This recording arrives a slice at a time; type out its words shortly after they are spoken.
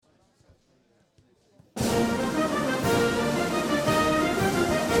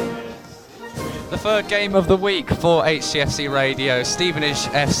third game of the week for HCFC Radio. Stevenage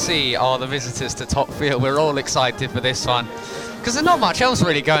FC are the visitors to Topfield. We're all excited for this one because there's not much else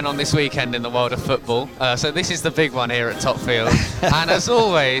really going on this weekend in the world of football. So this is the big one here at Topfield. And as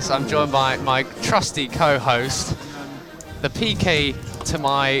always, I'm joined by my trusty co-host, the PK to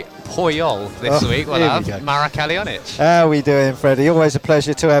my Poyol this week. Marek Alionic. How are we doing, Freddie? Always a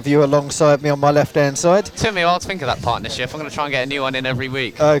pleasure to have you alongside me on my left-hand side. Took me a while to think of that partnership. I'm going to try and get a new one in every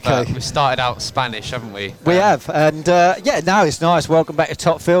week. Okay. But we've started out Spanish, haven't we? We have, and now it's nice. Welcome back to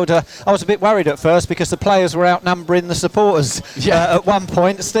Topfield. I was a bit worried at first because the players were outnumbering the supporters. At one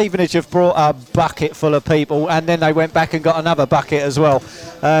point, Stevenage have brought a bucket full of people, and then they went back and got another bucket as well.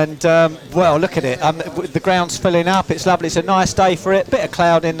 And, look at it. The ground's filling up. It's lovely. It's a nice day for it. Bit of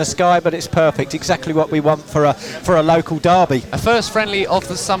cloud in the sky, but it's perfect. Exactly what we want for a local derby. A first friendly of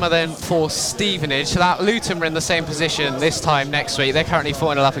the summer then for Stevenage. That Luton were in the same position this time next week. They're currently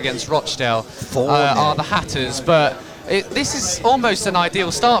 4-0 up against Rochdale. Are the Hatters, but this is almost an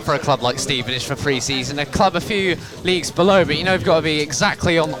ideal start for a club like Stevenage for pre-season. A club a few leagues below, but you've got to be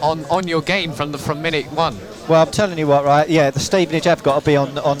exactly on your game from minute one. Well, I'm telling you what, right? Yeah, the Stevenage have got to be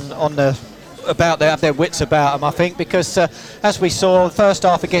on the have their wits about them, I think, because as we saw first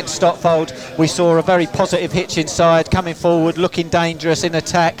half against Stotfold, we saw a very positive Hitchin side coming forward, looking dangerous in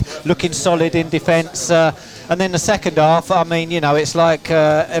attack, looking solid in defence, and then the second half, it's like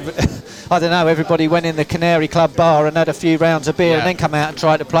I don't know, everybody went in the Canary Club bar and had a few rounds of beer and then come out and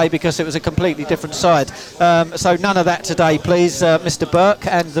tried to play because it was a completely different side. So none of that today, please, Mr. Burke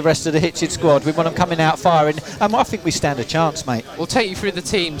and the rest of the Hitchin squad. We want them coming out firing, and I think we stand a chance, mate. We'll take you through the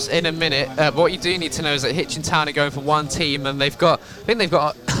teams in a minute. What you do need to know is that Hitchin Town are going for one team, and they've got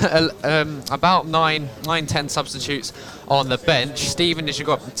about 9-10 substitutes on the bench. Stevenage have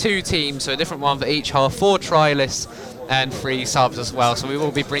got two teams, so a different one for each half, 4 trialists and 3 subs as well. So we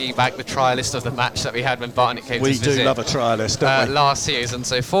will be bringing back the trialist of the match that we had when Barnet came to visit. We do love a trialist, don't we? Last season.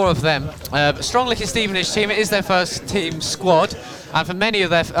 So 4 of them. Strong looking Stevenage team. It is their first team squad. And for many of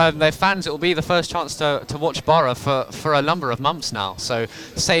their fans, it will be the first chance to watch Borough for a number of months now. So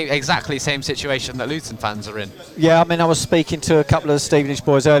exactly same situation that Luton fans are in. Yeah, I was speaking to a couple of the Stevenage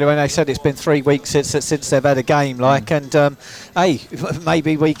boys earlier, and they said it's been 3 weeks since they've had a game, and hey,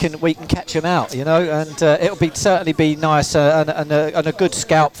 maybe we can catch them out, and it'll certainly be nice and a good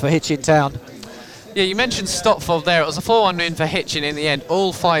scalp for Hitchin Town. Yeah, you mentioned Stotfold there. It was a 4-1 win for Hitchin in the end.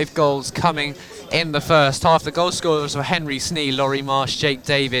 All 5 goals coming in the first half. The goal scorers were Henry Snee, Laurie Marsh, Jake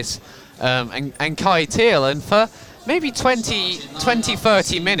Davis and Kai Teal. And for maybe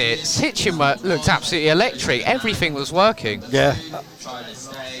 30 minutes, Hitchin looked absolutely electric. Everything was working. Yeah.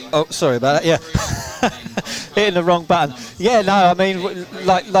 Oh, sorry about that. Yeah. Hitting the wrong button. Yeah, no,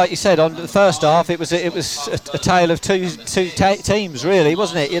 like you said, on the first half, it was a tale of two teams, really,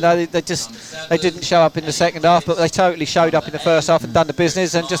 wasn't it? They didn't show up in the second half, but they totally showed up in the first half and done the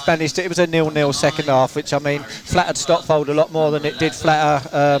business and just managed to. It was a 0-0 second half, which flattered Stotfold a lot more than it did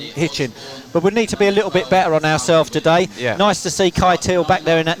flatter Hitchin. But we need to be a little bit better on ourselves today. Yeah. Nice to see Kai Teal back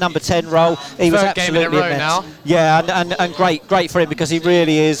there in that number 10 role. He was absolutely game in a row now. Yeah, and great for him because he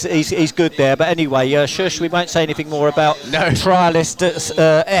really is. He's good there. But anyway, shush, we won't say anything more about trialist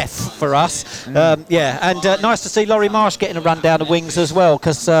F for us. Nice to see Laurie Marsh getting a run down the wings as well,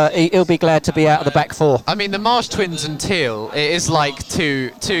 because he'll be glad to be out of the back 4. The Marsh twins and Teal, it is like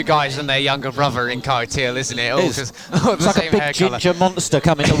two guys and their younger brother in Kai Teal, isn't it? It's like a big ginger monster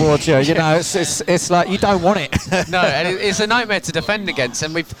coming towards you. It's like you don't want it. No, and it's a nightmare to defend against,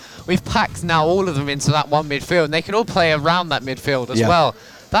 and we've packed now all of them into that one midfield, and they can all play around that midfield as well.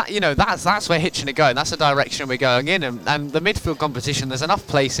 That's where Hitchin are going. That's the direction we're going in, and the midfield competition. There's enough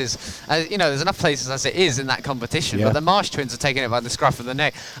places, there's enough places as it is in that competition. Yeah. But the Marsh twins are taking it by the scruff of the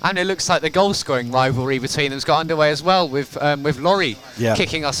neck, and it looks like the goal-scoring rivalry between them's got underway as well. With Laurie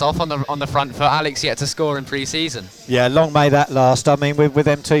kicking us off on the front foot. Alex yet to score in pre-season. Yeah, long may that last. With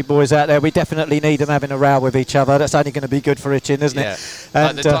them 2 boys out there, we definitely need them having a row with each other. That's only going to be good for Hitchin, isn't it?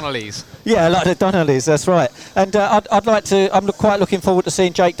 And, like the Donnellys. Yeah, like the Donnellys. That's right. And I'm quite looking forward to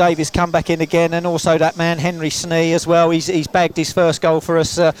seeing Jake Davis come back in again, and also that man Henry Snee as well. He's bagged his first goal for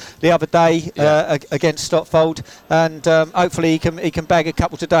us the other day against Stotfold, and hopefully he can bag a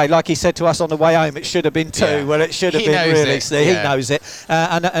couple today. Like he said to us on the way home, it should have been 2. Yeah. Well, it should have been really. He knows it,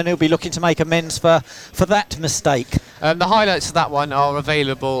 and he'll be looking to make amends for that mistake. The highlights of that one are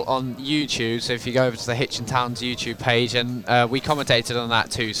available on YouTube, so if you go over to the Hitchin Town's YouTube page, and we commentated on that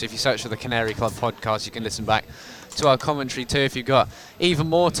too, so if you search for the Canary Club podcast, you can listen back to our commentary too if you've got even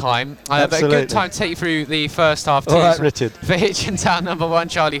more time. But a good time to take you through the first half teams. All right, Richard. For Hitchin Town, number 1,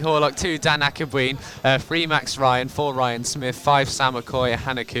 Charlie Horlock, 2, Dan Akabween, 3, Max Ryan, 4, Ryan Smith, 5, Sam McCoy,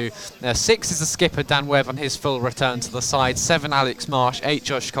 Hanaku, 6 is the skipper, Dan Webb, on his full return to the side, 7, Alex Marsh, 8,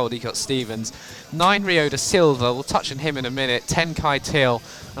 Josh Caldecott Stevens, 9, Rio da Silva, we'll touch on him in a minute, 10, Kai Till,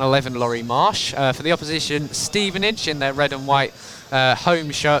 and 11, Laurie Marsh. For the opposition, Stevenage in their red and white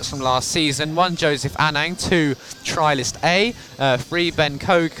home shirts from last season, 1, Joseph Anang, 2, Trilist A, 3, Ben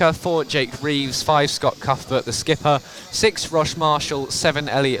Coker, 4, Jake Reeves, 5, Scott Cuthbert, the skipper, 6, Ross Marshall, 7,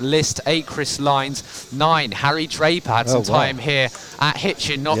 Elliot List, 8, Chris Lines, 9, Harry Draper had some time here at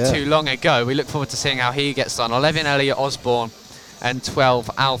Hitchin not too long ago. We look forward to seeing how he gets on. 11, Elliot Osborne, and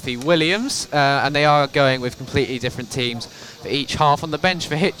 12, Alfie Williams, and they are going with completely different teams for each half. On the bench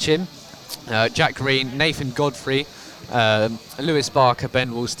for Hitchin, Jack Green, Nathan Godfrey, Lewis Barker,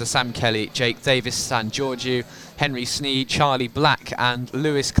 Ben Wolster, Sam Kelly, Jake Davis, San Giorgio, Henry Sneed, Charlie Black and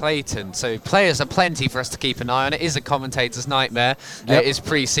Lewis Clayton. So players are plenty for us to keep an eye on. It is a commentator's nightmare. It is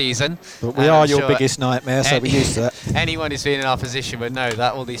pre-season. But we are your biggest nightmare, so we're used to that. Anyone who's been in our position would know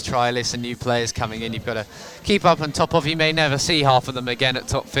that all these trialists and new players coming in, you've got to keep up on top of. You may never see half of them again at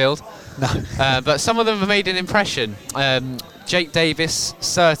top field. No. But some of them have made an impression. Jake Davis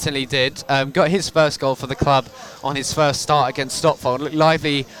certainly did. Got his first goal for the club on his first start against Stotfold. Looked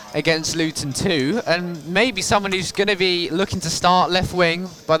lively against Luton too, and maybe someone who's going to be looking to start left wing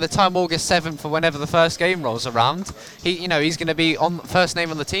by the time August 7th or whenever the first game rolls around. He's going to be on first name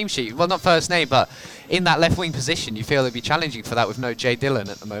on the team sheet. Well, not first name, but in that left wing position. You feel it'd be challenging for that with no Jay Dillon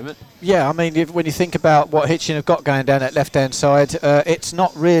at the moment. Yeah, I mean, when you think about what Hitchin have got going down that left-hand side, it's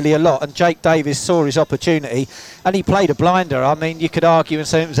not really a lot. And Jake Davis saw his opportunity, and he played a blinder. I mean, you could argue and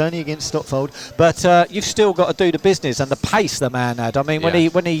say it was only against Stotfold, but you've still got to do the business and the pace the man had. I mean,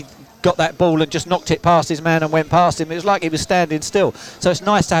 when he got that ball and just knocked it past his man and went past him, it was like he was standing still. So it's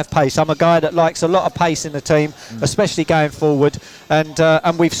nice to have pace. I'm a guy that likes a lot of pace in the team, especially going forward,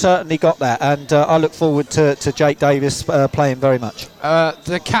 and we've certainly got that, and I look forward to Jake Davis playing very much.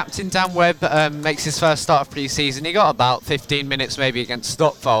 The captain, Dan Webb, makes his first start of pre-season. He got about 15 minutes maybe against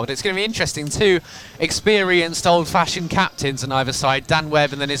Stotfold. It's going to be interesting. 2 experienced old-fashioned captains on either side, Dan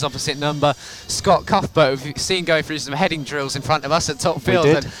Webb and then his opposite number, Scott Cuthbert, who we've seen go through some heading drills in front of us at top field.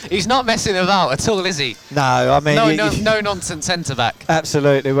 And he's not messing about at all, is he? No, I mean... No nonsense centre-back.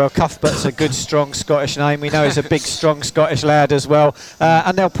 Absolutely. Well, Cuthbert's a good, strong Scottish name. We know he's a big, strong Scottish lad as well.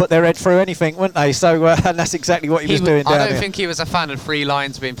 And they'll put their head through anything, wouldn't they? So, and that's exactly what he was doing down there. I don't think he was a fan of 3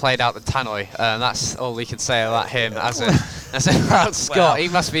 lines being played out the tannoy. That's all we can say about him as a proud Scot. He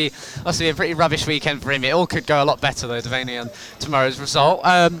must be a pretty rubbish weekend for him. It all could go a lot better though, depending on tomorrow's result.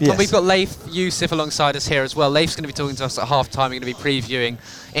 And we've got Leif Yusuf alongside us here as well. Leif's going to be talking to us at half-time. We're going to be previewing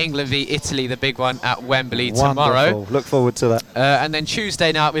England v Italy, the big one at Wembley tomorrow. Look forward to that. And then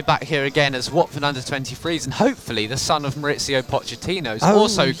Tuesday night we're back here again as Watford under-23s, and hopefully the son of Maurizio Pochettino,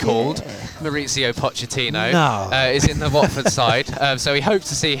 called Maurizio Pochettino, is in the Watford side. So we hope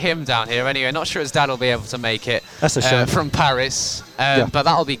to see him down here anyway. Not sure his dad will be able to make it. That's a shame. From Paris. But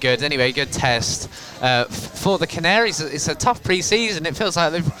that'll be good. Anyway, good test. For the Canaries, it's a tough pre-season. It feels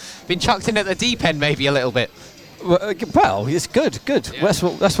like they've been chucked in at the deep end maybe a little bit. Well, it's good. Yeah.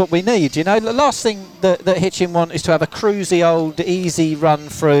 That's what we need. You know, the last thing that Hitchin want is to have a cruisy old easy run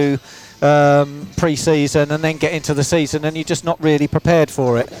through pre-season and then get into the season and you're just not really prepared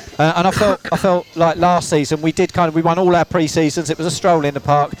for it. And I felt like last season we won all our pre-seasons. It was a stroll in the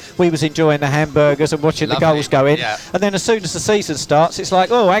park. We was enjoying the hamburgers and watching the goals go in. Yeah. And then as soon as the season starts, it's like,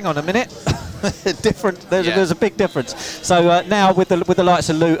 oh, hang on a minute. Different. There's a big difference. So now with the likes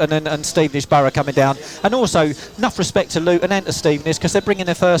of Luton and Stevenage Borough coming down, and also enough respect to Luton and to Stevenage because they're bringing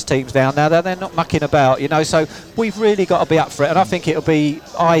their first teams down now. They're not mucking about, you know. So we've really got to be up for it, and I think it'll be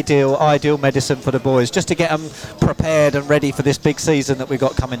ideal medicine for the boys just to get them prepared and ready for this big season that we've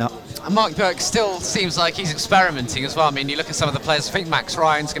got coming up. And Mark Burke still seems like he's experimenting as well. I mean, you look at some of the players. I think Max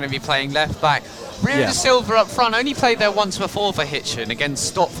Ryan's going to be playing left back. Rio da Silva up front, only played there once before for Hitchin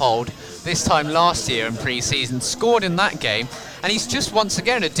against Stotfold this time last year in pre-season, scored in that game, and he's just once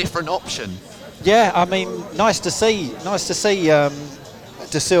again a different option. Yeah, I mean, nice to see da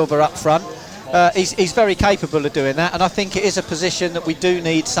Silva up front. He's very capable of doing that, and I think it is a position that we do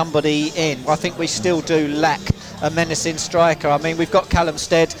need somebody in. I think we still do lack a menacing striker. I mean, we've got Callum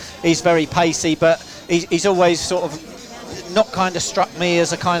Stead, he's very pacey, but he's always sort of not kind of struck me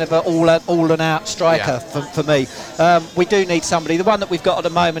as a kind of all and out striker for me. We do need somebody. The one that we've got at the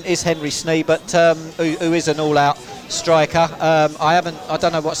moment is Henry Snee, but who is an all out striker. I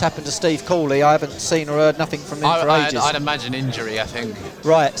don't know what's happened to Steve Cooley. I haven't seen or heard nothing from him for ages. I'd imagine injury, I think.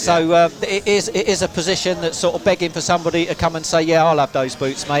 Right, so it is a position that's sort of begging for somebody to come and say, yeah, I'll have those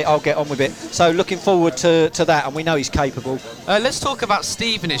boots, mate, I'll get on with it. So looking forward to that, and we know he's capable. Let's talk about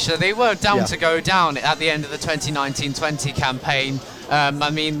Stevenage. So they were down to go down at the end of the 2019-20 campaign. I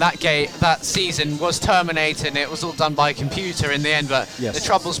mean, that season was terminated, and it was all done by computer in the end, but the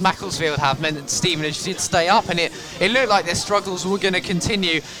troubles Macclesfield have meant that Stevenage did stay up, and it looked like their struggles were going to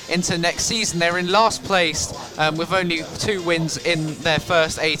continue into next season. They're in last place with only 2 wins in their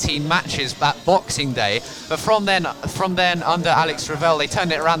first 18 matches at Boxing Day, but from then under Alex Ravel, they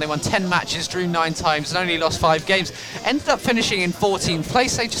turned it around. They won 10 matches, drew 9 times, and only lost 5 games. Ended up finishing in 14th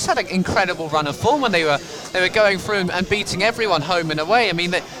place. They just had an incredible run of form when they were going through and beating everyone home and away. I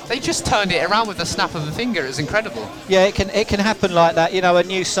mean, they just turned it around with a snap of a finger. It was incredible. Yeah, it can happen like that. You know, a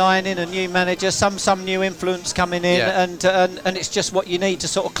new signing, a new manager, some new influence coming in, and it's just what you need to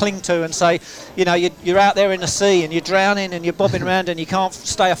sort of cling to and say, you know, you're out there in the sea and you're drowning and you're bobbing around and you can't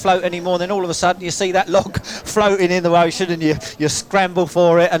stay afloat anymore. Then all of a sudden you see that log floating in the ocean and you scramble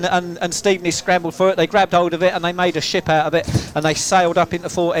for it, and Stevenage scrambled for it. They grabbed hold of it and they made a ship out of it, and they sailed up into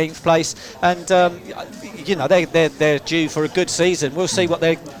 14th place. And you know, they're due for a good season. We'll see what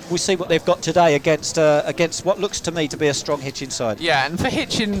they've got today against what looks to me to be a strong Hitchin side. Yeah, and for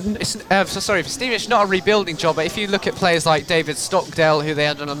Hitchin, for Stevenage, not a rebuilding job, but if you look at players like David Stockdale, who they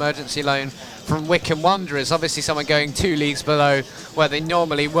had on emergency loan from Wycombe Wanderers, obviously someone going 2 leagues below where they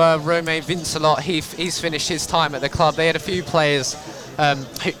normally were. Romain Vincelot, he's finished his time at the club. They had a few players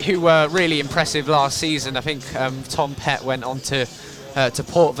who were really impressive last season. I think Tom Pett went on to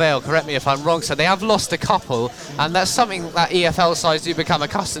Port Vale, correct me if I'm wrong. So they have lost a couple, and that's something that EFL sides do become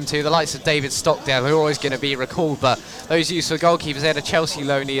accustomed to, the likes of David Stockdale, who are always going to be recalled. But those useful goalkeepers, they had a Chelsea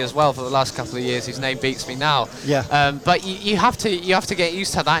loanee as well for the last couple of years, whose name beats me now. Yeah. But you have to get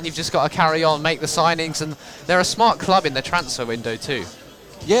used to that, and you've just got to carry on, make the signings, and they're a smart club in the transfer window too.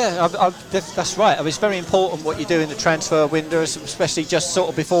 Yeah, that's right. I mean, it's very important what you do in the transfer window, especially just sort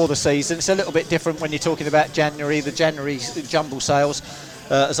of before the season. It's a little bit different when you're talking about January, the January jumble sales,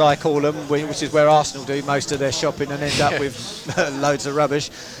 as I call them, which is where Arsenal do most of their shopping and end up with loads of rubbish.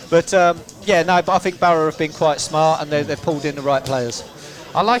 But but I think Borough have been quite smart, and they've pulled in the right players.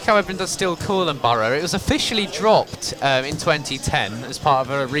 I like how everyone does still call them Borough. It was officially dropped in 2010 as part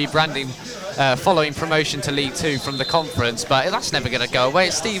of a rebranding following promotion to League 2 from the conference, but that's never going to go away.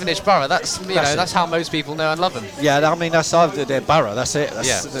 It's Stevenage Borough. That's how most people know and love them. Yeah, I mean, they're Borough. That's it.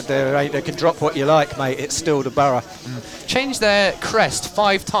 They can drop what you like, mate. It's still the Borough. Changed their crest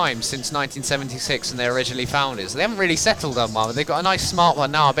 5 times since 1976 when they were originally founded. So they haven't really settled on one. They've got a nice smart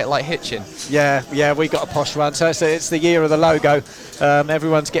one now, a bit like Hitchin. Yeah, we got a posh one. So it's the year of the logo.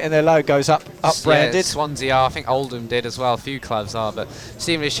 Everyone's getting their logos up branded. Yeah, Swansea are. I think Oldham did as well. A few clubs are, but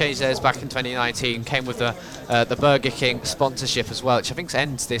Stevenage changed theirs back in 2019. Came with the Burger King sponsorship as well, which I think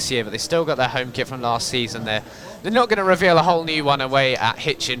ends this year. But they still got their home kit from last season. They're not going to reveal a whole new one away at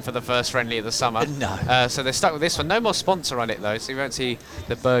Hitchin for the first friendly of the summer. No. So they're stuck with this one. No more sponsor on it though, so you won't see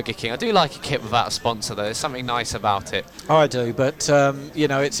the Burger King. I do like a kit without a sponsor though. There's something nice about it. I do, but you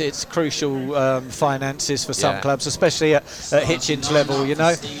know, it's crucial finances for some clubs, especially at Hitchin's level. You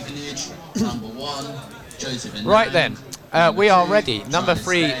know. Right then. We are ready. Number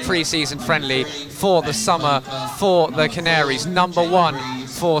 3 pre-season friendly for the summer for the Canaries. Number 1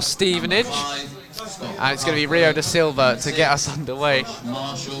 for Stevenage. And it's going to be Rio da Silva to get us underway.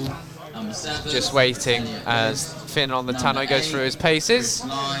 Just waiting as Finn on the tannoy goes through his paces.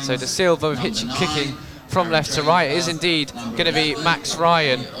 So da Silva with Hitchin kicking from left to right. It is indeed going to be Max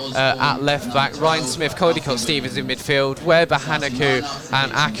Ryan at left back, Ryan Smith, Cody Stevens in midfield, Weber, Hanaku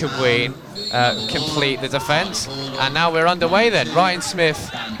and Akabween complete the defence. And now we're underway then. Ryan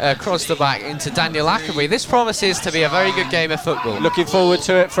Smith across the back into Daniel Akabween. This promises to be a very good game of football. Looking forward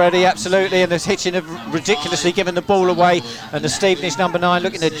to it, Freddie, absolutely. And as Hitchin have ridiculously given the ball away, and the Stevenage number 9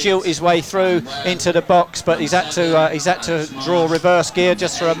 looking to jilt his way through into the box, but he's had to draw reverse gear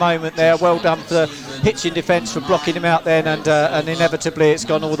just for a moment there. Well done for the Hitchin defence for blocking him out then, and inevitably it's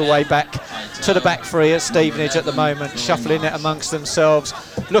gone all the way back to the back 3 at Stevenage at the moment, shuffling it amongst themselves,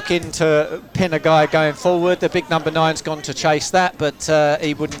 looking to pin a guy going forward. The big number 9's gone to chase that, but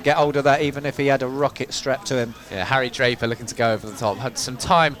he wouldn't get hold of that even if he had a rocket strapped to him. Yeah, Harry Draper looking to go over the top. Had some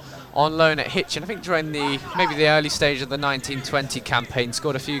time on loan at Hitchin. I think during maybe the early stage of the 1920 campaign,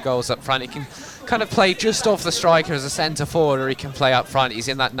 scored a few goals up front. He can kind of play just off the striker as a centre forward, or he can play up front. He's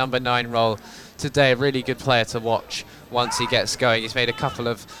in that number 9 role today. A really good player to watch once he gets going. He's made a couple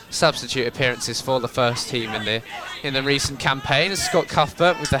of substitute appearances for the first team in the recent campaign. Scott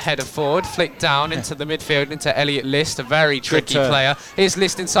Cuthbert with the header forward, flicked down into the midfield, into Elliot List, a very tricky player. Here's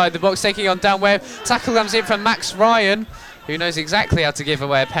List inside the box, taking on down where tackle comes in from Max Ryan, who knows exactly how to give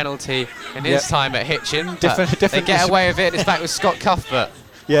away a penalty in his time at Hitchin. They get away with it. It's back with Scott Cuthbert.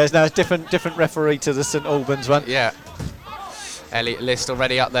 Yeah, no, it's different referee to the St Albans one. Yeah. Elliot List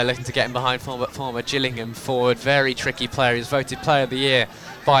already up there looking to get him behind former Gillingham forward. Very tricky player. He was voted Player of the Year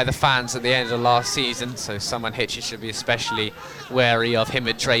by the fans at the end of last season, so someone Hitchin should be especially wary of. Him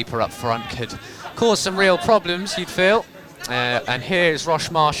and Draper up front could cause some real problems, you'd feel. And here's Rosh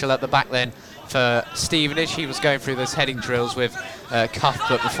Marshall at the back then for Stevenage. He was going through those heading drills with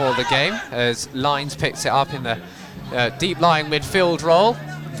Cuthbert before the game, as Lines picks it up in the deep lying midfield role.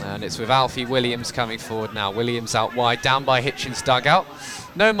 And it's with Alfie Williams coming forward now. Williams out wide, down by Hitchin's dugout.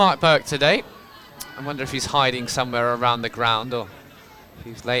 No Mark Burke today. I wonder if he's hiding somewhere around the ground, or if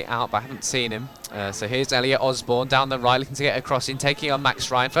he's late out, but I haven't seen him. So here's Elliot Osborne down the right, looking to get a cross in, taking on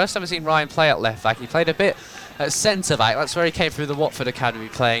Max Ryan. First time I've seen Ryan play at left back. He played a bit at centre back. That's where he came through the Watford Academy,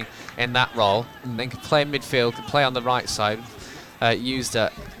 playing in that role. And then could play in midfield, could play on the right side. Used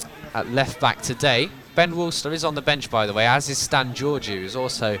at left back today. Ben Woolster is on the bench, by the way, as is Stan Georgiou, who's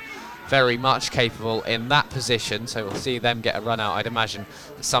also very much capable in that position. So we'll see them get a run out, I'd imagine,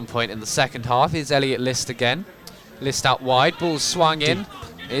 at some point in the second half. Here's Elliot List again. List out wide, ball swung in.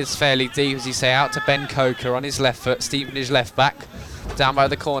 Is fairly deep, as you say, out to Ben Coker on his left foot. Stevenage left back, down by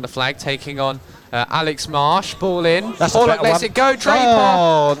the corner flag, taking on Alex Marsh. Ball in. Horlock lets it go. Draper.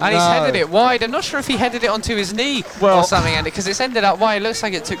 Oh, and he's headed it wide. I'm not sure if he headed it onto his knee or something, because it's ended up wide. It looks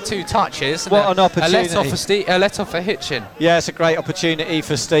like it took 2 touches. What an opportunity. A let off for Hitchin. Yeah, it's a great opportunity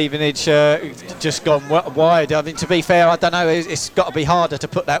for Stevenage. Just gone wide. I mean, to be fair, I don't know. It's got to be harder to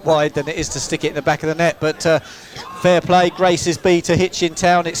put that wide than it is to stick it in the back of the net. But fair play. Graces be to Hitchin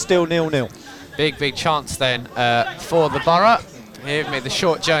Town. It's still 0-0. Big chance then for the Borough. Here made the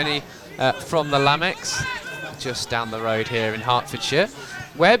short journey from the Lamex, just down the road here in Hertfordshire.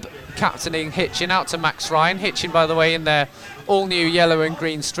 Webb captaining Hitchin, out to Max Ryan. Hitchin, by the way, in their all-new yellow and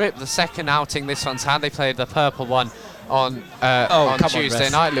green strip. The second outing this one's had. They played the purple one on Tuesday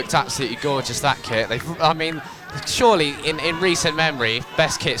night. Looked absolutely gorgeous, that kit. I mean, surely in recent memory,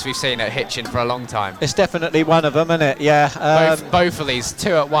 best kits we've seen at Hitchin for a long time. It's definitely one of them, isn't it? Yeah. Both of these, 2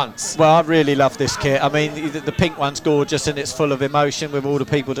 at once. Well, I really love this kit. I mean, the pink one's gorgeous and it's full of emotion with all the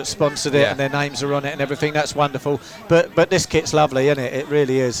people that sponsored it and their names are on it and everything. That's wonderful. But this kit's lovely, isn't it? It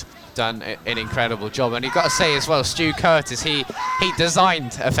really is. Done an incredible job, and you've got to say as well, Stu Curtis, he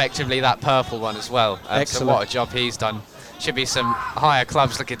designed effectively that purple one as well. Excellent. So what a job he's done. Should be some higher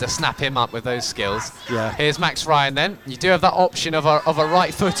clubs looking to snap him up with those skills. Yeah. Here's Max Ryan then. You do have that option of a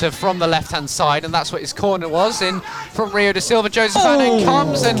right footer from the left-hand side, and that's what his corner was in from Rio de Silva. Joseph Anang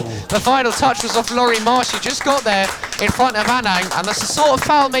comes, and the final touch was off Laurie Marsh. He just got there in front of Anang, and that's the sort of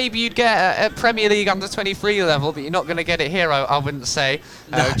foul maybe you'd get at Premier League under-23 level, but you're not going to get it here, I wouldn't say.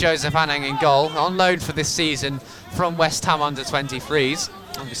 Joseph Anang in goal, on loan for this season from West Ham under-23s.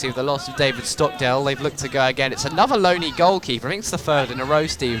 Obviously, with the loss of David Stockdale, they've looked to go again. It's another loney goalkeeper. I think it's the 3rd in a row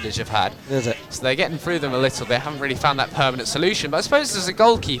Stevenage have had. Is it? So they're getting through them a little bit. Haven't really found that permanent solution. But I suppose as a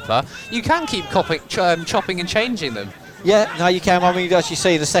goalkeeper, you can keep chopping and changing them. Yeah, no, you can. I mean, as you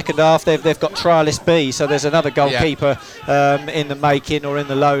see, the second half, they've got trialist B, so there's another goalkeeper in the making or in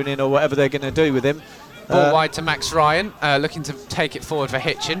the loaning or whatever they're going to do with him. Ball wide to Max Ryan, looking to take it forward for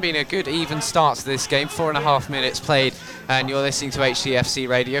Hitchin. Been a good even start to this game, 4.5 minutes played, and you're listening to HCFC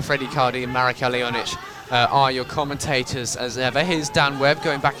Radio. Freddie Cardi and Marek Alionic are your commentators as ever. Here's Dan Webb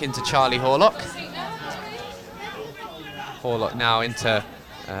going back into Charlie Horlock. Horlock now into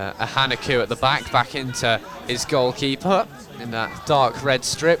a Hanaku at the back into his goalkeeper in that dark red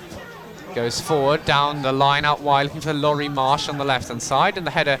strip. Goes forward, down the line, out wide, looking for Laurie Marsh on the left-hand side, and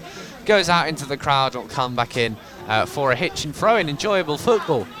the header goes out into the crowd. Will come back in for a Hitchin throw-in. Enjoyable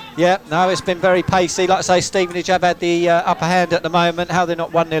football. Yeah, no, it's been very pacey. Like I say, Stevenage have had the upper hand at the moment. How they're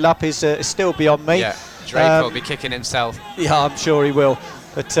not 1-0 up is still beyond me. Yeah, Drake will be kicking himself. Yeah, I'm sure he will.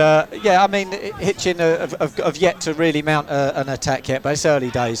 But yeah, I mean, Hitchin have yet to really mount an attack yet, but it's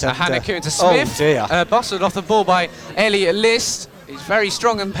early days. Hanaku to Smith. Oh dear. Bustled off the ball by Elliot List. He's very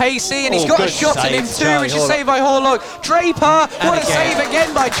strong and pacey, and he's got a shot in him too, Charlie which is saved by Horlock. Draper, what a save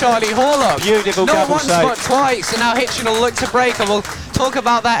again by Charlie Horlock. Beautiful Not double once save. but twice, and now Hitchin will look to break, and we'll talk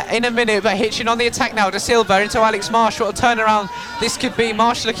about that in a minute. But Hitchin on the attack now, De Silva into Alex Marshall, a turnaround. This could be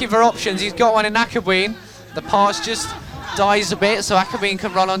Marshall looking for options. He's got one in Akabween. The pass just dies a bit, so Akabween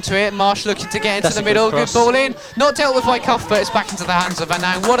can run onto it. Marshall looking to get into the middle. Good ball in. Not dealt with by Cuthbert. It's back into the hands of Van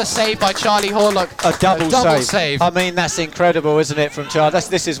Nang. What a save by Charlie Horlock. A double save. I mean, that's incredible, isn't it, from Charlie?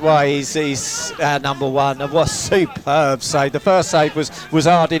 This is why he's number one. And what a superb save. The first save was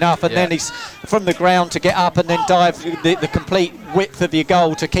hard enough, and then he's from the ground to get up and then dive the complete width of your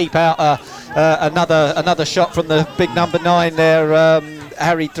goal to keep out another shot from the big number 9 there.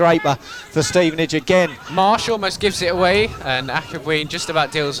 Harry Draper for Stevenage again. Marsh almost gives it away, and Akabween just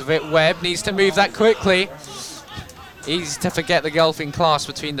about deals with it. Webb needs to move that quickly. Easy to forget the golfing class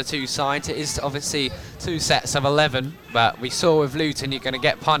between the two sides. It is obviously 2 sets of 11, but we saw with Luton you're going to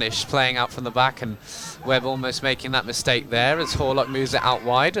get punished playing out from the back, and Webb almost making that mistake there as Horlock moves it out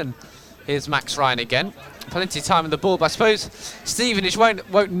wide. And here's Max Ryan again. Plenty of time on the ball, but I suppose Stevenage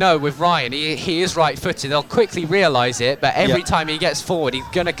won't know with Ryan. He is right-footed. They'll quickly realise it, but every time he gets forward, he's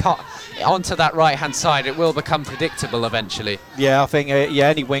going to cut onto that right-hand side. It will become predictable eventually. Yeah, I think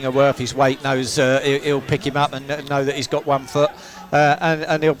any winger worth his weight knows he'll pick him up and know that he's got 1 foot,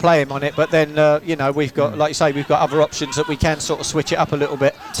 and he'll play him on it. But then, we've got, like you say, we've got other options that we can sort of switch it up a little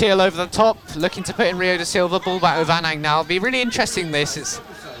bit. Teal over the top, looking to put in Rio de Silva. Ball back with Van Nang now. It'll be really interesting this. It's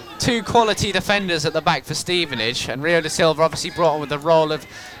 2 quality defenders at the back for Stevenage, and Rio de Silva obviously brought on with the role of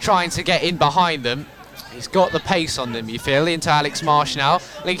trying to get in behind them. He's got the pace on them, you feel, into Alex Marsh now,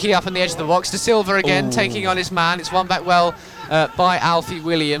 linking up on the edge of the box. De Silva again, taking on his man. It's won back well by Alfie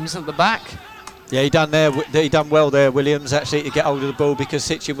Williams at the back. Yeah, he done well there, Williams, actually, to get hold of the ball, because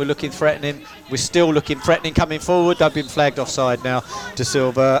Hitchin were looking threatening. We're still looking threatening coming forward. They've been flagged offside now. De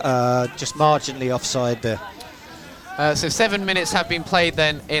Silva just marginally offside there. So 7 minutes have been played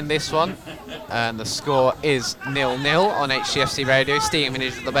then in this one, and the score is 0-0 on HCFC Radio.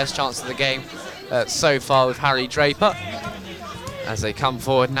 Stevenage with the best chance of the game so far with Harry Draper, as they come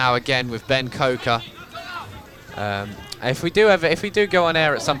forward now again with Ben Coker. If we do go on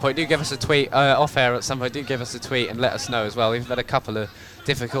air at some point, do give us a tweet, off air at some point, do give us a tweet and let us know as well. We've had a couple of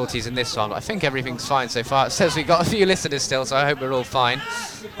difficulties in this one, but I think everything's fine so far. It says we've got a few listeners still, so I hope we're all fine.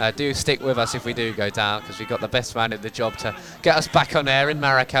 Do stick with us if we do go down, because we've got the best man in the job to get us back on air in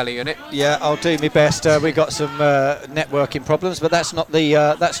Maracali unit. Yeah, I'll do my best. We've got some networking problems, but that's not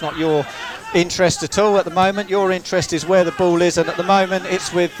your interest at all at the moment. Your interest is where the ball is, and at the moment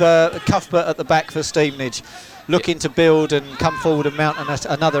it's with Cuthbert at the back for Stevenage, looking to build and come forward and mount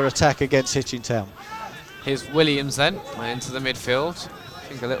another attack against Hitchin Town. Here's Williams then into the midfield.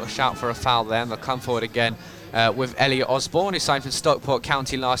 I think a little shout for a foul there, and they'll come forward again with Elliot Osborne, who signed for Stockport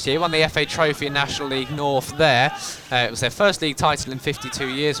County last year, won the FA Trophy in National League North there. It was their first league title in 52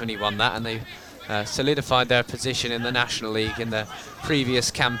 years when he won that, and they solidified their position in the National League in the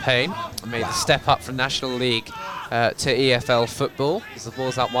previous campaign and made the step up from National League to EFL football. As the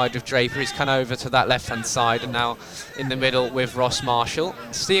ball's out wide with Draper, he's come over to that left-hand side and now in the middle with Ross Marshall.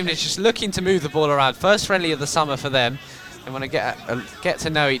 Stevenage just looking to move the ball around. First friendly of the summer for them. They want to get to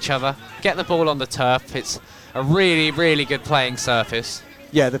know each other, get the ball on the turf. It's a really, really good playing surface.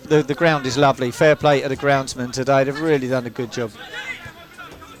 Yeah, the ground is lovely. Fair play to the groundsman today. They've really done a good job.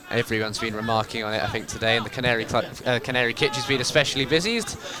 Everyone's been remarking on it, I think, today, and the Canary Kitch has been especially busy.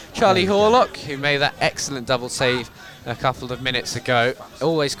 It's Charlie Horlock, who made that excellent double save a couple of minutes ago.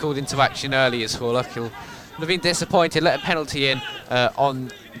 Always called into action early as Horlock. He'll have been disappointed, let a penalty in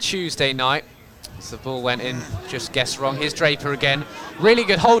on Tuesday night. So the ball went in, just guessed wrong. Here's Draper again. Really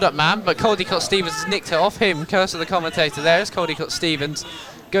good hold-up, man, but Caldecott Stevens has nicked it off him. Curse of the commentator there is Caldecott Stevens.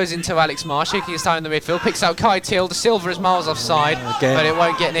 Goes into Alex Marsh, shaking his time in the midfield, picks out Kai Teal. De Silva is miles offside, but it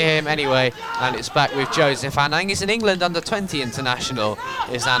won't get near him anyway. And it's back with Joseph Anang. He's an England under-20 international,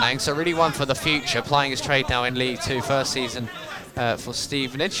 is Anang, so really one for the future, plying his trade now in League 2, first season for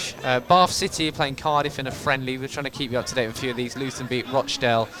Stevenage. Bath City playing Cardiff in a friendly. We're trying to keep you up to date with a few of these. Luton beat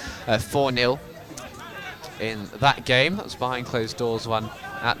Rochdale 4-0 in that game. That was behind closed doors one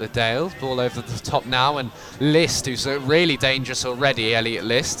at the Dale. Ball over the top now, and List, who's really dangerous already, Elliot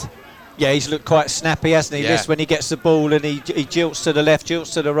List. Yeah, he's looked quite snappy, hasn't he, List, when he gets the ball and he jilts to the left,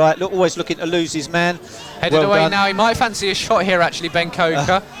 jilts to the right. Always looking to lose his man. Headed away now. He might fancy a shot here, actually, Ben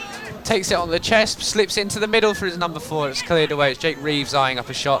Coker. Takes it on the chest, slips into the middle for his number 4. It's cleared away. It's Jake Reeves eyeing up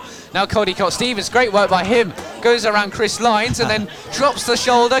a shot. Now Caldecott Stevens, great work by him. Goes around Chris Lyons and then drops the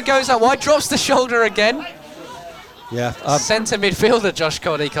shoulder, goes out wide, drops the shoulder again. Yeah, centre midfielder Josh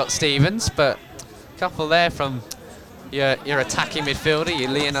Caldecott Stevens, but a couple there from your attacking midfielder, your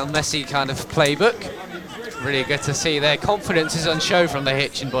Lionel Messi kind of playbook. Really good to see their confidence is on show from the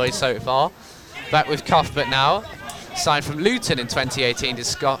Hitchin boys so far. Back with Cuthbert now. Signed from Luton in 2018 to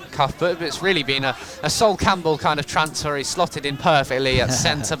Scott Cuthbert, but it's really been a Sol Campbell kind of transfer. He slotted in perfectly at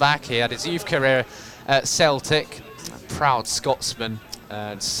centre-back. He had his youth career at Celtic, a proud Scotsman.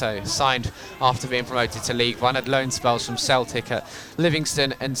 So signed after being promoted to League One, had loan spells from Celtic at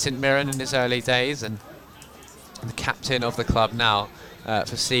Livingston and St Mirren in his early days, and the captain of the club now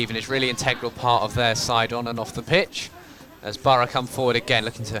for Stevenage, really integral part of their side on and off the pitch. As Borough come forward again,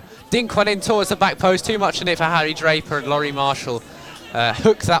 looking to dink one in towards the back post. Too much in it for Harry Draper, and Laurie Marshall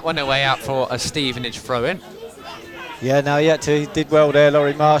hooked that one away out for a Stevenage throw-in. Yeah, no, he did well there,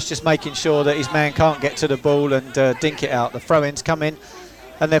 Laurie Marsh, just making sure that his man can't get to the ball and dink it out. The throw-ins come in,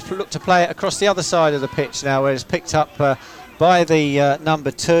 and they've looked to play it across the other side of the pitch now, where it's picked up by the number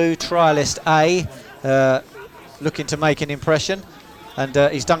 2, trialist A, looking to make an impression. And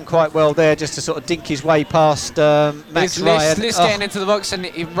he's done quite well there, just to sort of dink his way past Max Ryan. Liz getting into the box, and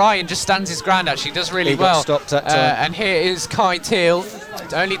Ryan just stands his ground, actually, does really well. Got stopped that time. And here is Kai Teal,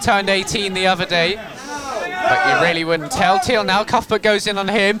 only turned 18 the other day, but you really wouldn't tell. Teal now, Cuthbert goes in on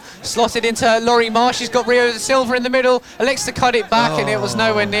him, slotted into Laurie Marsh. He's got Rio da Silva in the middle, elects to cut it back, and it was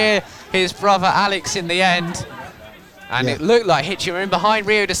nowhere near his brother Alex in the end. And it looked like Hitchin were in behind.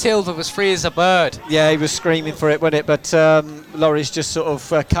 Rio da Silva was free as a bird. Yeah, he was screaming for it, wasn't it? But Laurie's just sort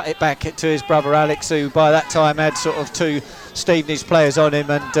of cut it back to his brother Alex, who by that time had sort of 2 Stevenage players on him,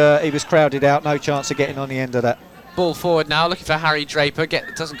 and he was crowded out. No chance of getting on the end of that. Ball forward now, looking for Harry Draper.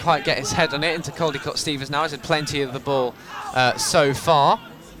 Doesn't quite get his head on it into Caldecott Stevens now. He's had plenty of the ball so far.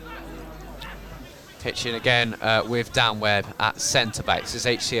 Hitchin again with Dan Webb at centre-back. This is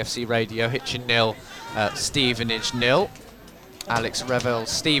HCFC Radio. Hitchin 0. Stevenage 0. Alex Revel,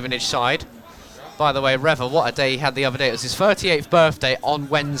 Stevenage side. By the way, Revel, what a day he had the other day. It was his 38th birthday on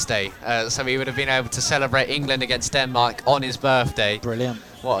Wednesday, so he would have been able to celebrate England against Denmark on his birthday. Brilliant.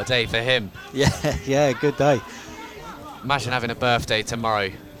 What a day for him. Yeah, good day. Imagine having a birthday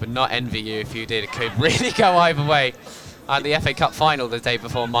tomorrow. Would not envy you if you did. It could really go either way. I had the FA Cup final the day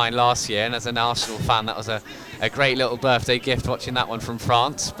before mine last year, and as an Arsenal fan, that was a great little birthday gift watching that one from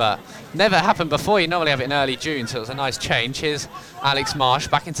France, but never happened before. You normally have it in early June, so it was a nice change. Here's Alex Marsh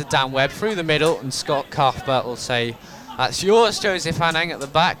back into Dan Webb through the middle, and Scott Cuthbert will say, "That's yours." Joseph Hanang at the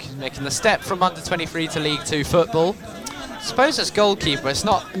back, making the step from under 23 to League 2 football. I suppose as goalkeeper, it's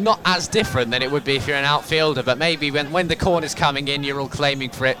not as different than it would be if you're an outfielder, but maybe when the corner's coming in, you're all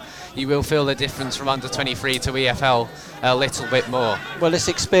claiming for it, you will feel the difference from under 23 to EFL a little bit more. Well, it's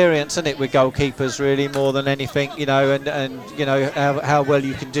experience, isn't it, with goalkeepers, really, more than anything, you know, and you know, how well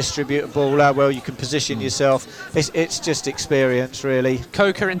you can distribute a ball, how well you can position yourself. It's just experience, really.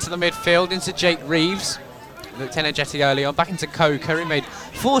 Coker into the midfield, into Jake Reeves. Looked energetic early on, back into Coker. He made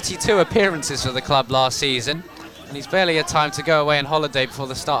 42 appearances for the club last season, and he's barely had time to go away on holiday before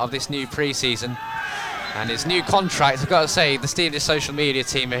the start of this new pre-season. And his new contract, I've got to say, the Stevenage social media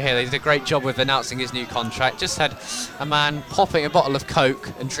team are here. They did a great job with announcing his new contract. Just had a man popping a bottle of Coke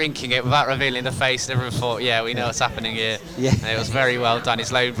and drinking it without revealing the face. Everyone thought, yeah, we know what's happening here. Yeah. And it was very well done.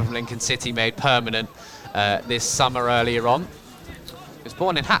 His loan from Lincoln City made permanent this summer earlier on. He was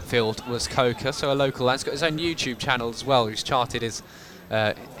born in Hatfield, was Coker, so a local lad. He's got his own YouTube channel as well. He's charted his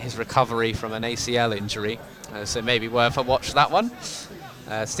recovery from an ACL injury. So maybe worth a watch that one.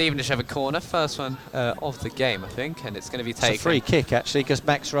 Stevenage have a corner, first one of the game, I think, and it's going to be taken. It's a free kick, actually, because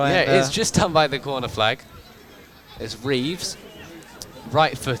Max Ryan... Yeah, it's just done by the corner flag. There's Reeves,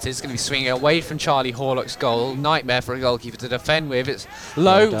 right-footed, is going to be swinging away from Charlie Horlock's goal. Nightmare for a goalkeeper to defend with. It's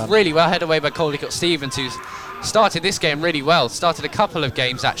low, really well headed away by Caldecott Stevens, who's started this game really well. Started a couple of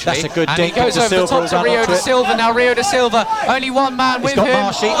games, actually. That's a good dink. And he goes over the top to Rio da Silva. Now Rio da Silva, only one man with him.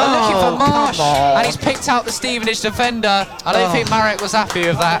 Looking for Marsh. And he's picked out the Stevenage defender. I don't think Marek was happy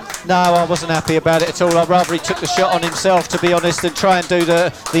with that. No, I wasn't happy about it at all. I'd rather he took the shot on himself, to be honest, than try and do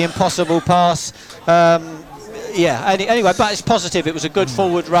the impossible pass. Yeah, anyway, but it's positive. It was a good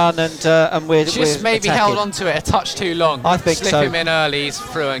forward run, and we're just maybe attacking. Held on to it a touch too long. I think Slip him in early, he's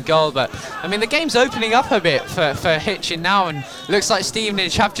through and goal. But I mean, the game's opening up a bit for Hitchin now, and looks like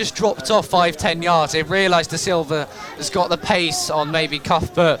Stevenage have just dropped off 5-10 yards. They've realised Da Silva has got the pace on maybe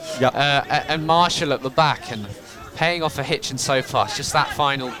Cuthbert and Marshall at the back, and paying off for Hitchin so far. It's just that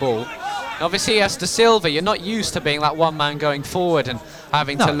final ball. And obviously, as Da Silva, you're not used to being that one man going forward and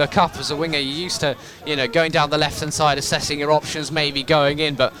having to look up as a winger. You're used to, you know, going down the left-hand side, assessing your options, maybe going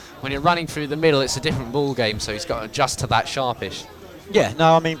in. But when you're running through the middle, it's a different ball game. So he's got to adjust to that sharpish. Yeah,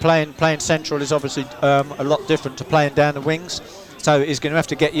 no, I mean playing central is obviously a lot different to playing down the wings. So he's going to have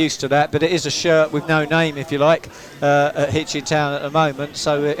to get used to that. But it is a shirt with no name, if you like, at Hitchin Town at the moment.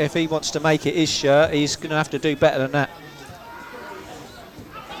 So if he wants to make it his shirt, he's going to have to do better than that.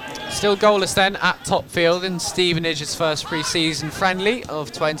 Still goalless then at Topfield in Stevenage's first pre-season friendly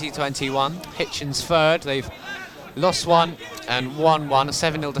of 2021. Hitchin's third. They've lost one and won one, a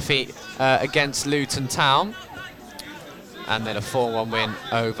 7-0 defeat against Luton Town. And then a 4-1 win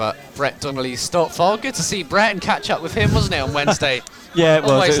over Brett Donnelly's Stotfold. Good to see Brett and catch up with him, wasn't it, on Wednesday? Yeah, it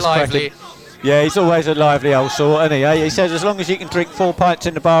was. Always it was lively. Cracking. Yeah, he's always a lively old sort, isn't he? He says as long as you can drink 4 pints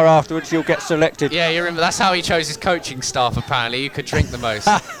in the bar afterwards, you'll get selected. Yeah, you remember that's how he chose his coaching staff. Apparently, you could drink the most.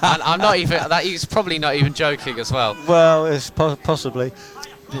 And I'm not even. He's probably not even joking as well. Well, it's possibly.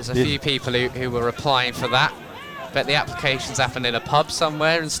 There's a few people who were applying for that. Bet the applications happened in a pub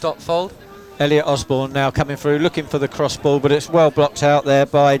somewhere in Stotfold. Elliot Osborne now coming through, looking for the cross ball, but it's well blocked out there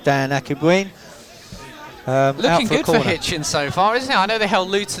by Dan Akebween. Looking good for Hitchin so far, isn't it? I know they held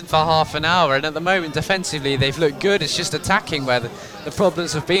Luton for half an hour, and at the moment defensively they've looked good. It's just attacking where the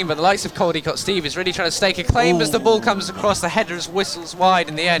problems have been. But the likes of Caldecott Steve is really trying to stake a claim. As the ball comes across, the header whistles wide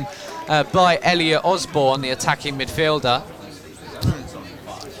in the end by Elliot Osborne, the attacking midfielder.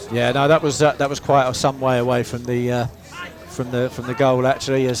 Yeah, no, that was quite some way away from the goal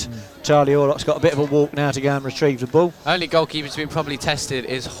actually. As Charlie Horlock's got a bit of a walk now to go and retrieve the ball. Only goalkeeper who's been probably tested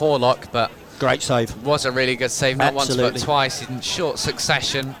is Horlock, but great save. Was a really good save, not Absolutely. once but twice in short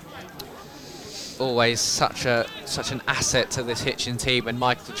succession. Always such an asset to this Hitchin team. When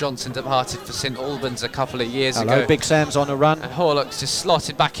Michael Johnson departed for St Albans a couple of years ago. Big Sam's on a run. And Horlock's just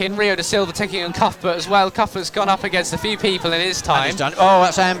slotted back in. Rio da Silva taking on Cuthbert as well. Cuthbert's gone up against a few people in his time.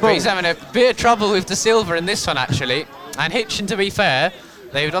 That's handball. But he's having a bit of trouble with da Silva in this one actually. And Hitchin, to be fair,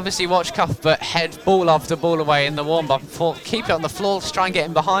 they would obviously watch Cuthbert head ball after ball away in the warm-up, keep it on the floor, try and get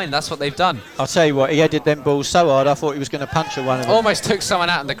him behind. That's what they've done. I'll tell you what, he headed them balls so hard I thought he was going to punch one of them. Almost took someone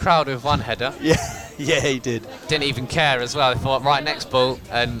out in the crowd with one header. Yeah, he did. Didn't even care as well. I thought, right, next ball,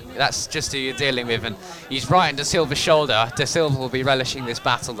 and that's just who you're dealing with. And he's right in Da Silva's shoulder. Da Silva will be relishing this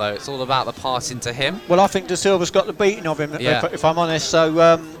battle, though. It's all about the passing to him. Well, I think Da Silva's got the beating of him, if I'm honest. So,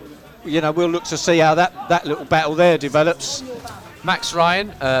 we'll look to see how that little battle there develops. Max Ryan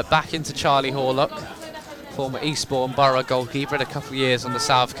back into Charlie Horlock, former Eastbourne Borough goalkeeper, had a couple of years on the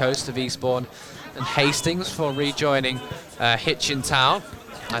south coast of Eastbourne and Hastings before rejoining Hitchin Town.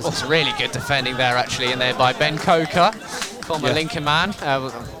 That's it's really good defending there actually, in there by Ben Coker, former Lincoln man,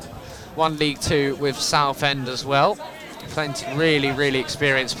 won League Two with Southend as well. Plenty really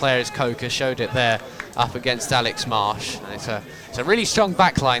experienced players. Coker showed it there up against Alex Marsh. And it's a really strong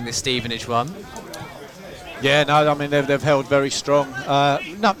backline, this Stevenage one. Yeah, no, I mean they've held very strong.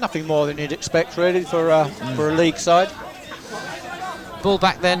 Nothing more than you'd expect really for a league side. Ball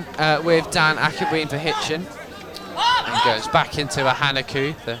back then with Dan Akebween for Hitchin, and goes back into a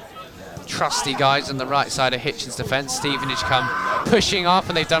Hanaku, the trusty guys on the right side of Hitchin's defence. Stevenage come pushing up,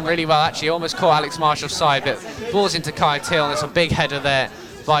 and they've done really well actually. Almost caught Alex Marsh offside, but balls into Kai Till, and there's a big header there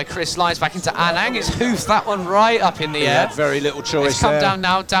by Chris Lyons back into Anang. He's hoofed that one right up in the air. Had very little choice. It's come down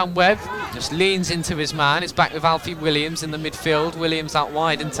now, down Webb, just leans into his man. It's back with Alfie Williams in the midfield. Williams out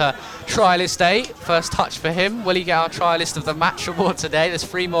wide into Trialist 8. First touch for him. Will he get our Trialist of the Match award today? There's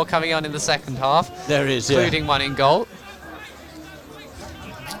 3 more coming on in the second half. There is, including one in goal.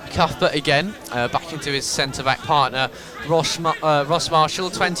 Cuthbert again, back into his centre-back partner, Ross Marshall,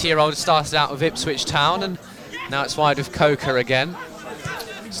 20-year-old, started out with Ipswich Town, and now it's wide with Coker again.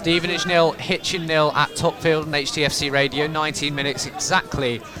 Stevenage 0, Hitchin 0 at Topfield and HTFC Radio. 19 minutes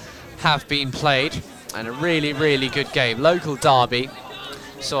exactly have been played, and a really good game. Local derby.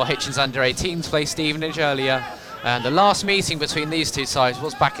 Saw Hitchin's under-18s play Stevenage earlier, and the last meeting between these two sides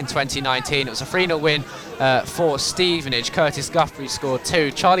was back in 2019. It was a 3-0 win for Stevenage. Curtis Guthrie scored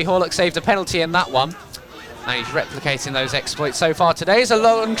 2. Charlie Horlock saved a penalty in that one, and he's replicating those exploits so far today. As a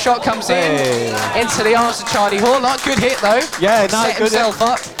long shot comes in into the arms of Charlie Horlock. Good hit though. Yeah, no, set good himself hit.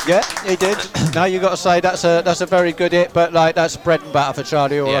 up. Yeah, he did. No, you got to say that's a very good hit, but like that's bread and butter for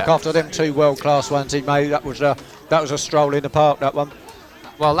Charlie Horlock. Yeah. After them 2 world-class ones he made, that was a stroll in the park. That one.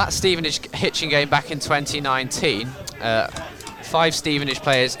 Well, that Stevenage Hitchin game back in 2019. 5 Stevenage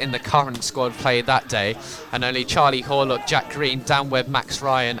players in the current squad played that day, and only Charlie Horlock, Jack Green, Dan Webb, Max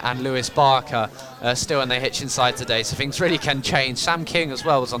Ryan and Lewis Barker still in the Hitchin side today, so things really can change. Sam King as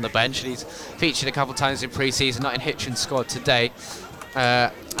well was on the bench, and he's featured a couple of times in pre-season, not in Hitchin's squad today.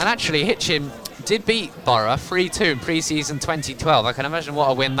 And actually Hitchin did beat Borough 3-2 in pre-season 2012. I can imagine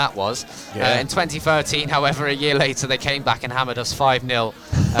what a win that was. In 2013, however, a year later they came back and hammered us 5-0.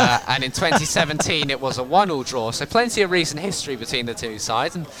 And in 2017 it was a 1-1 draw, so plenty of recent history between the two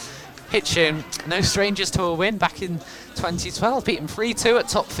sides, and Hitchin, no strangers to a win back in 2012, beat them 3-2 at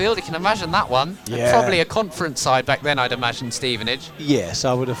Topfield. You can imagine that one. Yeah. Probably a conference side back then, I'd imagine, Stevenage. Yes,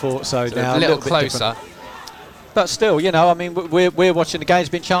 I would have thought so. Now A little bit closer. different. But still, you know, I mean, we're watching the game. There's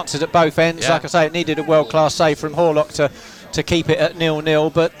been chances at both ends. Yeah. Like I say, it needed a world-class save from Horlock to keep it at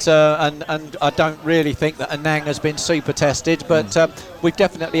 0-0. But and I don't really think that Anang has been super tested. But we've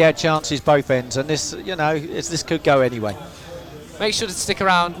definitely had chances both ends, and this, you know, this could go anyway. Make sure to stick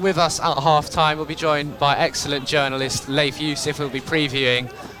around with us at half-time. We'll be joined by excellent journalist Leif Yusuf, who'll be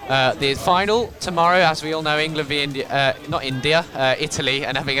previewing the final tomorrow. As we all know, England v Italy,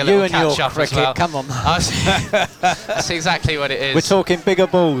 and having a little catch-up as well. Come on. That's exactly what it is. We're talking bigger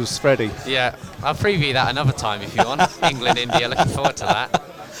balls, Freddie. Yeah, I'll preview that another time if you want. England, India, looking forward to that.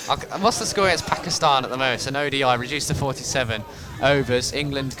 What's the score against Pakistan at the moment? It's an ODI reduced to 47 overs.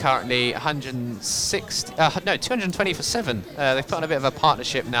 England currently 220 for 7. They've put on a bit of a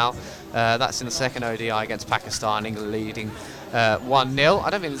partnership now. That's in the second ODI against Pakistan. England leading 1-0. I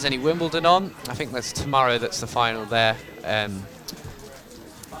don't think there's any Wimbledon on. I think that's tomorrow. That's the final there.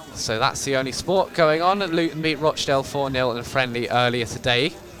 So that's the only sport going on. Luton beat Rochdale 4-0 in a friendly earlier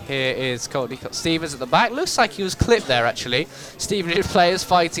today. Here is Stevens at the back. Looks like he was clipped there, actually. Stevenage players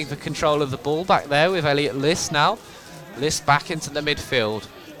fighting for control of the ball back there with Elliot List now. List back into the midfield.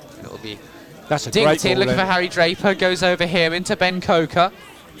 It'll be That's a great ball. Looking for Harry Draper. Goes over here into Ben Coker.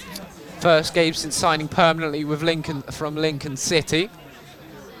 First game since signing permanently with from Lincoln City.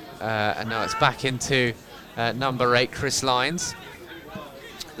 And now it's back into number 8, Chris Lyons.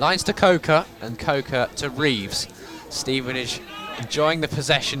 Lyons to Coker, and Coker to Reeves. Stevenage enjoying the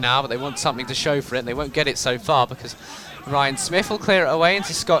possession now, but they want something to show for it, and they won't get it so far because Ryan Smith will clear it away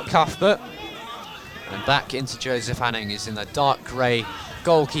into Scott Cuthbert. And back into Joseph Anning. He's in the dark grey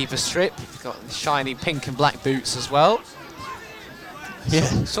goalkeeper strip. He's got shiny pink and black boots as well. Yeah.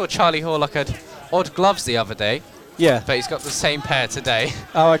 Saw Charlie Horlock had odd gloves the other day. Yeah. But he's got the same pair today.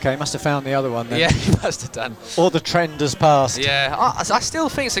 Oh, okay. Must have found the other one then. Yeah, he must have done. Or the trend has passed. Yeah, I still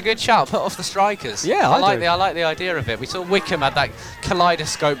think it's a good shout. Put off the strikers. Yeah, I like the idea of it. We saw Wickham had that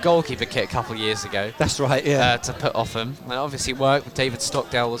kaleidoscope goalkeeper kit a couple of years ago. That's right. Yeah. To put off him, and it obviously worked. David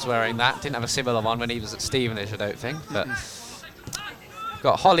Stockdale was wearing that. Didn't have a similar one when he was at Stevenage, I don't think. But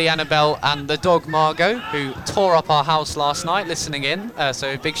got Holly Annabelle and the dog Margot, who tore up our house last night, listening in.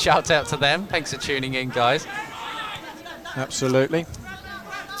 So big shout out to them. Thanks for tuning in, guys. Absolutely.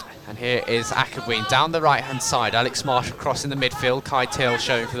 And here is Akabween down the right-hand side. Alex Marshall crossing the midfield. Kai Till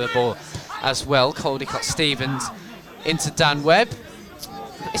showing for the ball as well. Caldecott Stevens into Dan Webb.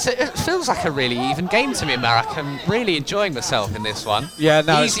 It feels like a really even game to me, Marek. I'm really enjoying myself in this one. Yeah,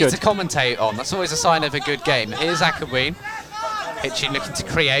 no, Easy it's to good. commentate on. That's always a sign of a good game. Here's Akabween. Hitchin looking to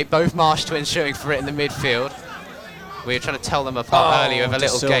create. Both Marsh twins showing for it in the midfield. We were trying to tell them apart earlier with a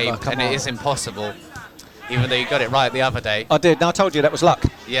little game, and it is impossible. Even though you got it right the other day. I did. No, I told you that was luck.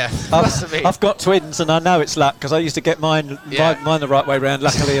 Yeah, I've got twins, and I know it's luck because I used to get mine the right way round,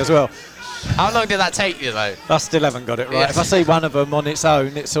 luckily as well. How long did that take you, though? I still haven't got it right. Yeah. If I see one of them on its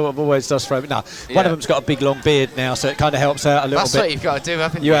own, it sort of always does throw me. No, one of them's got a big long beard now, so it kind of helps out a little bit. That's what you've got to do,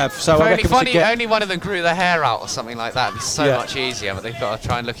 haven't you? You have. So if only one of them grew their hair out or something like that, it'd be so Yeah. much easier. But they've got to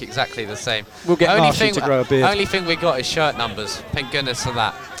try and look exactly the same. We'll get Marshy to grow a beard. Only thing we got is shirt numbers. Thank goodness for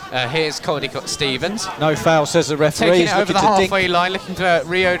that. Here's Caldecott Stevens. No foul, says the referee. Taking He's it over looking the to halfway line, looking to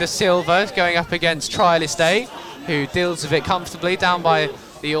Rio da Silva, going up against Trialist A, who deals with it comfortably down by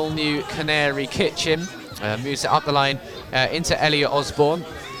the all-new Canary Hitchin. Moves it up the line into Elliot Osborne.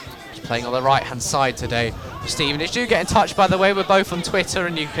 He's playing on the right-hand side today. Stevenage, do get in touch, by the way. We're both on Twitter,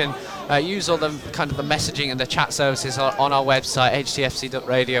 and you can use all the kind of the messaging and the chat services on our website,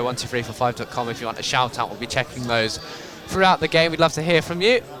 htfc.radio12345.com. If you want a shout-out, we'll be checking those throughout the game. We'd love to hear from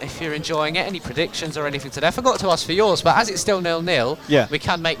you if you're enjoying it. Any predictions or anything today? I forgot to ask for yours, but as it's still 0-0, we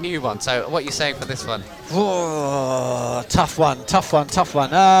can make new ones. So what are you saying for this one? Oh, tough one. Come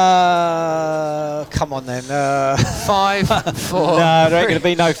on then. 5, 4. No, there ain't going to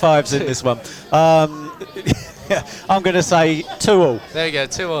be no fives in this one. I'm going to say 2-2. There you go,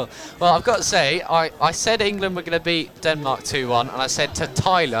 2-2. Well, I've got to say, I said England were going to beat Denmark 2-1, and I said to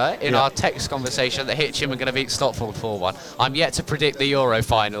Tyler in our text conversation that Hitchin were going to beat Stotfold 4-1. I'm yet to predict the Euro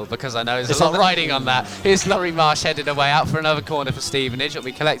final because I know there's a lot riding on that. Here's Laurie Marsh headed away out for another corner for Stevenage. It'll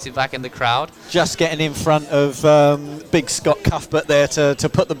be collected back in the crowd. Just getting in front of big Scott Cuthbert there to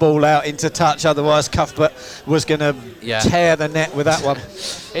put the ball out into touch. Otherwise, Cuthbert was going to tear the net with that one.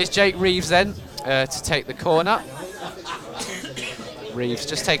 Here's Jake Reeves then. To take the corner. Reeves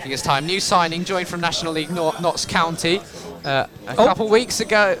just taking his time. New signing, joined from National League Notts County a couple weeks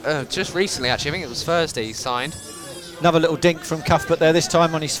ago. Just recently, actually. I think it was Thursday he signed. Another little dink from Cuthbert there, this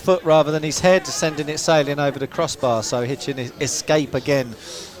time on his foot rather than his head, sending it sailing over the crossbar. So Hitchin escape again.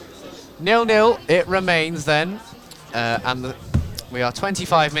 0-0 it remains then, and we are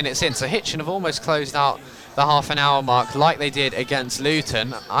 25 minutes in. So Hitchin have almost closed out the half an hour mark like they did against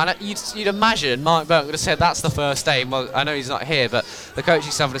Luton. And you'd imagine Mark Burke would have said that's the first aim. Well, I know he's not here, but the coaching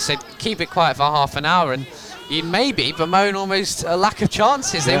staff would have said keep it quiet for half an hour, and you'd maybe bemoan almost a lack of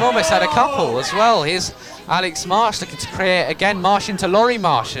chances. They've almost had a couple as well. Here's Alex Marsh looking to create again. Marsh into Laurie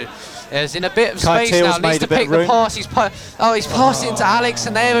Marsh, is in a bit of space now, needs to pick the pass. He's passed it into Alex,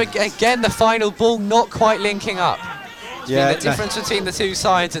 and there again the final ball not quite linking up. The difference between the two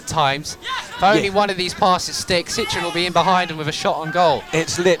sides at times. If only one of these passes sticks, Hitchin will be in behind him with a shot on goal.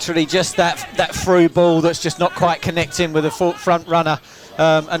 It's literally just that through ball that's just not quite connecting with the front runner.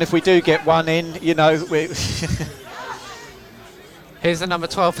 And if we do get one in, you know... Here's the number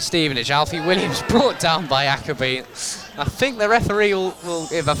 12 for Stevenage, Alfie Williams, brought down by Ackerby. I think the referee will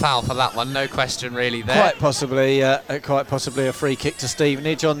give a foul for that one, no question really there. Quite possibly a free kick to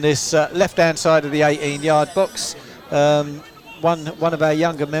Stevenage on this left-hand side of the 18-yard box. One of our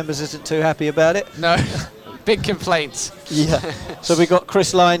younger members isn't too happy about it. No, big complaints. Yeah. So we've got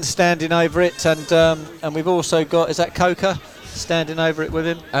Chris Lyons standing over it, and we've also got, is that Coker standing over it with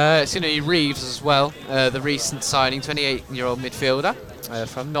him? It's going to be Reeves as well, the recent signing, 28-year-old midfielder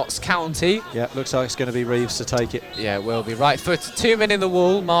from Notts County. Yeah, looks like it's going to be Reeves to take it. Yeah, it will be. Right footed, 2 men in the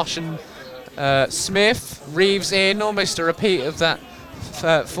wall, Marsh and Smith. Reeves in, almost a repeat of that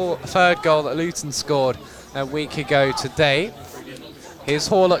third goal that Luton scored a week ago today. Here's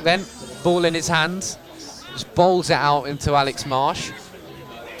Horlock then, ball in his hands, just bowls it out into Alex Marsh.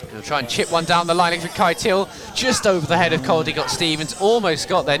 He'll try and chip one down the line for Kai Till, just over the head of Caldicott Stevens, almost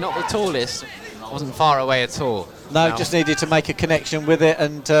got there, not the tallest, wasn't far away at all. No, just needed to make a connection with it,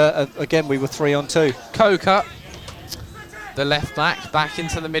 and again we were 3 on 2. Coker, the left back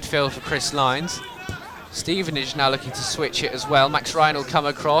into the midfield for Chris Lyons. Stevenage now looking to switch it as well. Max Ryan will come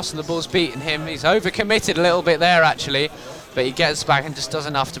across and the ball's beating him. He's overcommitted a little bit there actually, but he gets back and just does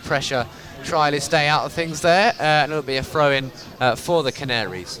enough to pressure Triley stay out of things there, and it'll be a throw-in for the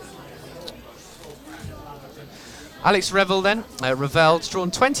Canaries. Alex Revel's drawn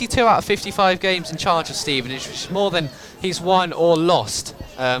 22 out of 55 games in charge of Stevenage, which is more than he's won or lost.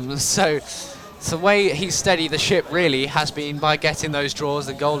 So the way he's steadied the ship really has been by getting those draws,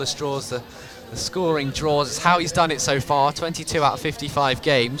 the goalless draws, the scoring draws. It's how he's done it so far, 22 out of 55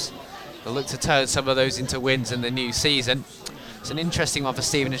 games. They'll look to turn some of those into wins in the new season. It's an interesting one for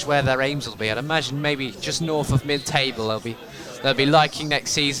Stevenage where their aims will be. I'd imagine maybe just north of mid-table they'll be liking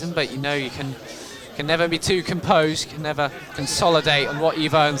next season, but you know you can never be too composed, you can never consolidate on what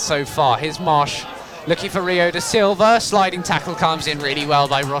you've earned so far. Here's Marsh looking for Rio da Silva. Sliding tackle comes in really well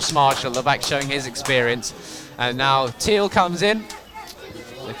by Ross Marshall, the back showing his experience. And now Teal comes in,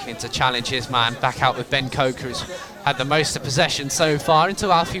 looking to challenge his man. Back out with Ben Coker, who's had the most of possession so far,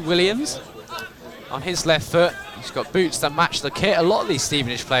 into Alfie Williams. On his left foot, he's got boots that match the kit. A lot of these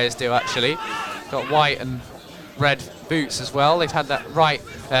Stevenage players do actually. Got white and red boots as well. They've had that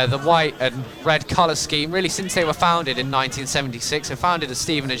the white and red colour scheme really since they were founded in 1976. They founded as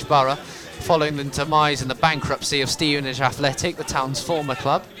Stevenage Borough, following the demise and the bankruptcy of Stevenage Athletic, the town's former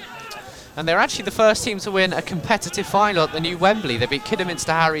club. And they're actually the first team to win a competitive final at the new Wembley. They beat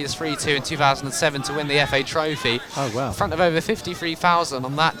Kidderminster Harriers 3-2 in 2007 to win the FA Trophy. Oh wow! In front of over 53,000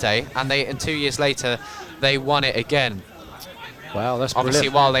 on that day, and 2 years later they won it again. Wow, that's obviously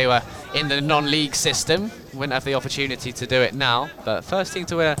brilliant. While they were in the non-league system, wouldn't have the opportunity to do it now. But first team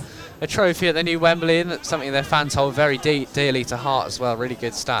to win a trophy at the new Wembley, and that's something their fans hold very dearly to heart as well. Really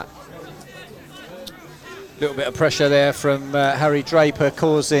good stat. Little bit of pressure there from Harry Draper,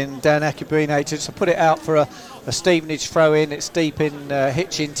 causing Dan Akabine to put it out for a Stevenage throw-in. It's deep in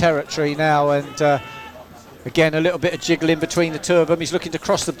Hitchin territory now, and again a little bit of jiggling between the two of them. He's looking to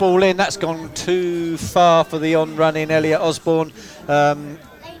cross the ball in. That's gone too far for the on-running Elliot Osborne.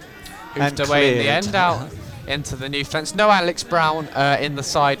 Hoofed away in the end, out into the new fence. No Alex Brown in the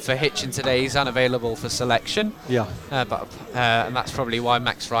side for Hitchin today. He's unavailable for selection. Yeah. And that's probably why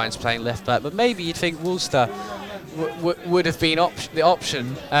Max Ryan's playing left back. But maybe you'd think Woolster would have been the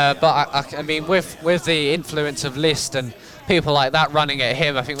option. But I mean, with the influence of List and people like that running at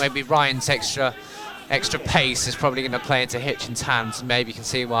him, I think maybe Ryan's extra pace is probably going to play into Hitchin's hands, and maybe you can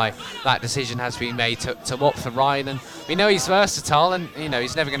see why that decision has been made to opt for Ryan. And we know he's versatile, and you know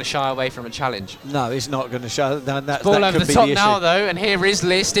he's never going to shy away from a challenge. No, he's not going to shy. Ball over the top now though, and here is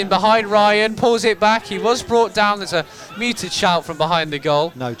List in behind Ryan, pulls it back. He was brought down. There's a muted shout from behind the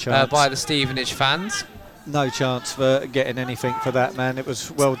goal. No chance. By the Stevenage fans. No chance for getting anything for that, man. It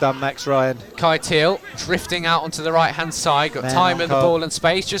was well done, Max Ryan. Kai Teal drifting out onto the right-hand side. Got time in the ball and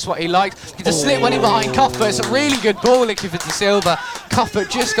space, just what he liked. He just slipped one in behind Cuthbert. It's a really good ball looking for De Silva. Cuthbert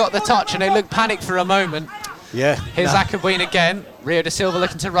just got the touch and they looked panicked for a moment. Yeah. Here's Akabween again. Rio De Silva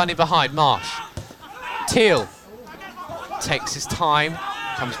looking to run in behind. Marsh. Teal takes his time.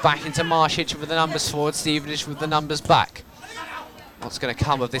 Comes back into Marsh. Hitchin with the numbers forward. Stevenage with the numbers back. What's going to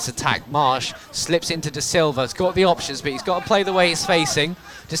come of this attack? Marsh slips into De Silva. He's got the options, but he's got to play the way he's facing.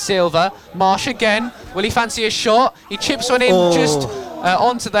 De Silva, Marsh again. Will he fancy a shot? He chips one in just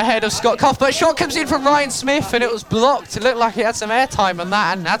onto the head of Scott Cuthbert. Shot comes in from Ryan Smith, and it was blocked. It looked like he had some airtime on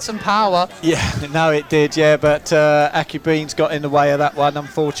that and had some power. Yeah, no, it did, yeah, but Akabween's got in the way of that one,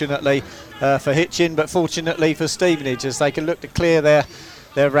 unfortunately, for Hitchin, but fortunately for Stevenage, as they can look to clear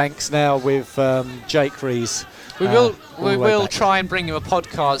their ranks now with Jake Rees. We will try and bring you a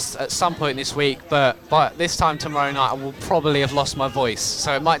podcast at some point this week, but by this time tomorrow night I will probably have lost my voice,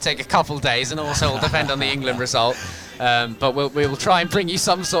 so it might take a couple of days, and also it will depend on the England result. But we will try and bring you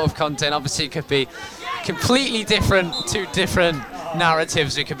some sort of content. Obviously it could be completely different, two different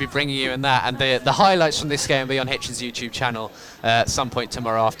narratives we could be bringing you in that, and the highlights from this game will be on Hitchin's YouTube channel at some point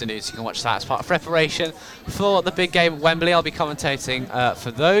tomorrow afternoon, so you can watch that as part of preparation for the big game at Wembley. I'll be commentating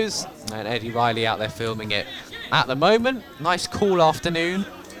for those, and Eddie Riley out there filming it at the moment. Nice cool afternoon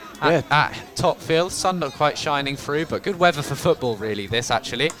at Topfield. Sun not quite shining through, but good weather for football really, this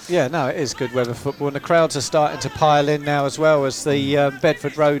actually. Yeah, no, it is good weather for football, and the crowds are starting to pile in now as well, as the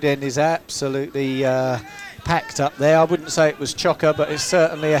Bedford Road end is absolutely packed up there. I wouldn't say it was chocker, but it's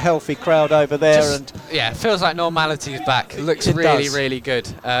certainly a healthy crowd over there. Yeah, it feels like normality is back. It looks really good.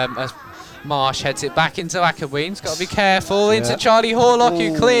 As Marsh heads it back into Akabween's got to be careful, into Charlie Horlock,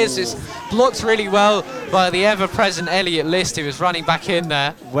 who clears this, blocked really well by the ever-present Elliot List, who was running back in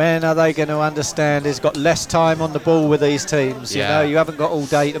there. When are they going to understand he's got less time on the ball with these teams? You know, you haven't got all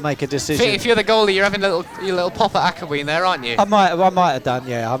day to make a decision. If you're the goalie, you're having your little pop at Akabween there, aren't you? I might have done,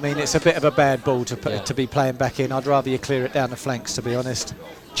 yeah. I mean, it's a bit of a bad ball to be playing back in. I'd rather you clear it down the flanks, to be honest.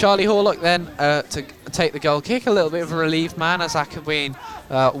 Charlie Horlock then to take the goal kick, a little bit of a relief man, as Akabween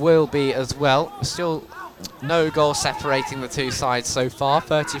will be as well. Still no goal separating the two sides so far.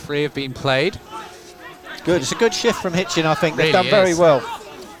 33 have been played. Good, it's a good shift from Hitchin, I think. They've Really done very well.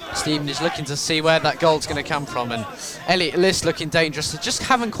 Stevenage looking to see where that goal's going to come from, and Elliot List looking dangerous. They just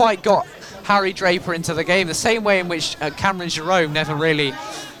haven't quite got Harry Draper into the game, the same way in which Cameron Jerome never really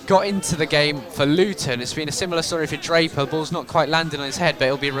got into the game for Luton. It's been a similar story for Draper. The ball's not quite landing on his head, but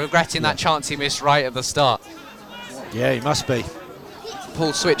he'll be regretting that chance he missed right at the start. Yeah, he must be.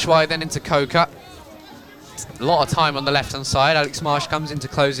 Paul switch wide then into Coker. A lot of time on the left-hand side. Alex Marsh comes in to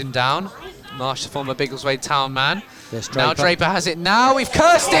close him down. Marsh, the former Biggleswade town man. Yes, Draper. Now Draper has it now. We've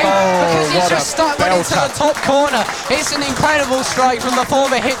cursed him because he's just stuck one into the top corner. It's an incredible strike from the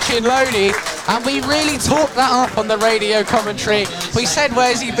former Hitchin loanee, and we really talked that up on the radio commentary. We said,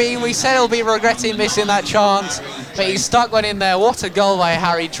 where's he been? We said he'll be regretting missing that chance, but he stuck one in there. What a goal by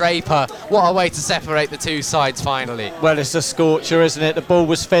Harry Draper. What a way to separate the two sides finally. Well, it's a scorcher, isn't it? The ball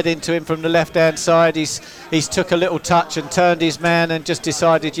was fed into him from the left-hand side. He's took a little touch and turned his man and just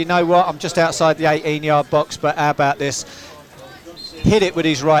decided, you know what, I'm just outside the 18-yard box, but how about this? Hit it with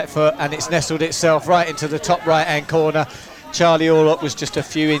his right foot, and it's nestled itself right into the top right-hand corner. Charlie Horlock was just a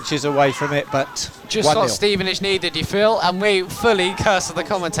few inches away from it, but just what Stevenage needed, you feel, and we fully cursed the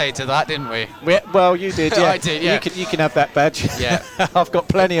commentator that, didn't we? Well, you did, yeah. I did, yeah. You can have that badge. Yeah. I've got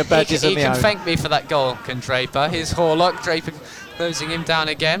plenty of badges of my own. He can thank me for that goal, can Draper. Here's Horlock, Draper closing him down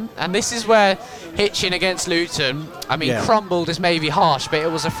again, and this is where Hitchin against Luton, I mean, crumbled is maybe harsh, but it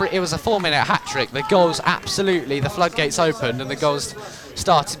was a 4-minute hat-trick. The goals the floodgates opened and the goals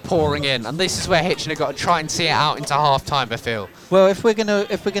started pouring in, and this is where Hitchin have got to try and see it out into half-time, I feel. Well, if we're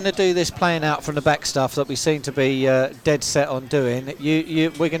gonna do this playing out from the back stuff that we seem to be dead set on doing,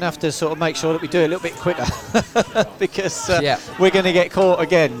 we're gonna have to sort of make sure that we do it a little bit quicker because we're gonna get caught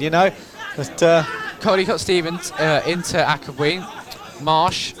again, you know. But Cody got Stevens into Akabween.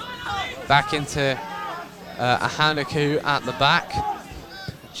 Marsh back into Ahanaku at the back.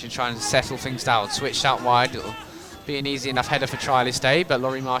 She's trying to settle things down. Switched out wide. It'll be an easy enough header for Charlie Stay, but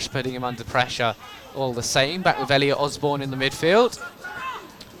Laurie Marsh putting him under pressure all the same. Back with Elliot Osborne in the midfield.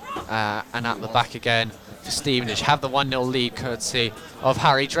 And at the back again for Stevenage. Have the 1-0 lead courtesy of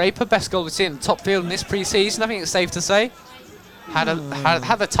Harry Draper. Best goal we've seen in the top field in this pre-season, I think it's safe to say. Had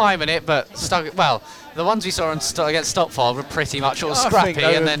the time in it, but stuck. Well, the ones we saw against Stopford were pretty much all scrappy,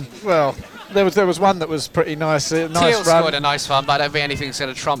 and then there was one that was pretty nice. Teal scored a nice one, but I don't think anything's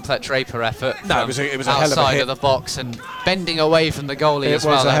going to trump that Draper effort. No, it was a hell of a hit. Outside of the box and bending away from the goalie as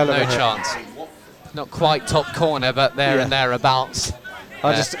well. No chance. Not quite top corner, but there and thereabouts.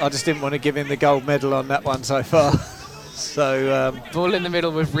 I just didn't want to give him the gold medal on that one so far. So ball in the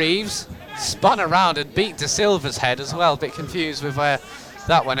middle with Reeves, spun around and beat De Silva's head as well. A bit confused with where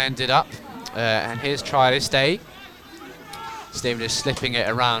that one ended up. And here's Trialist Day. Stevenage slipping it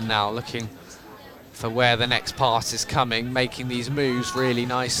around now, looking for where the next pass is coming, making these moves really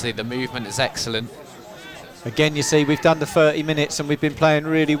nicely. The movement is excellent. Again, you see, we've done the 30 minutes and we've been playing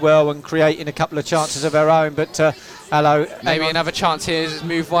really well and creating a couple of chances of our own, but maybe another chance here is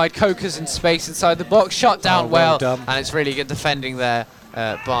move wide. Coker's in space inside the box, shot down well done. And it's really good defending there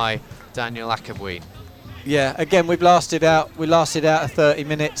by Daniel Akabween. Yeah, again, we lasted out at 30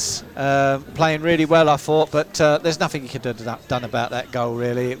 minutes, playing really well, I thought, but there's nothing you could have done about that goal,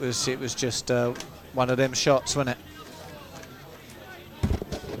 really. It was just one of them shots, wasn't it?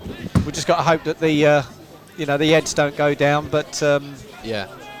 We just got to hope that the heads don't go down, but yeah,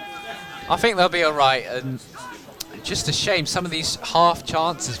 I think they'll be all right. And just a shame some of these half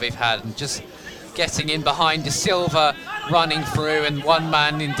chances we've had, and just getting in behind De Silva, running through, and one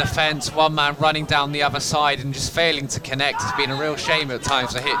man in defence, one man running down the other side, and just failing to connect. It's been a real shame at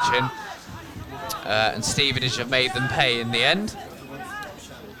times for Hitchin, and Stevenage have made them pay in the end.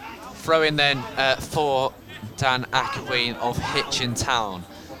 Throw in then for Dan Akabween of Hitchin Town.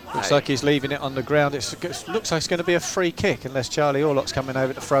 Looks like he's leaving it on the ground. It looks like it's going to be a free kick unless Charlie Orlock's coming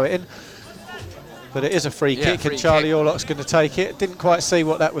over to throw it in. But it is a free kick, and Charlie Orlock's going to take it. Didn't quite see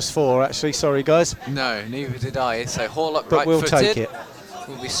what that was for, actually. Sorry, guys. No, neither did I. So Horlock but we'll right-footed. Take it.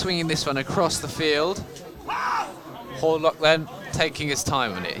 We'll be swinging this one across the field. Horlock then taking his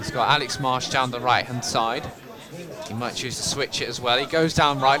time on it. He's got Alex Marsh down the right-hand side. He might choose to switch it as well. He goes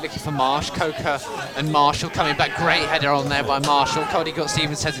down right, looking for Marsh. Coker and Marshall coming back. Great header on there by Marshall. Cody got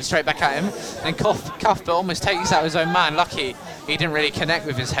Stevens, heads it straight back at him. And Cuthbert almost takes out his own man. Lucky he didn't really connect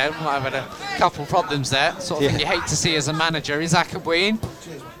with his head. Might have had a couple problems there. Sort of thing you hate to see as a manager. Is Akabween.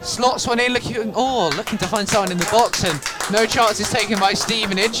 Slots one in, looking to find someone in the box, and no chances taken by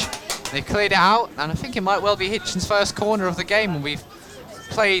Stevenage. They've cleared it out, and I think it might well be Hitchin's first corner of the game, and we've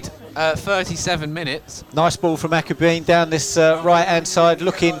played 37 minutes. Nice ball from Akabween down this right-hand side,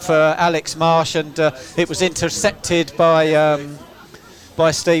 looking for Alex Marsh, and it was intercepted by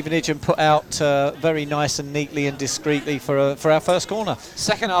Stevenage and put out very nice and neatly and discreetly for our first corner.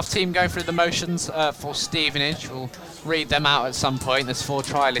 Second half team going through the motions for Stevenage. We'll read them out at some point. There's 4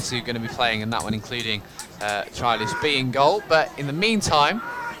 trialists who are going to be playing in that one, including trialist B in goal. But in the meantime,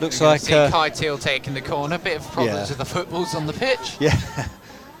 looks like Kai Teal taking the corner. Bit of problems with the footballs on the pitch. Yeah.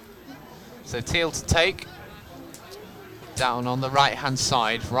 So Teal to take. Down on the right-hand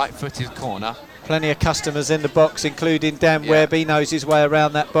side, right-footed corner. Plenty of customers in the box, including Dan Webb. He knows his way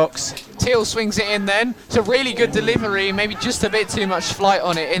around that box. Teal swings it in then. It's a really good delivery, maybe just a bit too much flight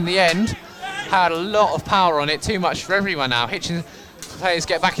on it in the end. Had a lot of power on it, too much for everyone now. Hitchin players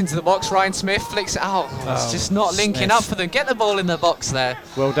get back into the box. Ryan Smith flicks it out. It's just not linking up for them. Get the ball in the box there.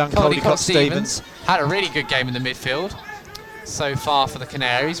 Well done, Caldecott Stevens. Had a really good game in the midfield so far for the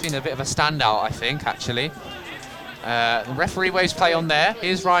Canaries. Been a bit of a standout, I think, actually. The referee waves play on there.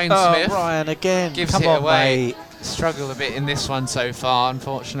 Here's Ryan Smith. Ryan again. Gives it away. Mate. Struggled a bit in this one so far,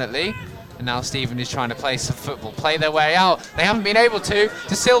 unfortunately. And now Stephen is trying to play some football, play their way out. They haven't been able to.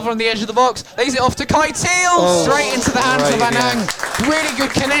 De Silva on the edge of the box. Lays it off to Kai Teal. Straight into the hands of Anang. Really good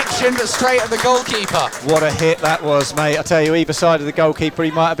connection, but straight at the goalkeeper. What a hit that was, mate. I tell you, either side of the goalkeeper,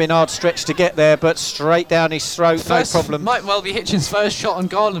 he might have been hard stretched to get there, but straight down his throat, no problem. Might well be Hitchin's first shot on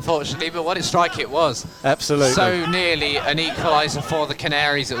goal, unfortunately, but what a strike it was. Absolutely. So nearly an equaliser for the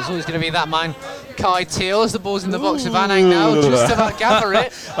Canaries. It was always going to be that man, Kai Teal, as the ball's in the box of Anang now. Just about gather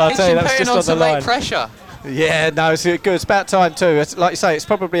it. I'll tell you, that's Hitchin just on the late line. Pressure. Yeah, no, it's good. It's about time too. It's, like you say, it's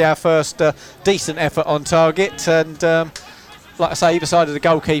probably our first decent effort on target, and like I say, either side of the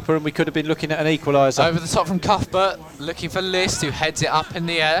goalkeeper, and we could have been looking at an equaliser. Over the top from Cuthbert, looking for List, who heads it up in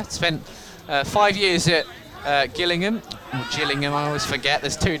the air. Spent 5 years at Gillingham. Gillingham, I always forget.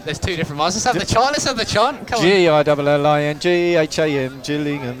 There's two different ones. Let's have the chant. Let's have the chant. Come on. Gillingham,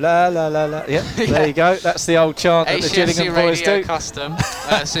 Gillingham, la la la la. Yep, there you go. That's the old chant that the Gillingham boys do. Custom.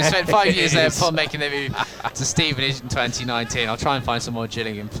 So spent 5 years there before making their move to Stevenage in 2019. I'll try and find some more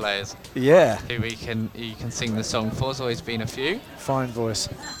Gillingham players. Yeah. Who you can sing the song for. There's always been a few. Fine voice.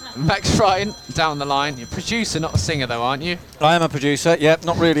 Max Ryan down the line. You're a producer, not a singer, though, aren't you? I am a producer. Yep,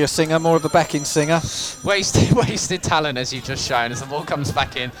 not really a singer, more of a backing singer. Wasted talent, as you've just shown, as the ball comes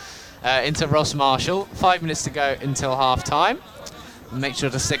back in into Ross Marshall. 5 minutes to go until half time. Make sure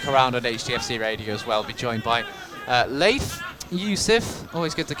to stick around on HDFC Radio as well. Be joined by Leif Yusuf.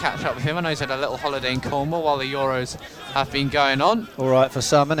 Always good to catch up with him. I know he's had a little holiday in Cornwall while the Euros have been going on. All right for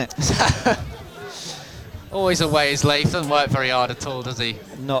some, innit? Always away his life. Doesn't work very hard at all, does he?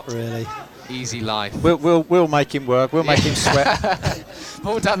 Not really. Easy life. We'll make him work. We'll make him sweat.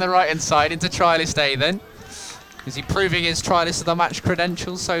 Ball down the right-hand side into trialist A then. Is he proving his trialist of the match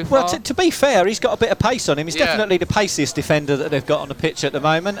credentials so far? Well, to be fair, he's got a bit of pace on him. He's definitely the paciest defender that they've got on the pitch at the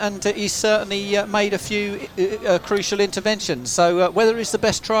moment, and he's certainly made a few crucial interventions. So whether he's the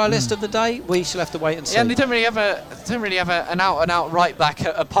best trialist of the day, we shall have to wait and see. Yeah, and they don't really have an out-and-out right back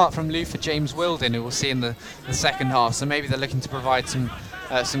apart from Luther James Wilden, who we'll see in the second half. So maybe they're looking to provide some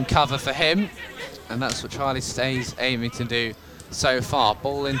cover for him, and that's what Charlie stays aiming to do so far.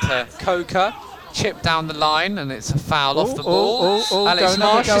 Ball into Coker. Chip down the line, and it's a foul off the ball. Alex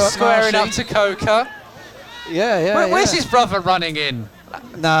Marsh is squaring up to Coker. Where's his brother running in?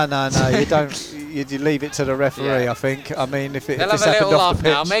 No, you don't. You leave it to the referee, I think. I mean, if they'll this have a happened little off laugh the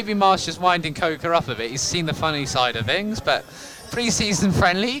pitch. now. Maybe Marsh is winding Coker up a bit. He's seen the funny side of things, but pre-season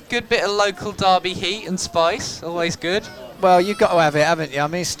friendly, good bit of local derby heat and spice, always good. Well, you've got to have it, haven't you? I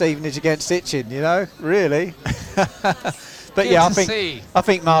mean, Stevenage against Hitchin, really. But good yeah, I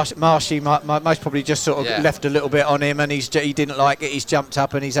think Marshy might most probably just sort of left a little bit on him, and he didn't like it. He's jumped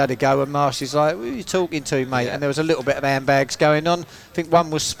up and he's had a go, and Marshy's like, "Who are you talking to, mate?" And there was a little bit of handbags going on. I think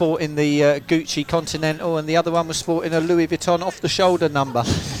one was sporting the Gucci Continental, and the other one was sporting a Louis Vuitton off-the-shoulder number.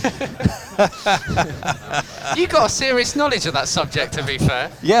 You got a serious knowledge of that subject, to be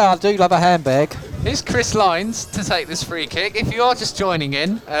fair. Yeah, I do love a handbag. Here's Chris Lines to take this free kick. If you are just joining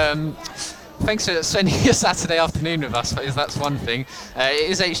in, thanks for spending your Saturday afternoon with us, because that's one thing. It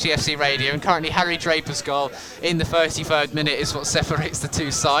is HDFC Radio, and currently Harry Draper's goal in the 33rd minute is what separates the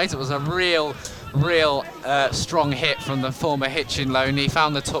two sides. It was a real strong hit from the former Hitchin loan. He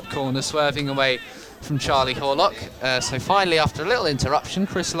found the top corner, swerving away from Charlie Horlock. So finally, after a little interruption,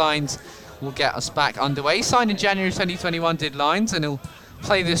 Chris Lines will get us back underway. He signed in January 2021, did Lines, and he'll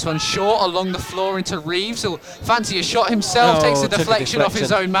play this one short along the floor into Reeves. He'll fancy a shot himself, takes a deflection off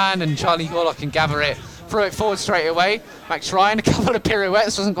his own man, and Charlie Horlock can gather it, throw it forward straight away. Max Ryan, a couple of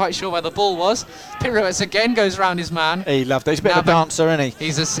pirouettes, wasn't quite sure where the ball was. Pirouettes again, goes round his man. He loved it. He's a bit of a dancer, isn't he?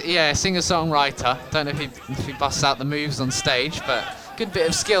 He's a singer-songwriter. Don't know if he busts out the moves on stage, but good bit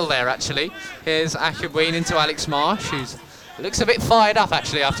of skill there, actually. Here's Akabween into Alex Marsh, who looks a bit fired up,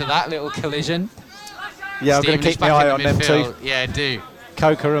 actually, after that little collision. Yeah, I'm going to keep my eye on them too. Yeah, do.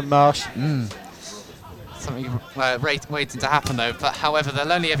 Coker and Marsh. Something waiting to happen though, but however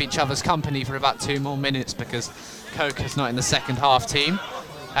they'll only have each other's company for about 2 more minutes because Coker's not in the second half team.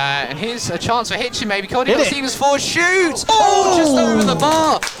 And here's a chance for Hitchin, maybe. Cody Stevens forward shoots! Oh, just over the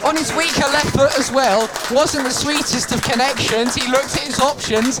bar! On his weaker left foot as well. Wasn't the sweetest of connections. He looked at his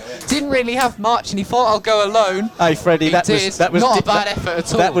options, didn't really have much, and he thought, I'll go alone. Hey, Freddie, that was not a bad effort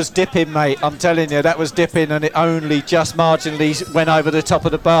at all. That was dipping, mate. I'm telling you, that was dipping, and it only just marginally went over the top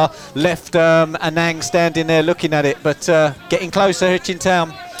of the bar. Left Anang standing there looking at it, but getting closer, Hitchin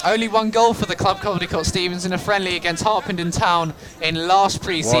Town. Only 1 goal for the club, Caldecott Stevens, in a friendly against Harpenden Town in last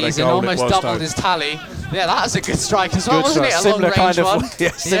pre-season, almost doubled his tally. Yeah, that was a good strike as well, wasn't it? A similar long-range kind one.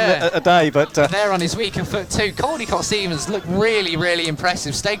 Similar a day, but there on his weaker foot too. Caldecott Stevens looked really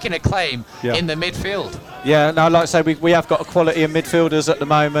impressive, staking a claim in the midfield. Yeah, no, like I say, we have got a quality of midfielders at the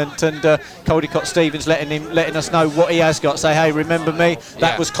moment, and Caldecott Stevens letting us know what he has got. Say, hey, remember me?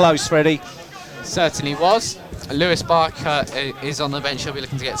 That was close, Freddie. Certainly was. Lewis Barker is on the bench. He'll be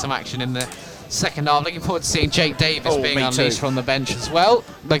looking to get some action in the second half. Looking forward to seeing Jake Davis being unleashed from the bench as well.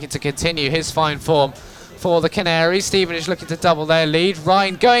 Looking to continue his fine form for the Canaries. Stevenage looking to double their lead.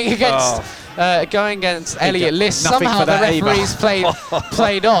 Ryan going against Elliot List. Somehow the referees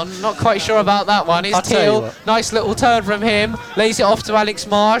played on. Not quite sure about that one. Here's Teal. Nice little turn from him. Lays it off to Alex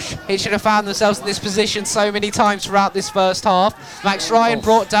Marsh. It should have found themselves in this position so many times throughout this first half. Max Ryan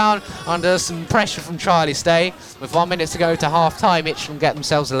brought down under some pressure from Charlie Stay. With 1 minute to go to half time, Hitchin will get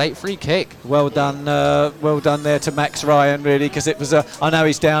themselves a late free kick. Well done there to Max Ryan, really, because it was I know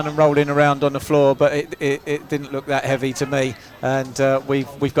he's down and rolling around on the floor, but it didn't look that heavy to me, and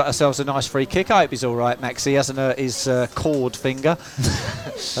we've got ourselves a nice free kick. I hope he's all right, Max. He hasn't hurt his cord finger,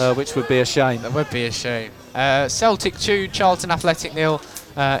 which would be a shame. That would be a shame. Celtic 2, Charlton Athletic 0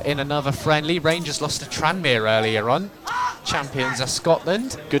 in another friendly. Rangers lost to Tranmere earlier on. Champions are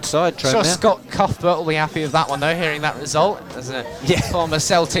Scotland. Good side, Tranmere. Sure, Scott Cuthbert will be happy with that one though, hearing that result as a former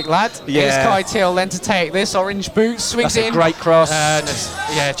Celtic lad. Here's Kai Teal then to take this. Orange boots, swings in. That's a great cross.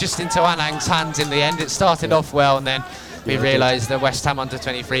 Just into Anang's hands in the end. It started off well, and then we realised the West Ham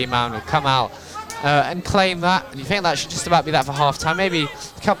under-23 man will come out and claim that. And you think that should just about be that for half-time. Maybe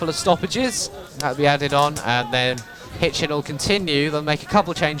a couple of stoppages that'll be added on, and then Hitchin will continue. They'll make a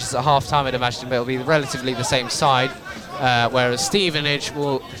couple changes at half-time, I'd imagine, but it'll be relatively the same side. whereas Stevenage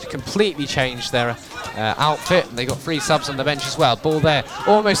will completely change their outfit. They got 3 subs on the bench as well. Ball there,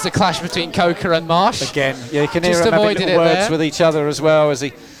 almost a clash between Coker and Marsh. Again, you can hear them having little words with each other as well as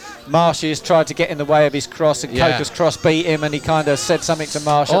Marshy has tried to get in the way of his cross, and Coker's cross beat him, and he kind of said something to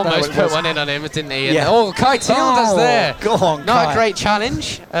Marsh. Almost put one in on him, didn't he? Oh, Kai Tilda's there. Go on, Not Kai. a great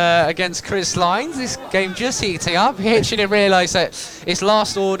challenge against Chris Lines. This game just heating up. Hitchin didn't realise that it's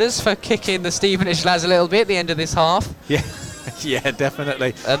last orders for kicking the Stevenage lads a little bit at the end of this half. Yeah. Yeah,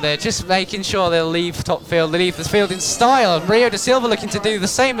 definitely. And they're just making sure they'll leave top field. They leave the field in style. And Rio da Silva looking to do the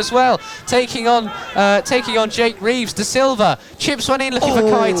same as well. Taking on Jake Reeves. Da Silva chips one in, looking for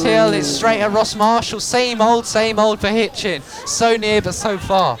Kai Till. It's straight at Ross Marshall. Same old for Hitchin. So near but so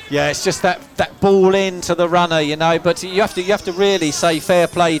far. Yeah, it's just that ball into the runner, you know. But you have to really say fair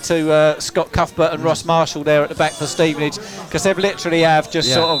play to Scott Cuthbert and Ross Marshall there at the back for Stevenage, because they've literally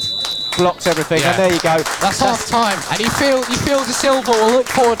sort of blocked everything. And there you go. That's half time. And you feel Da Silva will look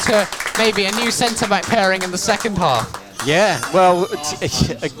forward to maybe a new centre back pairing in the second half. Yeah, well,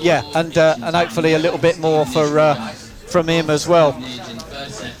 and hopefully a little bit more from him as well.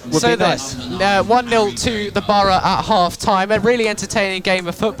 Would be nice. 1-0 to the Borough at half time. A really entertaining game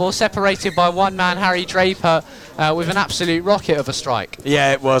of football, separated by one man, Harry Draper, with an absolute rocket of a strike.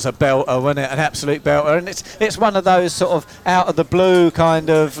 Yeah, it was a belter, wasn't it? An absolute belter. And it's one of those sort of out of the blue kind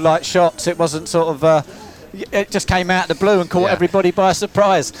of like shots. It wasn't sort of it just came out of the blue and caught everybody by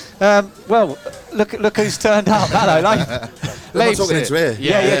surprise. Well, look who's turned up. Hello, Leif. I'm talking into here.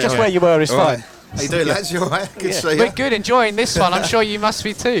 Yeah, just where you were is fine. How you doing, lads? You all right? Good to see you. We're good, enjoying this one. I'm sure you must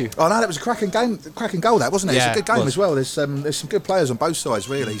be too. Oh no, that was a cracking game, cracking goal, that wasn't it? Yeah, it's a good game as well. There's some good players on both sides,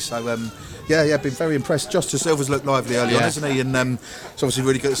 really. So been very impressed. Josh Da Silva's looked lively early on, hasn't he? And it's obviously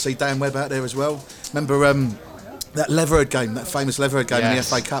really good to see Dan Webb out there as well. Remember that Leverhead game, that famous Leverhead game in the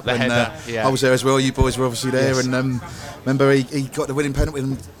FA Cup, when I was there as well. You boys were obviously there, and remember he got the winning penalty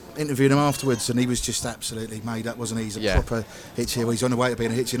and interviewed him afterwards, and he was just absolutely made up, wasn't he? He's a proper Hitchin. Well, he's on the way to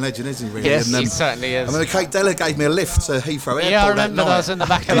being a Hitchin legend, isn't he? Really? Yes, and, he certainly is. I mean, Kate Della gave me a lift to Heathrow Airport. Yeah, I remember that. I was in the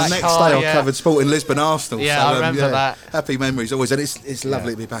back of that next car. Next day, I covered sport in Lisbon, Arsenal. Yeah, so, I remember that. Happy memories always, and it's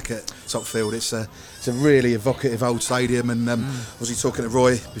lovely to be back at Top Field. It's a really evocative old stadium, and was he talking to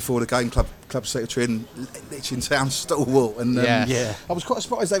Roy before the game, club secretary and Hitchin Town stalwart, and I was quite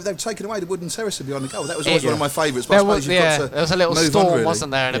surprised they've taken away the wooden terrace behind the goal. That was always one of my favourites. But I suppose there was a little storm, really,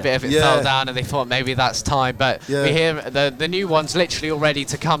 wasn't there, and a bit of it fell down, and they thought maybe that's time. But we hear the new one's literally all ready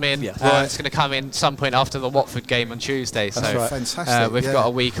to come in. It's going to come in some point after the Watford game on Tuesday. That's right. Fantastic. We've got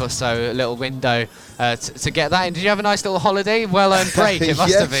a week or so, a little window to get that in. Did you have a nice little holiday? Well-earned break, it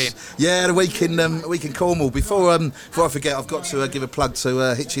must have been. Yeah, a week in Cornwall. Before I forget, I've got to give a plug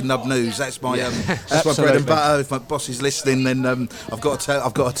to Hitchin Nub News. That's my that's my bread and butter. If my boss is listening, then I've got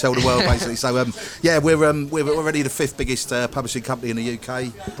to tell the world basically. So we're already the 5th biggest publishing company in the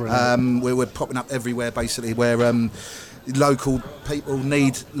UK. We're popping up everywhere basically where local people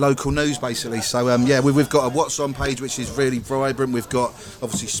need local news basically. So we've got a What's On page which is really vibrant. We've got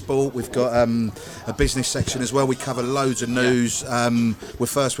obviously sport, we've got a business section as well. We cover loads of news. We're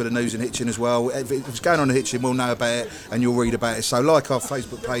first with the news in Hitchin as well. If it's going on in Hitchin, we'll know about it and you'll read about it. So like our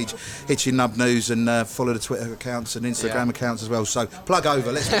Facebook page, Hitchin Nub News, and follow the Twitter accounts and Instagram accounts as well. So plug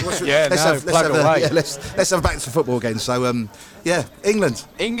over. Let's have back to football again. So England.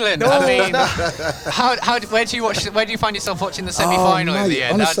 I mean, where do you find yourself watching the semi-final in the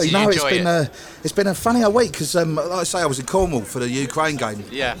end? Honestly, it's been a funny week because, like I say, I was in Cornwall for the Ukraine game.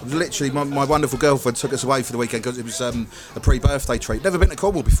 Yeah. Literally, my wonderful girlfriend took us away for the weekend because it was a pre-birthday treat. Never been to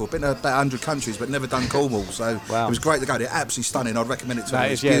Cornwall before. Been to about 100 countries, but never done Cornwall. So it was great to go. They're absolutely stunning. I'd recommend it to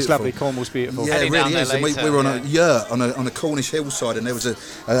you. It's lovely. Cornwall's beautiful. Yeah, it really is. And we were on a yurt on a Cornish hillside, and there was a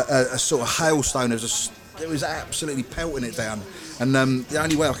sort of hailstone. It was absolutely pelting it down. And the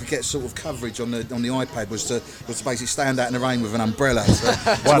only way I could get sort of coverage on the iPad was to basically stand out in the rain with an umbrella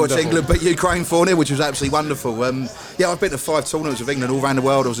to watch England beat Ukraine 4-0, which was absolutely wonderful. I've been to 5 tournaments of England all around the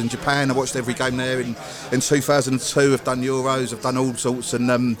world. I was in Japan. I watched every game there in 2002. I've done Euros. I've done all sorts.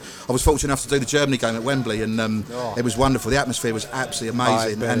 And I was fortunate enough to do the Germany game at Wembley, and it was wonderful. The atmosphere was absolutely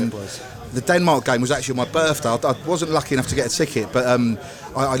amazing. And the Denmark game was actually on my birthday. I wasn't lucky enough to get a ticket, but I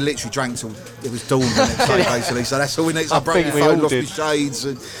literally drank till it was dawn the next day, basically. So that's all we need. So I broke my phone, lost my shades,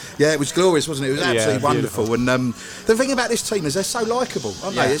 and it was glorious, wasn't it? It was absolutely wonderful. And the thing about this team is they're so likeable,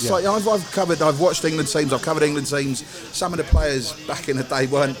 aren't they? It's like I've watched England teams, I've covered England teams. Some of the players back in the day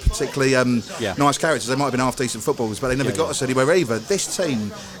weren't particularly nice characters. They might have been half-decent footballers, but they never got us anywhere either. This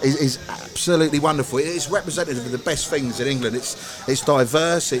team is absolutely wonderful. It's representative of the best things in England. It's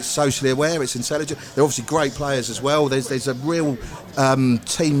diverse, it's socially aware, it's intelligent. They're obviously great players as well. There's a real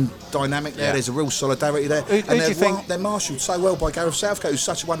team dynamic there. There's a real solidarity there. Who do you think? They're marshalled so well by Gareth Southgate, who's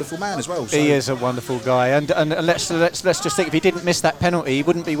such a wonderful man as well. So. He is a wonderful guy, and let's just think, if he didn't miss that penalty, he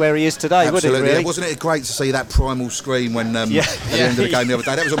wouldn't be where he is today, Absolutely. would he? Really? Wasn't it great to see that primal scream when at the end of the game the other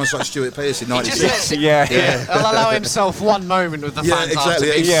day? That was almost like Stuart Pearce in '96. He'll allow himself one moment with the fans.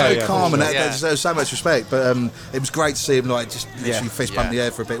 Exactly. He's so calm, and sure. that deserves so much respect. But it was great to see him just literally fist bump the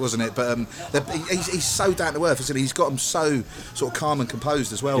air for a bit, wasn't it? But he's so down to earth, isn't he? He's got him so sort of calm and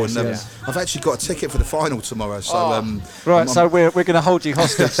composed as well. Yes, and I've actually got a ticket for the final tomorrow. So so we're going to hold you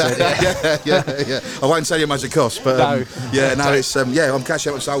hostage. yeah. I won't tell you how much it costs, but it's I'm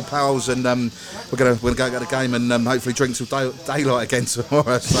catching up with old pals, and we're gonna go to the game and hopefully drink till daylight again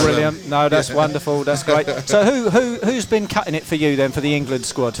tomorrow. So, brilliant. That's wonderful. That's great. So who's been cutting it for you then for the England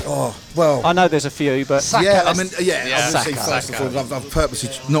squad? Oh well, I know there's a few, but obviously first of all, I've purposely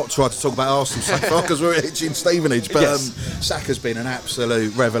not tried to talk about Arsenal so far because we're at Hitchin Stevenage, but Saka's been an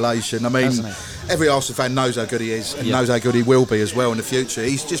absolute revelation. I mean, every Arsenal fan knows how good he is and knows how good he will be as well in the future.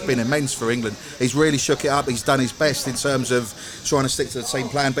 He's just been immense for England. He's really shook it up. He's done his best in terms of trying to stick to the team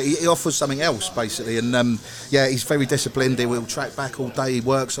plan, but he offers something else basically. And he's very disciplined. He will track back all day. He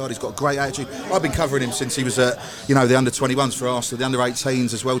works hard. He's got a great attitude. I've been covering him since he was at the under-21s for Arsenal, the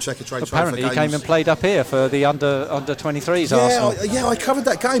under-18s as well. Checkatrade. Apparently, he came and played up here for the under-23s. Arsenal. I covered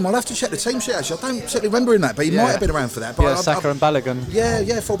that game. I'll have to check the team sheet actually. I don't particularly remember him that, but he might have been around for that. But Saka and Balogun.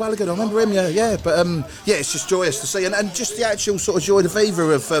 Full Balogun. I remember him. But it's just joyous to see, and just the actual sort of joy de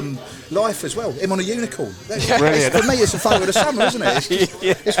vivre of life as well. Him on a unicorn. For me, it's a photo of the summer, isn't it?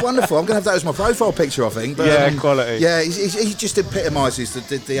 It's wonderful. I'm going to have that as my profile picture, I think. But, quality. Yeah, he just epitomises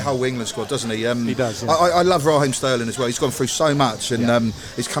the whole England squad, doesn't he? He does. Yeah. I love Raheem Sterling as well. He's gone through so much, and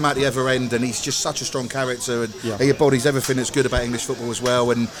he's come out the other end, and he's just such a strong character, and he embodies everything that's good about English football as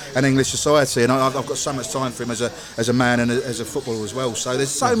well, and English society. And I've got so much time for him as a man and as a footballer as well. So there's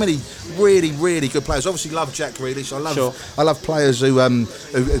so many really, really good players. Obviously, love Jack Grealish. I love players who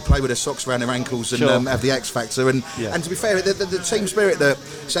play with their socks around their ankles and have the X factor. And to be fair, the team spirit that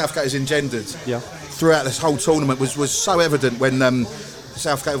Southgate has engendered throughout this whole tournament was so evident when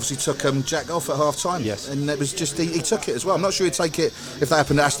Southgate obviously took Jack off at half time. Yes. And it was just he took it as well. I'm not sure he'd take it if that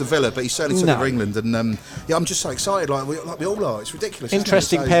happened at Aston Villa, but he certainly took it for England. And I'm just so excited, like we all are. It's ridiculous.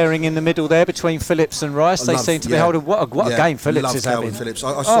 Interesting pairing in the middle there between Phillips and Rice. They seem to be holding what a game Phillips is having. Phillips.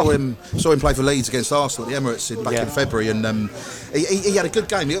 I saw him play for Leeds against Arsenal at the Emirates back in February, and he had a good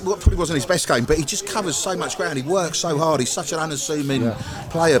game. It probably wasn't his best game, but he just covers so much ground. He works so hard. He's such an unassuming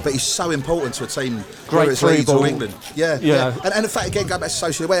player, but he's so important to a team. Great Leeds or England. And in fact, again, going back to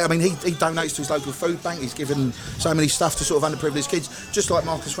social aware, I mean, he donates to his local food bank. He's given so many stuff to sort of underprivileged kids, just like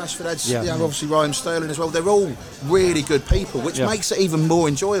Marcus Rashford had. Obviously Raheem Sterling as well. They're all really good people, which makes it even more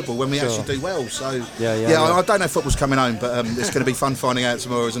enjoyable when we actually do well. So I don't know if football's coming home, but it's going to be fun finding out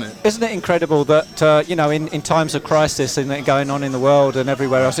tomorrow, isn't it? Isn't it incredible that in times of crisis and going on in the world and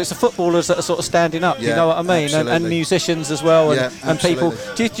everywhere else, it's the footballers that are sort of standing up. You know what I mean? And musicians as well, and people.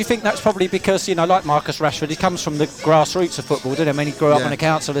 Do you think that's probably because like Marcus Rashford, he comes from the grassroots of football, didn't he? I mean, he grew up on a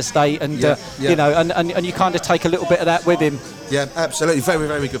council estate, and and you kind of take a little bit of that with him. Yeah, absolutely. Very,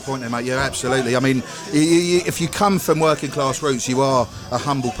 very good point there, mate. Yeah, absolutely. I mean, if you come from working class roots, you are a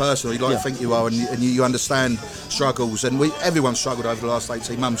humble person, or you'd like to think you are, and you understand struggles. And everyone's struggled over the last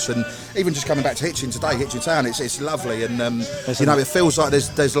 18 months. And even just coming back to Hitchin today, Hitchin Town, it's lovely. And, it feels like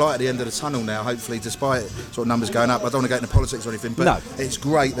there's light at the end of the tunnel now, hopefully, despite sort of numbers going up. I don't want to get into politics or anything, but it's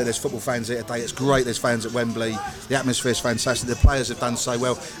great that there's football fans here today. It's great there's fans at Wembley. The atmosphere is fantastic. The players have done so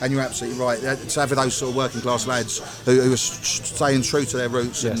well. And you're absolutely right. To have those sort of working class lads who are staying true to their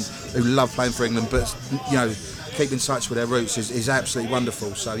roots and who love playing for England, but keep in touch with their roots is absolutely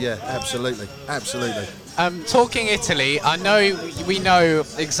wonderful. So absolutely. Talking Italy, I know we know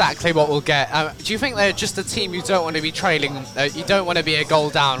exactly what we'll get. Do you think they're just a team you don't want to be trailing? You don't want to be a goal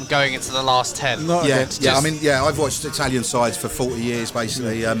down going into the last 10? I've watched Italian sides for 40 years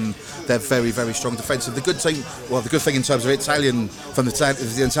basically. They're very, very strong defensive. The good thing in terms of Italian, from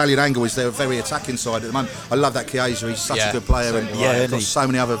the Italian angle, is they're a very attacking side at the moment. I love that Chiesa. He's such a good player, and they've got so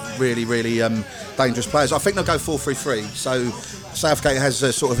many other really, really dangerous players. I think they'll go 4-3-3. So Southgate has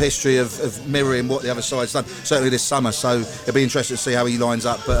a sort of history of mirroring what the other side's done, certainly this summer, so it'll be interesting to see how he lines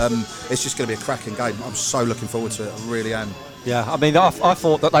up, but it's just going to be a cracking game. I'm so looking forward to it, I really am. Yeah, I mean, I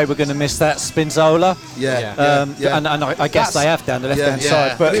thought that they were going to miss that Spinazzola. And I guess they have down the left-hand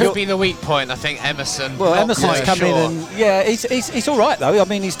side. But it could be the weak point, I think, Emerson. Well, Emerson's come in and, he's all right, though. I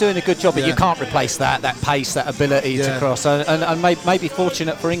mean, he's doing a good job, but you can't replace that pace, that ability to cross. And maybe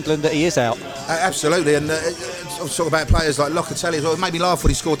fortunate for England that he is out. Absolutely, and talk about players like Locatelli as well. It made me laugh when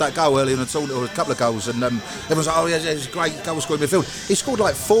he scored that goal early in the tournament, or a couple of goals, and everyone's like, oh yeah, it's a great goal scoring midfield. He scored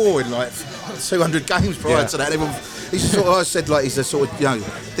like 4 in like 200 games prior to that. Everyone, I said like he's a sort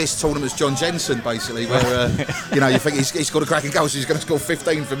of, this tournament's John Jensen basically, where you think he's scored a cracking goal, so he's going to score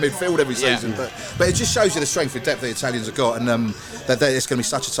 15 from midfield every season. But it just shows you the strength and depth the Italians have got, and that it's going to be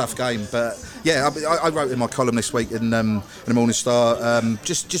such a tough game. But yeah, I wrote in my column this week in the Morning Star,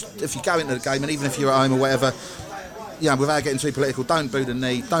 just if you go into the game, and even if you're at home or whatever, without getting too political, don't boo the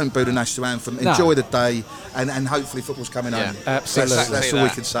knee, don't boo the national anthem, enjoy the day, and hopefully football's coming home. Absolutely. That's all we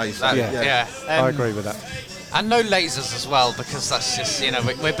can say. So, I agree with that. And no lasers as well, because that's just,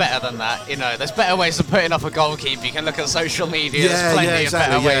 we're better than that. There's better ways of putting off a goalkeeper. You can look at social media, there's plenty of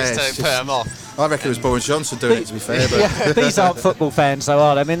better ways to put them off. I reckon it was Boris Johnson doing it, to be fair. But these aren't football fans, though,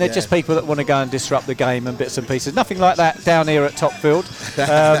 are they? I mean, they're just people that want to go and disrupt the game and bits and pieces. Nothing like that down here at Topfield.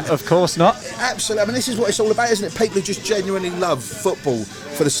 Of course not. Absolutely. I mean, this is what it's all about, isn't it? People who just genuinely love football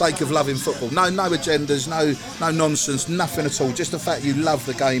for the sake of loving football. No agendas, no nonsense, nothing at all. Just the fact you love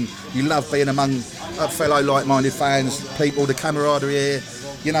the game, you love being among fellow like-minded fans, people, the camaraderie here.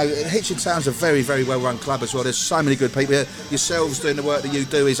 Hitchin Town's a very, very well-run club as well. There's so many good people here. Yourselves doing the work that you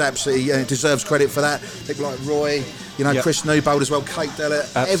do is absolutely deserves credit for that. People like Roy, Chris Newbold as well, Kate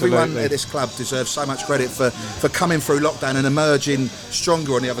Dellett. Everyone at this club deserves so much credit for coming through lockdown and emerging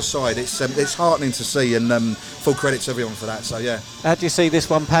stronger on the other side. It's heartening to see, and full credit to everyone for that. So yeah. How do you see this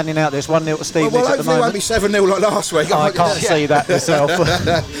one panning out? There's 1-0 to Stevenage at the moment. Hopefully it won't be 7-0 like last week. I can't see that myself.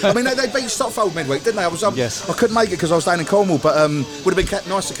 I mean, they beat Stotfold midweek, didn't they? I couldn't make it because I was down in Cornwall, but would have been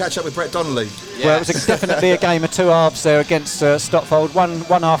nice to catch up with Brett Donnelly. Yeah. Well, it was definitely a game of two halves there against Stotfold.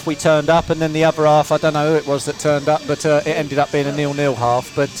 One half we turned up, and then the other half, I don't know who it was that turned up, but it ended up being a 0-0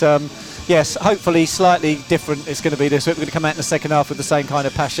 half. But yes, hopefully slightly different it's going to be this week. We're going to come out in the second half with the same kind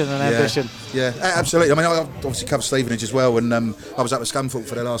of passion and ambition. Yeah, absolutely. I mean, I obviously covered Stevenage as well, and I was up at Scunthorpe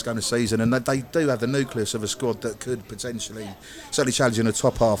for their last game of the season, and they do have the nucleus of a squad that could potentially certainly challenge in the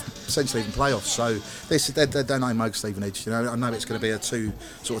top half, potentially even playoffs. So they're no mug Stevenage. I know it's going to be a two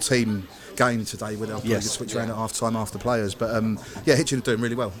sort of team game today where they'll probably switch around at half time after players, but Hitchin are doing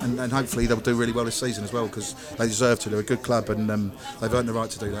really well, and hopefully they'll do really well this season as well, because they deserve to. They're a good club, and they've earned the right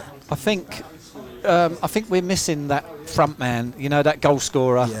to do that. I think we're missing that front man, that goal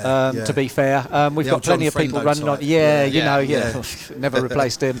scorer. To be fair, we've got plenty of people running on. Never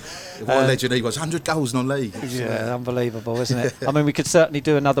replaced him. What a legend he was! 100 goals non-league. Yeah, unbelievable, isn't it? I mean, we could certainly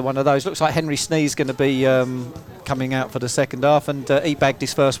do another one of those. Looks like Henry Snee's going to be coming out for the second half, and he bagged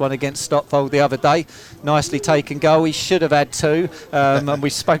his first one against Stotfold the other day. Nicely taken goal. He should have had 2, and we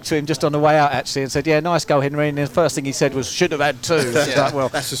spoke to him just on the way out actually and said, "Yeah, nice goal, Henry." And the first thing he said was, "Should have had 2." Like, well,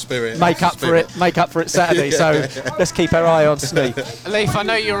 that's the spirit. Make up for it Saturday. So let's keep our eye on Snee. Leif, I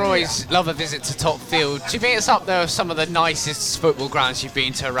know you always love a visit to Topfield. Do you think it's up there with some of the nicest football grounds you've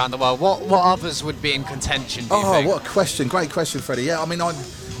been to around the world? What others would be in contention, do you think? What a question. Great question, Freddie. Yeah, I mean, I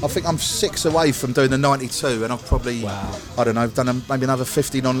think I'm 6 away from doing the 92, and I've probably, I don't know, done maybe another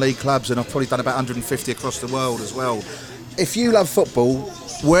 50 non-league clubs, and I've probably done about 150 across the world as well. If you love football,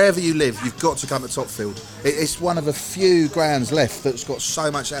 wherever you live, you've got to come to Topfield. It's one of the few grounds left that's got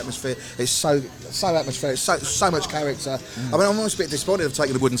so much atmosphere. It's so atmospheric, so much character. I mean, I'm almost a bit disappointed of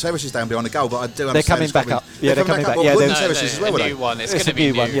taking the wooden terraces down behind the goal, but I do understand. They're coming back up. Yeah, they're coming back. Yeah, wooden terraces as well. A new one. It's going to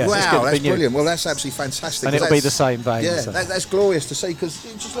be new. One. Yes, wow, that's brilliant. Well, that's absolutely fantastic. And it'll be the same vein. Yeah, that's glorious to see, because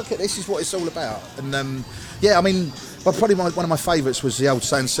just look at this is what it's all about. And I mean, probably one of my favourites was the old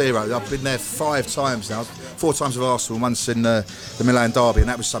San Siro. I've been there 5 times now. 4 times with Arsenal, once in the Milan derby, and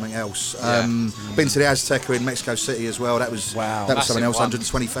that was something else. Been to the Azteca in Mexico City as well. That was something else.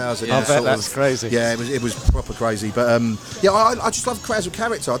 120,000. I bet that's crazy. Yeah, it was proper crazy. But I just love crowds with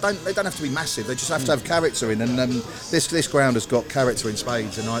character. They don't have to be massive. They just have to have character in. And this ground has got character in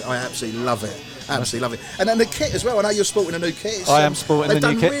spades, and I absolutely love it. Absolutely love it. And then the kit as well. I know you're sporting a new kit. I am sporting the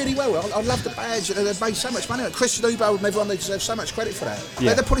new kit. They've done really well. I love the badge. They've made so much money. Chris Newbold and everyone, they deserve so much credit for that.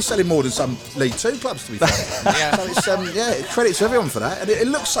 Yeah. They're probably selling more than some League 2 clubs, to be fair. So it's credit to everyone for that. And it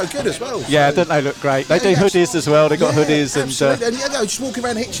looks so good as well. Yeah, don't they look great? They do hoodies as well. They've got hoodies. Absolutely. And just walking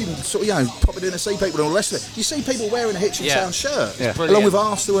around Hitchin, sort of, popping in to see people and all the rest of it. You see people wearing a Hitchin Town shirt, along with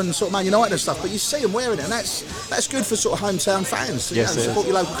Arsenal and sort of Man United and stuff, but you see them wearing it, and that's good for sort of hometown fans to support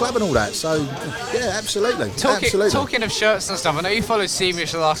your local club and all that. So Yeah, absolutely. Talking of shirts and stuff, I know you followed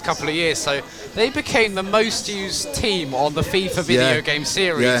Stevenage the last couple of years, so they became the most used team on the FIFA video game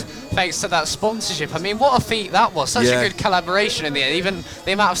series thanks to that sponsorship. I mean, what a feat that was. Such a good collaboration in the end. Even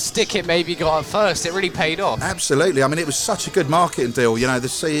the amount of stick it maybe got at first, it really paid off. Absolutely. I mean, it was such a good marketing deal. You know, the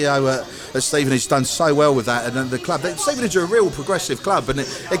CEO at Stevenage done so well with that, and the club. Stevenage are a real progressive club, and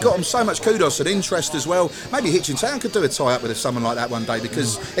it got them so much kudos and interest as well. Maybe Hitchin Town could do a tie-up with someone like that one day,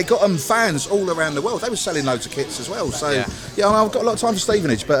 because it got them fans all around the world. They were selling loads of kits as well. So yeah, I've got a lot of time for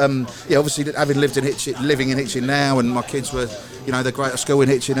Stevenage, but obviously having living in Hitchin now, and my kids were, they're great at school in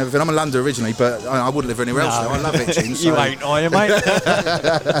Hitchin and everything. I'm in London originally, but I wouldn't live anywhere else now. I love Hitchin. So. You ain't, are you, mate?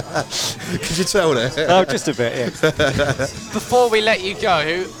 Could you tell there? Oh, just a bit, yeah. Before we let you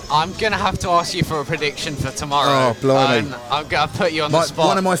go, I'm going to have to ask you for a prediction for tomorrow. Oh, blimey. I'm going to put you on the spot.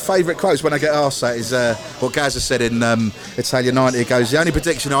 One of my favourite quotes when I get asked that is what Gazza said in Italian 90. He goes, the only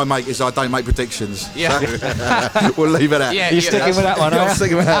prediction I make is I don't make predictions. Yeah. So, we'll leave it at. Yeah, You're sticking with that one, I'm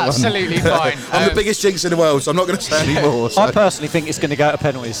sticking with that absolutely one. fine. I'm the biggest jinx in the world, so I'm not going to say any more. So. I personally think it's going to go to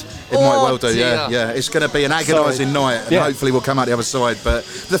penalties. It might well do, yeah. It's going to be an agonising night, and hopefully we'll come out the other side. But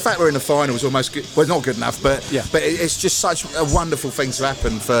the fact we're in the final is almost good. Well, not good enough, but it's just such a wonderful thing to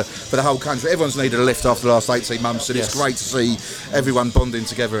happen for the whole country. Everyone's needed a lift after the last 18 months, and it's great to see everyone bonding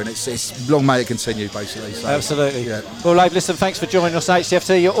together, and it's long may it continue, basically. So, absolutely. Yeah. Well, Abe, listen, thanks for joining us,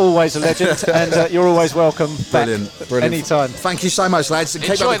 HCFT. You're always a legend, and you're always welcome back. Brilliant. Anytime. Thank you so much, lads. And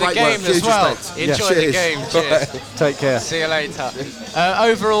Enjoy keep up the the great game work. as well. Respect. Enjoy the game. Cheers. Take care. See you later.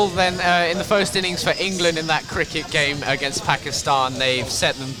 Overall, then, in the first innings for England in that cricket game against Pakistan, they've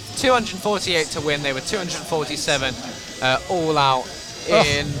set them 248 to win. They were 247 all out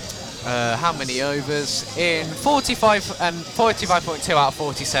in how many overs? In 45 and 45.2 out of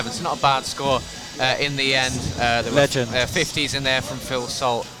 47. So not a bad score in the end. There were Legend. 50s in there from Phil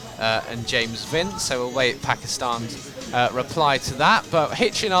Salt and James Vince. So we'll wait Pakistan's reply to that. But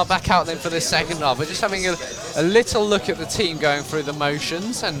Hitchin are back out then for the second half. We're just having a little look at the team going through the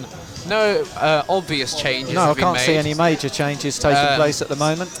motions, and no obvious changes. No, I have been can't made. see any major changes taking place at the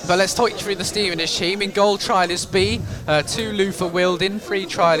moment. But let's talk you through the Stevenage team. In goal, trialist B, 2 Luther Wildin, 3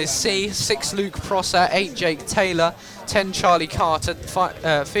 trialist C, 6 Luke Prosser, 8 Jake Taylor, 10 Charlie Carter,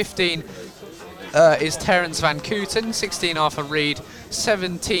 15 is Terence Van Kooten, 16 Arthur Reed,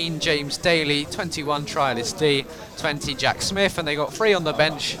 17 James Daly, 21 trialist D, 20 Jack Smith, and they got 3 on the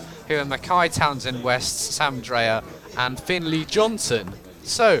bench who are Mackay Townsend West, Sam Dreyer and Finley Johnson.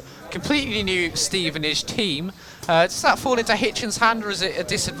 So, completely new Stevenage team. Does that fall into Hitchin's hand, or is it a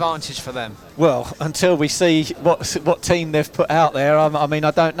disadvantage for them? Well, until we see what team they've put out there, I mean,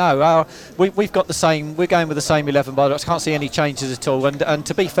 I don't know. We've got the same. We're going with the same 11, but I can't see any changes at all. And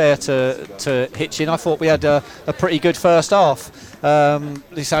to be fair to Hitchin, I thought we had a pretty good first half.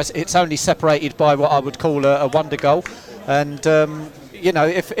 It's only separated by what I would call a wonder goal, and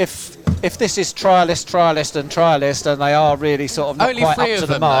if this is trialist, and they are really sort of not only quite 3 up to of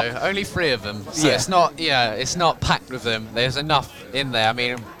the them, mark. though. Only 3 of them. So it's not packed with them. There's enough in there. I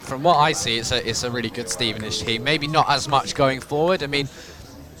mean, from what I see, it's a really good Stevenage team. Maybe not as much going forward. I mean,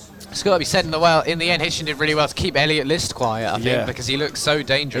 it's got to be said in the end, Hitchin did really well to keep Elliot List quiet, I think, because he looks so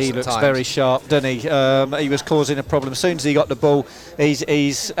dangerous He at looks times. very sharp, doesn't he? He was causing a problem. As soon as he got the ball,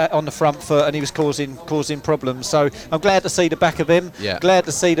 he's on the front foot, and he was causing problems. So I'm glad to see the back of him. Yeah. Glad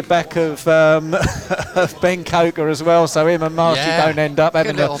to see the back of of Ben Coker as well. So him and Marshy don't end up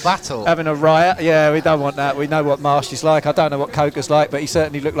having little battle. having a riot. Yeah, we don't want that. We know what Marshy's like. I don't know what Coker's like, but he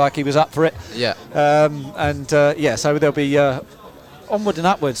certainly looked like he was up for it. Yeah. So there'll be. Onward and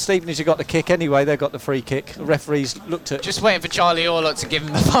upwards. Stevenage have got the kick anyway. They've got the free kick. The referees looked at. Just waiting for Charlie Orlock to give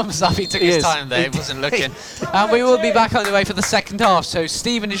him the thumbs up. He took his time there. He wasn't looking. And we will be back on the way for the second half. So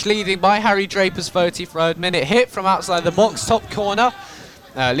Stevenage leading by Harry Draper's 33rd minute hit from outside the box, top corner.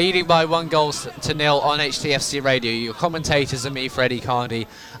 Leading by 1-0 on HTFC Radio. Your commentators are me, Freddie Cardy,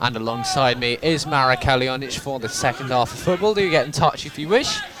 and alongside me is Marek Alionic for the second half of football. Do get in touch if you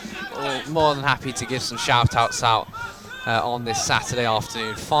wish. Or more than happy to give some shout-outs out on this Saturday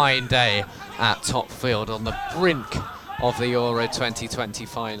afternoon. Fine day at Topfield on the brink of the Euro 2020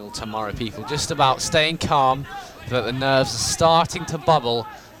 final tomorrow, people. Just about staying calm, but the nerves are starting to bubble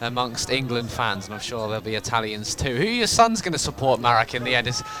amongst England fans, and I'm sure there'll be Italians too. Who your son's going to support, Marek, in the end?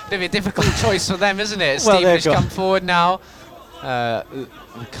 It's going to be a difficult choice for them, isn't it? Stevenage come forward now. We'll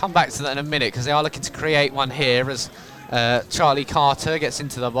come back to that in a minute, because they are looking to create one here as Charlie Carter gets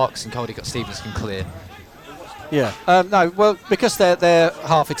into the box and Cody Stevens can clear. Yeah. No. Well, because they're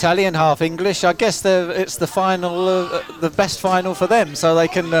half Italian, half English. I guess it's the final, the best final for them. So they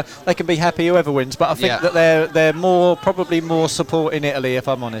can be happy whoever wins. But I think that they're probably more support in Italy, if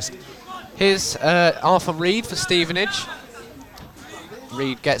I'm honest. Here's Arthur Reed for Stevenage.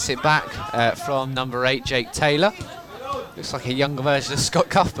 Reed gets it back from number 8, Jake Taylor. Looks like a younger version of Scott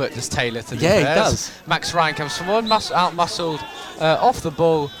Cuthbert, does Taylor to the Yeah, he does. Max Ryan comes forward, out-muscled off the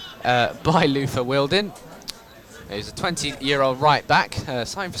ball by Luther Wildin. He's a 20-year-old right back,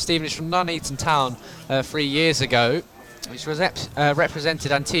 signed for Stevenage from Nuneaton Town 3 years ago. He's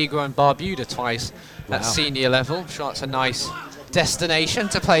represented Antigua and Barbuda twice at senior level. I'm sure that's a nice destination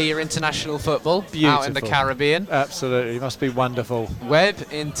to play your international football out in the Caribbean. Absolutely, must be wonderful. Webb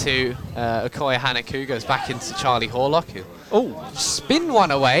into Okoye Hanaku, goes back into Charlie Horlock, who spin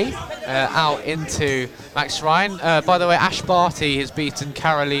one away out into Max Ryan. By the way, Ash Barty has beaten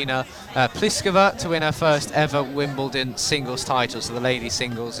Karolina Pliskova to win her first ever Wimbledon singles title. So the ladies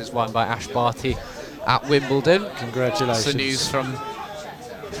singles is won by Ash Barty at Wimbledon. Congratulations. That's the news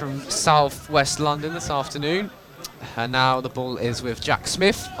from southwest London this afternoon. And now the ball is with Jack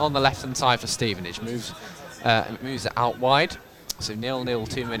Smith on the left-hand side for Stevenage. Moves it out wide. So 0-0,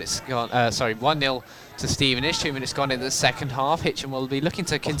 2 minutes gone. 1-0 to Stevenage. 2 minutes gone into the second half. Hitchin will be looking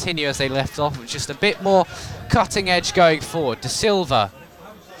to continue as they left off, with just a bit more cutting edge going forward. De Silva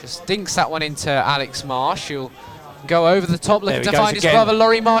just dinks that one into Alex Marsh. He'll go over the top, looking to find his brother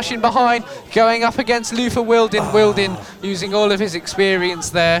Laurie Marsh in behind, going up against Luther Wildin. Wildin using all of his experience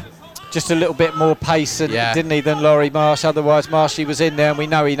there. Just a little bit more pace, didn't he, than Laurie Marsh? Otherwise, Marshy was in there, and we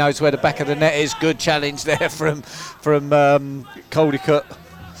know he knows where the back of the net is. Good challenge there from Caldicott.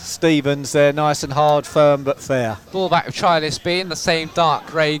 Stevens there, nice and hard, firm but fair. Ball back with Trialist B in the same dark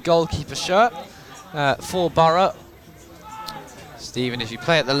grey goalkeeper shirt for Borough. Stephen, as you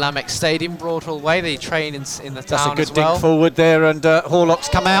play at the Lamex Stadium, Broadhall Way, they train in the town as well. That's a good dink forward there, and Horlock's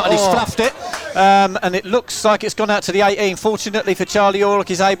come out and he's fluffed it. And it looks like it's gone out to the 18. Fortunately for Charlie Horlock,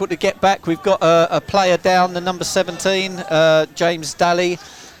 he's able to get back. We've got a player down, the number 17, James Daly.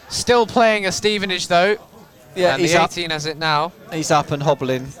 Still playing a Stevenage though. Yeah, and he's the 18 has it now. He's up and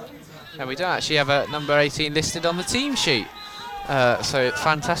hobbling. And we don't actually have a number 18 listed on the team sheet. So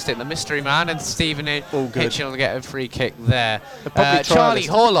fantastic, the mystery man, and Stevenage. Hitchin will get a free kick there. Charlie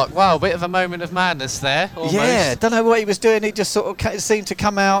Horlock, wow, a bit of a moment of madness there. Almost. Yeah, don't know what he was doing. He just sort of seemed to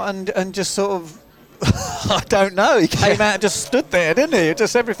come out and just sort of, I don't know. He came out and just stood there, didn't he?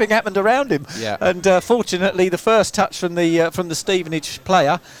 Just everything happened around him. Yeah. And fortunately, the first touch from the Stevenage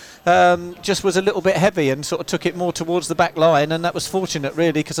player just was a little bit heavy and sort of took it more towards the back line, and that was fortunate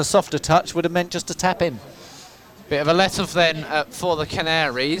really, because a softer touch would have meant just a tap in. Bit of a let-off then for the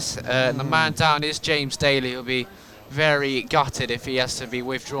Canaries. The man down is James Daly. He'll be very gutted if he has to be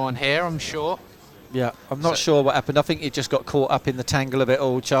withdrawn here, I'm sure. Yeah, I'm not sure what happened. I think he just got caught up in the tangle of it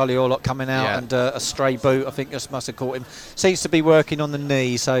all. Charlie Horlock coming out and a stray boot, I think just must have caught him. Seems to be working on the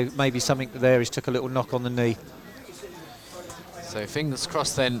knee, so maybe something there. He's took a little knock on the knee. So fingers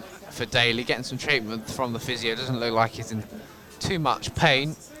crossed then for Daly, getting some treatment from the physio. Doesn't look like he's in too much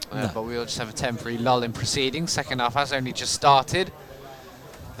pain. No. But we'll just have a temporary lull in proceedings. Second half has only just started.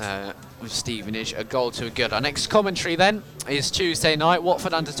 With Stevenage, a goal to a good. Our next commentary then is Tuesday night.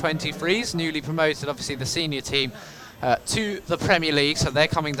 Watford under-23s, newly promoted, obviously the senior team, to the Premier League. So they're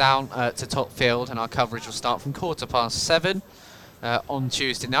coming down to top field, and our coverage will start from 7:15 on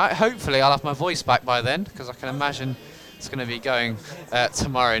Tuesday night. Hopefully I'll have my voice back by then, because I can imagine it's going to be going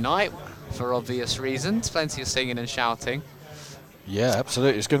tomorrow night for obvious reasons. Plenty of singing and shouting. Yeah,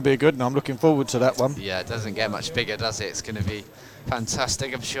 absolutely. It's going to be a good one. I'm looking forward to that one. Yeah, it doesn't get much bigger, does it? It's going to be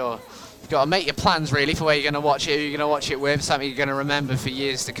fantastic, I'm sure. You've got to make your plans, really, for where you're going to watch it, who you're going to watch it with, something you're going to remember for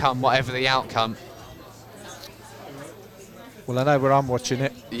years to come, whatever the outcome. Well, I know where I'm watching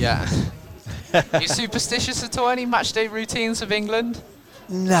it. Yeah. Are you superstitious at all? Any matchday routines of England?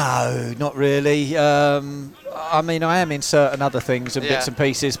 No, not really. I mean, I am in certain other things and bits and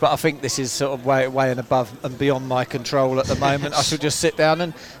pieces, but I think this is sort of way and above and beyond my control at the moment. I should just sit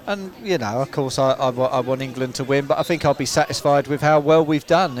down and you know, of course, I want England to win, but I think I'll be satisfied with how well we've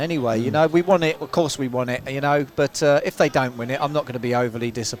done anyway. You know, we won it, of course we won it, you know, but if they don't win it, I'm not going to be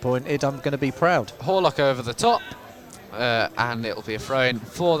overly disappointed. I'm going to be proud. Horlock over the top. And it'll be a throw-in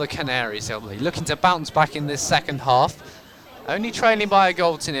for the Canaries. They'll be looking to bounce back in this second half. Only trailing by a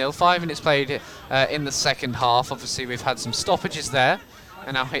goal to nil. 5 minutes played in the second half. Obviously, we've had some stoppages there.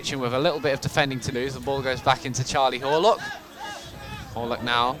 And now Hitchin with a little bit of defending to lose. The ball goes back into Charlie Horlock. Horlock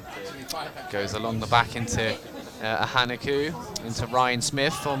now goes along the back into Hanaku, into Ryan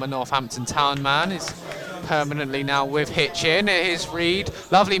Smith, former Northampton Town man. Is permanently now with Hitchin. Here's Reed.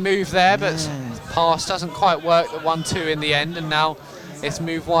 Lovely move there, but pass doesn't quite work. The 1-2 in the end, and now it's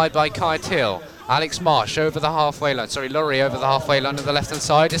moved wide by Kai Till. Alex Marsh over the halfway line. Sorry, Laurie over the halfway line on the left-hand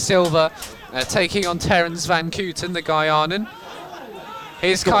side. De Silva taking on Terence Van Kooten, the Guyanan.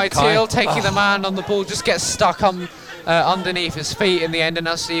 Here's Kai Teal taking the man on the ball, just gets stuck on underneath his feet in the end, and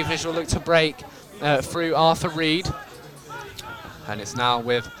now Stevenage will look to break through Arthur Reed. And it's now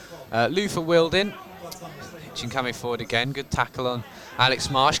with Luther Wildin. Hitchin coming forward again. Good tackle on Alex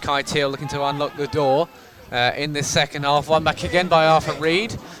Marsh. Kai Teal looking to unlock the door in this second half. One back again by Arthur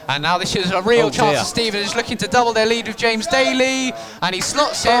Reed. And now this is a real chance for Stevenage, looking to double their lead with James Daly. And he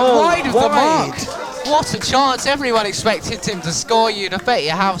slots it wide of the mark. What a chance. Everyone expected him to score. You'd have bet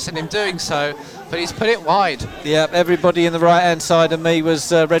your house on him doing so. But he's put it wide. Yeah, everybody in the right-hand side of me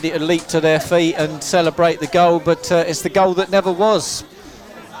was ready to leap to their feet and celebrate the goal, but it's the goal that never was.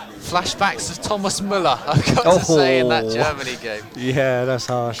 Flashbacks of Thomas Müller, I've got to say, in that Germany game. Yeah, that's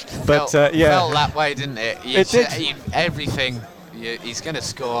harsh. But felt that way, didn't it? It did. Everything. He's going to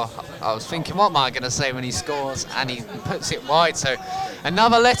score. I was thinking, what am I going to say when he scores? And he puts it wide. So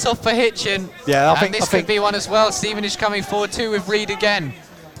another let-off for Hitchin. Yeah, I think this could be one as well. Stevenage coming forward too with Reed again.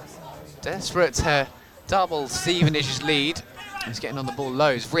 Desperate to double Stevenage's lead. He's getting on the ball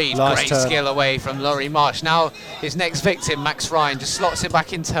lows. Reed, great skill away from Laurie Marsh. Now his next victim, Max Ryan, just slots it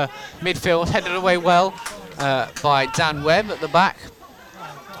back into midfield. Headed away well by Dan Webb at the back.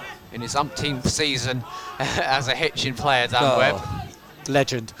 In his umpteenth season as a Hitchin player, Dan Webb.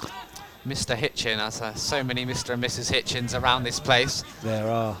 Legend. Mr. Hitchin, as so many Mr. and Mrs. Hitchins around this place. There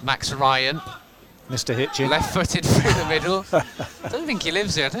are. Max Ryan. Mr. Hitchin. Left-footed through the middle. I don't think he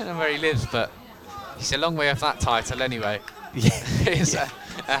lives here. I don't know where he lives, but he's a long way off that title anyway. Here's a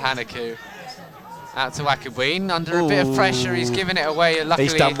Hanaku. Out to Akabween. Under a bit of pressure, he's given it away. Luckily,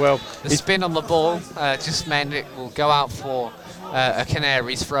 he's done well. The spin on the ball just meant it will go out for a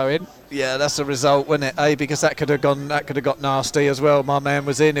Canary's throw-in. Yeah, that's the result, wasn't it? Because that could have got nasty as well. My man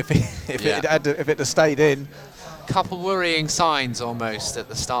was in if it had stayed in. Couple worrying signs almost at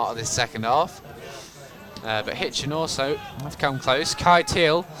the start of this second half. But Hitchin also have come close. Kai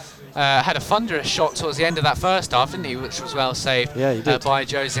Teal had a thunderous shot towards the end of that first half, didn't he? Which was well saved by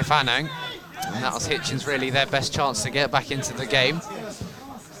Joseph Anang. And that was Hitchin's really their best chance to get back into the game.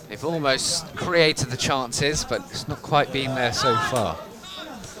 They've almost created the chances, but it's not quite been there so far.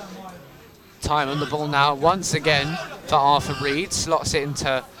 Time on the ball now once again for Arthur Reed. Slots it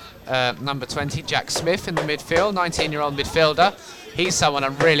into number 20, Jack Smith in the midfield, 19-year-old midfielder. He's someone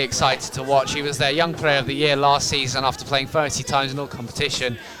I'm really excited to watch. He was their Young Player of the Year last season after playing 30 times in all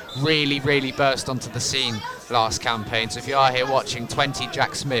competition. Really burst onto the scene last campaign. So if you are here watching 20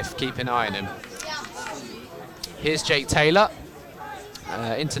 Jack Smith, keep an eye on him. Here's Jake Taylor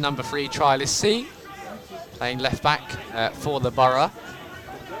into number 3, Trialist C, playing left back for the Borough.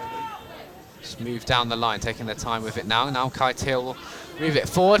 Just move down the line, taking their time with it now. Now Kai Teal will move it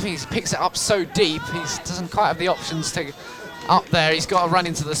forward. He picks it up so deep, he doesn't quite have the options to up there. He's got to run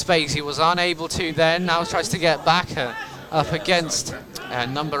into the space. He was unable to then. Now tries to get back up against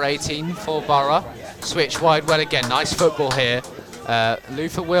number 18 for Borough. Switch wide well again. Nice football here.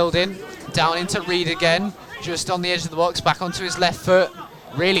 Luther Wildin down into Reed again. Just on the edge of the box, back onto his left foot.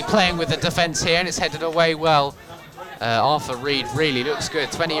 Really playing with the defence here, and it's headed away well. Arthur Reed really looks good.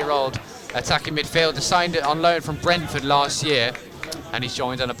 20-year-old attacking midfielder, signed it on loan from Brentford last year, and he's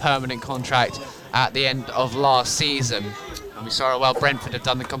joined on a permanent contract at the end of last season. And we saw how well Brentford have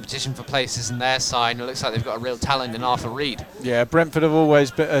done the competition for places in their side, and it looks like they've got a real talent in Arthur Reed. Yeah, Brentford have always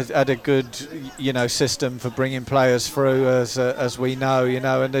had a good, system for bringing players through, as we know,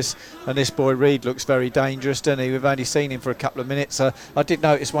 and this boy Reed looks very dangerous, doesn't he? We've only seen him for a couple of minutes. I did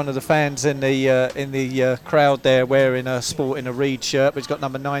notice one of the fans in the crowd there wearing sporting a Reed shirt, but he's got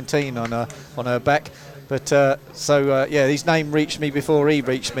number 19 on her back. But his name reached me before he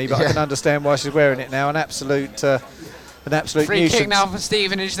reached me, but I can understand why she's wearing it now. An absolute free nuisance. Kick now for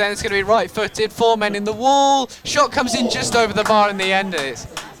Stevenage, then it's going to be right-footed, 4 men in the wall. Shot comes in just over the bar in the end. It's,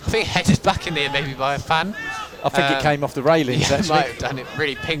 I think, headed back in the air maybe by a fan. I think it came off the railings, actually. Might have done. It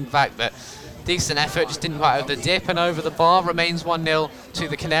really pinged back, but decent effort, just didn't quite have the dip, and over the bar. Remains 1-0 to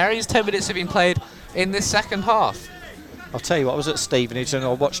the Canaries. 10 minutes have been played in this second half. I'll tell you what, I was at Stevenage and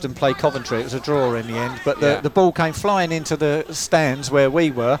I watched them play Coventry. It was a draw in the end, but the ball came flying into the stands where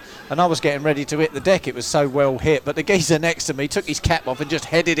we were, and I was getting ready to hit the deck. It was so well hit, but the geezer next to me took his cap off and just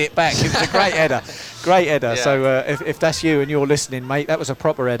headed it back. It was a great header, great header. Yeah. So if that's you and you're listening, mate, that was a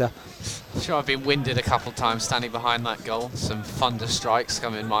proper header. I'm sure I've been winded a couple of times standing behind that goal. Some thunder strikes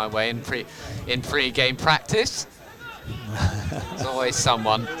coming my way in pre-game practice. There's always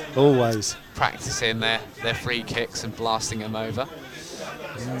someone. Always. Practicing their free kicks and blasting them over.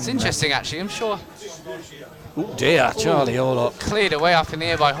 It's interesting, actually. I'm sure. Oh dear, Charlie Horlock. Cleared away up in the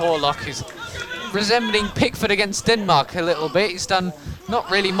air by Horlock, who's resembling Pickford against Denmark a little bit. He's done not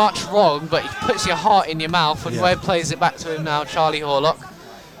really much wrong, but he puts your heart in your mouth, and Webb plays it back to him now, Charlie Horlock.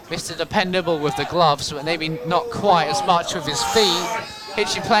 Mr. Dependable with the gloves, but maybe not quite as much with his feet.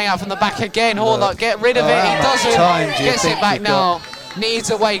 Hitchin playing out from the back again. Horlock, get rid of it. He doesn't. Gets it back now. Needs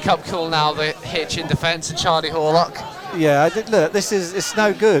a wake-up call now, the Hitchin defence, and Charlie Horlock. Yeah, look, it's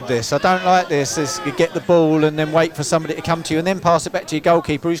no good, this. I don't like this. You get the ball and then wait for somebody to come to you and then pass it back to your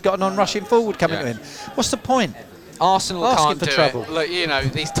goalkeeper who's got an on-rushing forward coming to him. What's the point? Arsenal can't do trouble. it. Look, you know,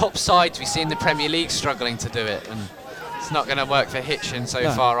 these top sides we see in the Premier League struggling to do it, and it's not going to work for Hitchin so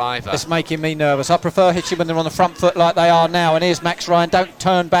far either. It's making me nervous. I prefer Hitchin when they're on the front foot like they are now. And here's Max Ryan. Don't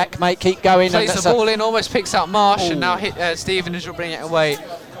turn back, mate. Keep going. Plays the ball in, almost picks out Marsh, and now Stevenage will bring it away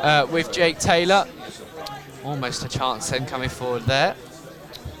with Jake Taylor. Almost a chance then coming forward there.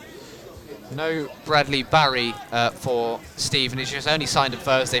 No Bradley Barry for Stevenage. He was only signed on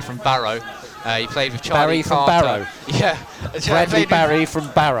Thursday from Barrow. He played with Charlie Carter. Yeah, Bradley Barry from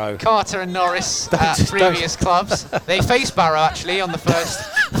Barrow. Carter and Norris at previous clubs. They faced Barrow actually on the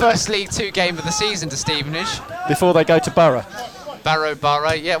first League 2 game of the season to Stevenage. Before they go to Borough.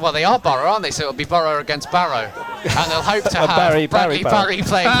 Borough, yeah, well they are Borough, aren't they? So it'll be Borough against Barrow. And they'll hope to have Bradley Barry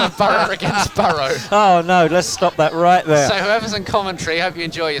playing for Borough against Barrow. Oh no, let's stop that right there. So whoever's in commentary, hope you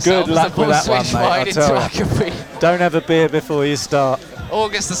enjoy yourself. Good luck with that one, mate. Don't have a beer before you start.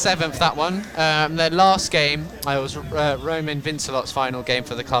 August the 7th, that one. Their last game was Roman Vincelot's final game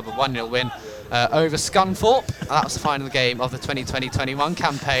for the club, a 1-0 win over Scunthorpe. That was the final game of the 2020-21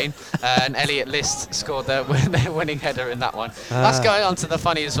 campaign, and Elliot List scored their winning header in that one. That's going on to the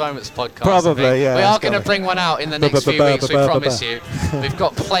Funniest Moments podcast. Probably, yeah. We are going to bring one out in the next few weeks, we promise you. We've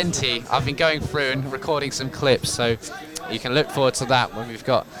got plenty. I've been going through and recording some clips, so you can look forward to that when we've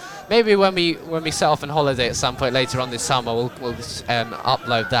got... Maybe when we set off on holiday at some point later on this summer, we'll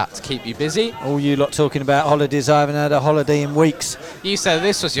upload that to keep you busy. All you lot talking about holidays. I haven't had a holiday in weeks. You said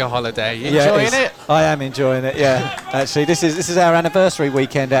this was your holiday. You enjoying it? I am enjoying it. Yeah, actually, this is our anniversary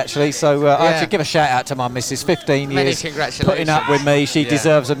weekend. Actually, so I should give a shout out to my missus. 15 Many years congratulations. putting up with me. She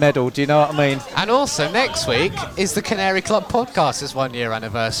deserves a medal. Do you know what I mean? And also next week is the Canary Club podcast's 1-year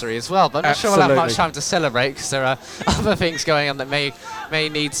anniversary as well. But I'm not sure we'll have much time to celebrate because there are other things going on that may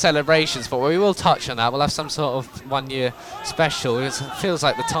need celebrations, but we will touch on that. We'll have some sort of 1-year special. It feels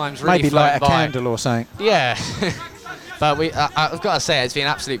like the time's really maybe light a by. candle or something. Yeah. But I've got to say, it's been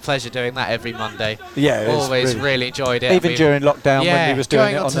an absolute pleasure doing that every Monday. Yeah, always really enjoyed it. Even during lockdown when we was doing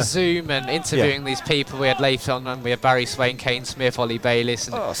going it on to Zoom and interviewing these people. We had later on, we had Barry Swain, Kane Smith, Ollie Bayliss,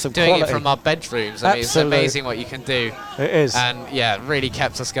 and doing it from our bedrooms. I mean, it's amazing what you can do. It is. And yeah, really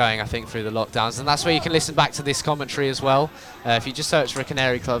kept us going, I think, through the lockdowns. And that's where you can listen back to this commentary as well. If you just search for a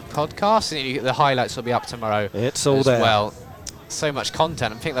Canary Club podcast, and the highlights will be up tomorrow. It's all as there. Well. So much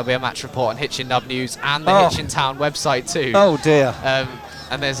content. I think there'll be a match report on Hitchin Nub News and the Hitchin Town website too. Oh dear.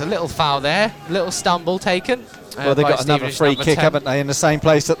 And there's a little foul there, little stumble taken. Well, they got another free kick, haven't they, in the same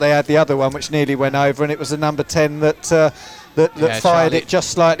place that they had the other one, which nearly went over, and it was the number 10 that fired it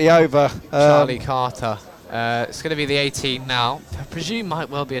just slightly over. Charlie Carter. It's going to be the 18 now. I presume might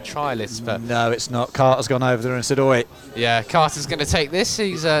well be a trialist, but no, it's not. Carter's gone over there and said, "Oi." Yeah, Carter's going to take this.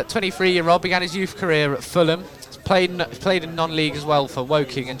 He's a 23-year-old. Began his youth career at Fulham. Played in non-league as well for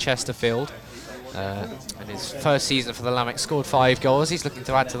Woking and Chesterfield. And his first season for the Lamek scored 5 goals. He's looking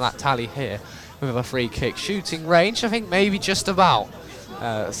to add to that tally here with a free kick. Shooting range, I think maybe just about.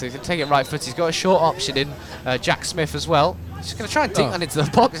 So he can take it right foot. He's got a short option in Jack Smith as well. He's going to try and dink that into the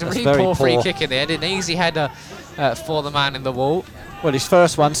box. A really poor free kick in the end. An easy header for the man in the wall. Well, his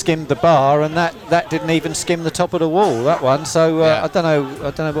first one skimmed the bar, and that didn't even skim the top of the wall, that one. So I don't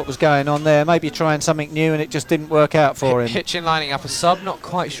know what was going on there. Maybe trying something new, and it just didn't work out for him. Hitchin lining up a sub. Not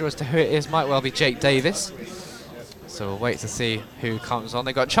quite sure as to who it is. Might well be Jake Davis. So we'll wait to see who comes on.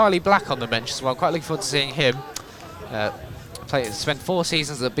 They've got Charlie Black on the bench as well. Quite looking forward to seeing him. Spent 4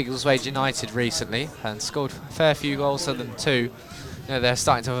 seasons at Biggleswade United recently and scored a fair few goals for them too. You know, they're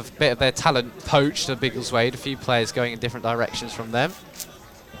starting to have a bit of their talent poached at Biggleswade. A few players going in different directions from them.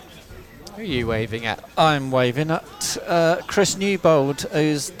 Who are you waving at? I'm waving at Chris Newbold,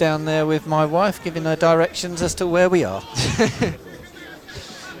 who's down there with my wife, giving her directions as to where we are.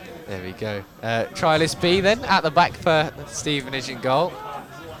 There we go. Trialist B then at the back for Stevenage in goal.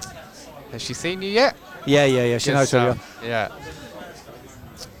 Has she seen you yet? Yeah. She knows where you are. Yeah.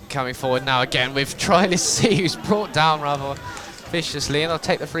 Coming forward now again with Trialist C, who's brought down rather viciously, and they'll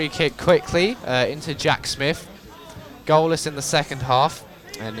take the free kick quickly into Jack Smith. Goalless in the second half,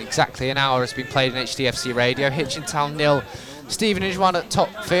 and exactly an hour has been played in HDFC Radio. Hitchin Town 0, Stevenage 1 at Top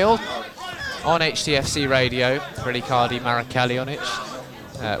Field on HDFC Radio. Riccardi Maracali on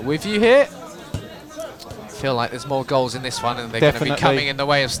it. With you here. feel like there's more goals in this one, and they're going to be coming in the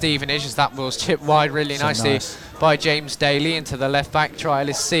way of Stevenage, as that was chipped wide really nicely by James Daly into the left back.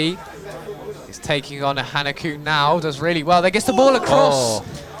 Trialist C. He's taking on a Hanaku now, does really well. They gets the ball across,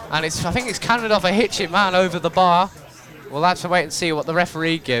 and I think it's counted off a Hitchin man over the bar. We'll have to wait and see what the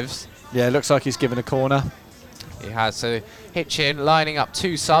referee gives. Yeah, it looks like he's given a corner. He has. So Hitchin lining up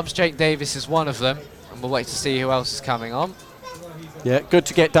 2 subs. Jake Davis is one of them, and we'll wait to see who else is coming on. Yeah, good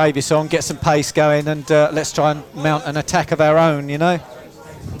to get Davis on, get some pace going, and let's try and mount an attack of our own, you know.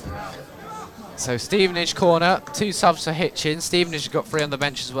 So Stevenage corner, 2 subs for Hitchin. Stevenage has got 3 on the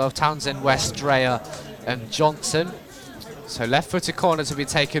bench as well. Townsend, West, Dreyer and Johnson. So left-footed corner to be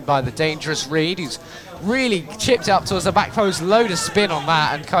taken by the dangerous Reed, who's really chipped up towards the back post. Load of spin on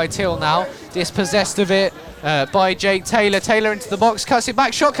that, and Kai Till now dispossessed of it by Jake Taylor. Taylor into the box, cuts it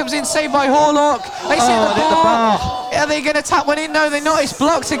back, shot comes in, saved by Horlock. They see the bar. Are they going to tap one in? No, they're not. It's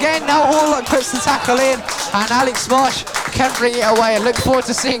blocked again. Now Horlock puts the tackle in, and Alex Marsh can bring it away. I look forward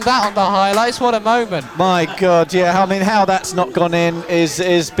to seeing that on the highlights. What a moment. My God, yeah. I mean, how that's not gone in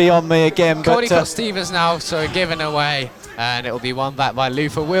is beyond me again. Cody got Stevens now, so given away, and it'll be won back by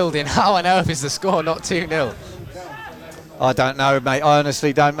Luther Wilding. How on earth is the score not 2-0? I don't know, mate. I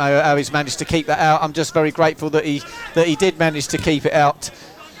honestly don't know how he's managed to keep that out. I'm just very grateful that he did manage to keep it out.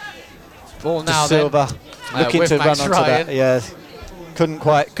 Ball now Silva looking to Max run onto Ryan. that. Yeah, couldn't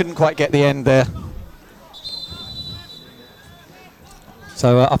quite get the end there.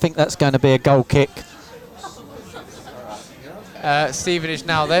 So I think that's going to be a goal kick. Stevenage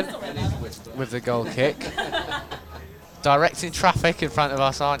now then with the goal kick. Directing traffic in front of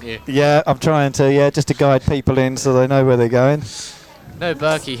us, aren't you? Yeah, I'm trying to, just to guide people in so they know where they're going. No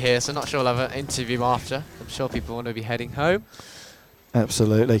Berkey here, so not sure we'll have an interview after. I'm sure people want to be heading home.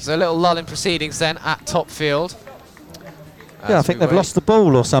 Absolutely. So a little lull in proceedings then at Topfield. Yeah, I think they've lost the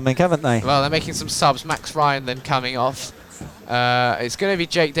ball or something, haven't they? Well, they're making some subs. Max Ryan then coming off. It's going to be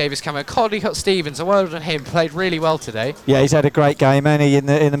Jake Davis coming. Caldecott Stevens, a word on him, played really well today. Yeah, he's had a great game, and he in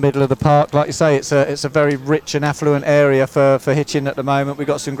the middle of the park. Like you say, it's a very rich and affluent area for Hitchin at the moment. We've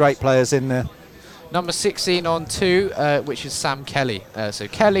got some great players in there. Number 16 on 2, which is Sam Kelly. So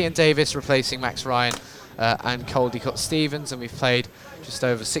Kelly and Davis replacing Max Ryan and Caldecott Stevens, and we've played just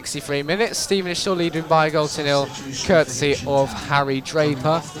over 63 minutes. Stevenage still leading by a goal to 0, courtesy of Harry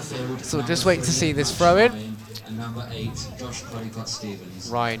Draper. So we'll just wait to see this throw in. Number 8, Josh Caldecott Stevens.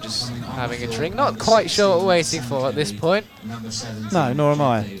 Ryan just having a drink. Not quite sure what we're waiting for at this point. No, nor am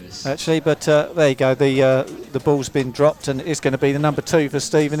I, actually. But there you go. The ball's been dropped, and it's going to be the number 2 for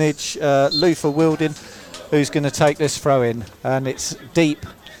Stevenage, Luther Wilding, who's going to take this throw in, and it's deep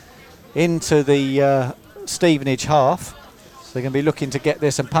into the Stevenage half. So they're going to be looking to get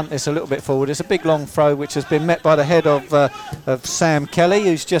this and punt this a little bit forward. It's a big long throw, which has been met by the head of Sam Kelly,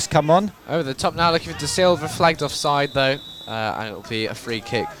 who's just come on. Over the top now, looking for De Silva, flagged offside though, and it'll be a free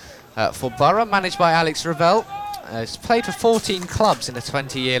kick for Borough, managed by Alex Ravel. He's played for 14 clubs in a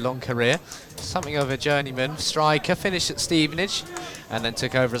 20-year-long career. Something of a journeyman striker, finished at Stevenage, and then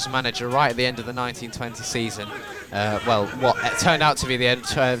took over as manager right at the end of the 1920 season. Well, what turned out to be the end,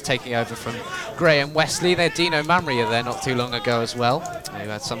 taking over from Graham Wesley. They had Dino Mamria there not too long ago as well, who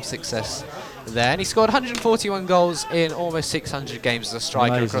had some success there. And he scored 141 goals in almost 600 games as a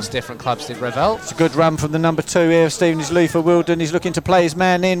striker. Amazing. Across different clubs, did Ravel. It's a good run from the number 2 here, Stevenage, Luther Wilding. He's looking to play his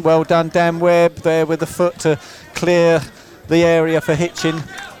man in. Well done, Dan Webb, there with the foot to clear the area for Hitchin.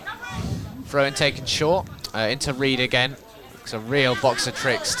 Throw in taken short, into Reed again. It's a real box of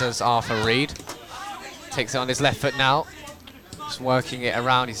tricks, does Arthur Reed. Takes it on his left foot now. Just working it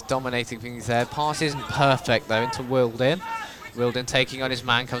around, he's dominating things there. Pass isn't perfect though, into Wilding. Wilding taking on his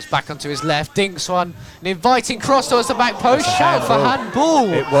man, comes back onto his left, dinks one, an inviting cross towards the back post. Shout for handball.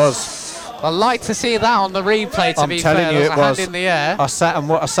 It was. I'd like to see that on the replay, to be fair. I'm telling you, it was. Hand in the air. I sat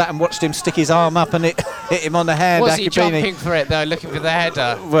and watched him stick his arm up, and it hit him on the hand. Was he jumping for it though, looking for the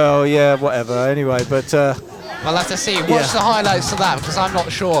header? Well, yeah, whatever. Anyway, but I'll have to see. Watch the highlights of that, because I'm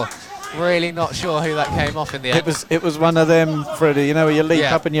not sure. Really not sure who that came off in the end. It was one of them, Freddie, you know, where you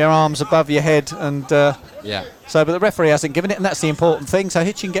leap up and your arms above your head, and so, but the referee hasn't given it, and that's the important thing. So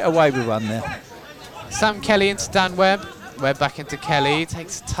Hitchin get away with one there. Sam Kelly into Dan Webb. Webb back into Kelly,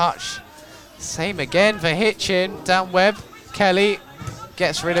 takes a touch. Same again for Hitchin. Dan Webb, Kelly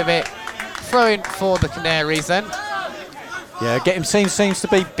gets rid of it. Throw in for the Canaries then. Yeah, seems to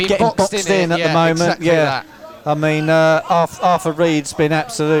be getting boxed in at the moment. Exactly that. I mean, Arthur Reed's been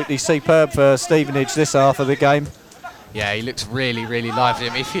absolutely superb for Stevenage this half of the game. Yeah, he looks really, really lively.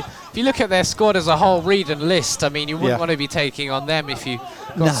 I mean, if you look at their squad as a whole, Reed and List, I mean, you wouldn't want to be taking on them if you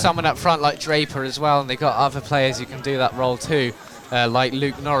got someone up front like Draper as well, and they got other players who can do that role too, like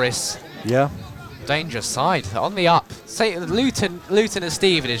Luke Norris. Yeah. dangerous side on the up. Say Luton and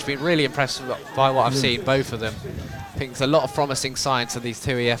Stevenage, been really impressed by what I've seen, both of them. I think there's a lot of promising signs of these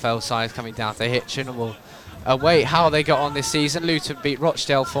two EFL sides coming down to Hitchin, and we'll await how they got on this season. Luton beat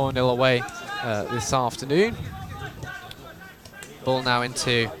Rochdale 4-0 away this afternoon. Ball now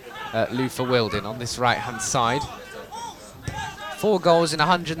into Lou for Wildin on this right-hand side. 4 goals in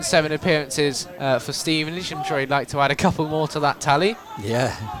 107 appearances for Stevenage. I'm sure he'd like to add a couple more to that tally.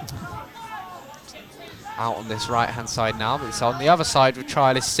 Yeah. Out on this right-hand side now, but it's on the other side with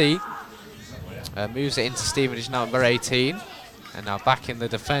Trialist C. Moves it into Stevenage number 18. And now back in the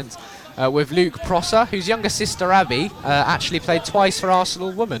defence with Luke Prosser, whose younger sister Abby actually played twice for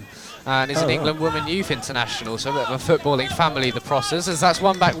Arsenal Women and is an England Women Youth International, so a bit of a footballing family, the Prossers, as that's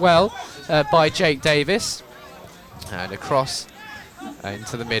won back well by Jake Davis. And across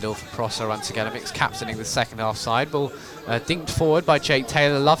into the middle for Prosser once again. I think it's captaining the second half side. Ball dinked forward by Jake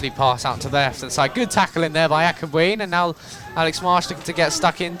Taylor. Lovely pass out to the left hand side. Good tackle in there by Akabween. And now Alex Marsh looking to get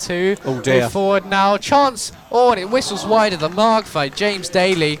stuck into. Oh dear. Move forward now. Chance. Oh, and it whistles wide of the mark by James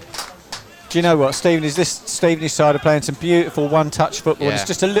Daly. Do you know what, Stevenage? This Stevenage side are playing some beautiful one-touch football. Yeah. It's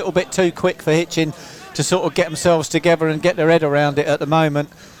just a little bit too quick for Hitchin to sort of get themselves together and get their head around it at the moment.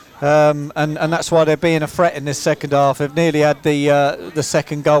 And that's why they're being a threat in this second half. They've nearly had the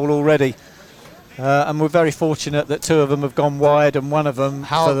second goal already. And we're very fortunate that 2 of them have gone wide, and one of them,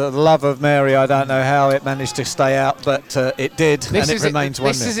 for the love of Mary, I don't know how it managed to stay out, but it did, and it remains 1-0.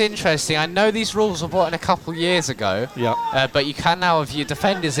 This is interesting. I know these rules were brought in a couple years ago, but you can now have your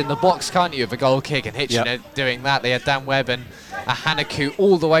defenders in the box, can't you, with a goal kick, and Hitchin are doing that. They had Dan Webb and a Hanaku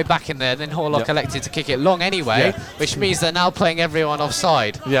all the way back in there, then Horlock elected to kick it long anyway, which means they're now playing everyone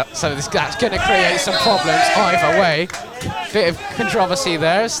offside. So that's going to create some problems either way. Bit of controversy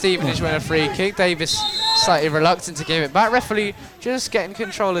there. Stevenage win a free kick. Davis slightly reluctant to give it back. Referee just getting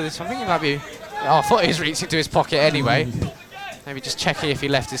control of this one. I think he might be... Oh, I thought he was reaching to his pocket anyway. Maybe just checking if he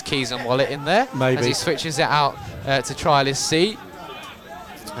left his keys and wallet in there. Maybe. As he switches it out to trial his seat.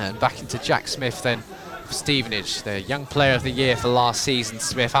 And back into Jack Smith then. Stevenage, the young player of the year for last season.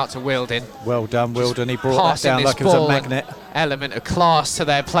 Smith out to Wildin. Well done, Wildin. He brought that down like it was a magnet. Element of class to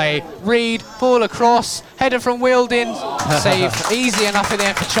their play. Reed, ball across, header from Wildin. Save easy enough in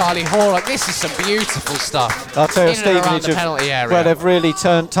there for Charlie Horlock. This is some beautiful stuff. I'll tell you, in and around Stevenage, the penalty area. Well, they've really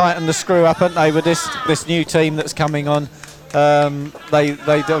tightened the screw up, haven't they, with this new team that's coming on.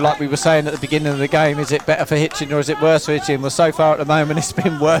 They do, like we were saying at the beginning of the game, is it better for Hitchin or is it worse for Hitchin? Well, so far at the moment it's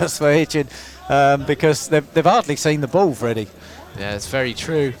been worse for Hitchin because they've hardly seen the ball, Freddie. Yeah, it's very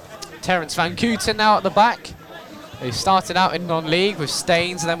true. Terence Van Kooten now at the back. He started out in non-league with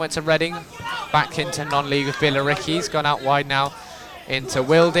Staines and then went to Reading. Back into non-league with Billericay. He's gone out wide now into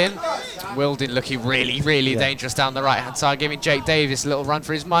Wildin. Wildin looking really dangerous down the right-hand side, giving Jake Davis a little run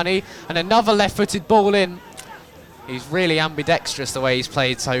for his money. And another left-footed ball in. He's really ambidextrous the way he's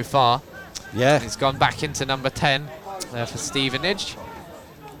played so far. Yeah. And he's gone back into number 10 for Stevenage.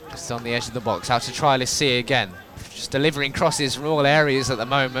 Just on the edge of the box. Out to Trialist C again. Just delivering crosses from all areas at the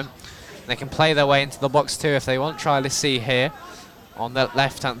moment. They can play their way into the box too if they want. Trialist C here on the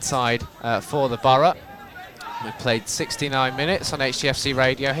left-hand side for the Borough. We've played 69 minutes on HTFC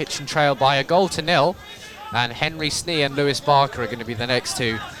Radio. Hitchin trail by 1-0. And Henry Snee and Lewis Barker are going to be the next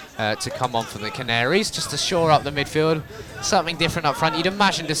two to come on for the Canaries, just to shore up the midfield. Something different up front. You'd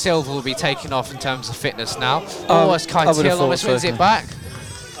imagine De Silva will be taking off in terms of fitness now. As Kai Till almost wins it back.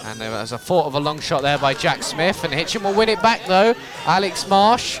 And there was a thought of a long shot there by Jack Smith, and Hitchin will win it back though. Alex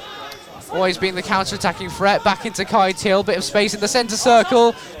Marsh, always being the counter-attacking threat, back into Kai Till, bit of space in the centre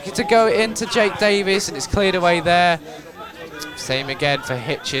circle, to go into Jake Davis, and it's cleared away there. Same again for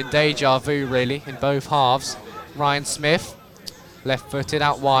Hitchin, deja vu really in both halves. Ryan Smith, left-footed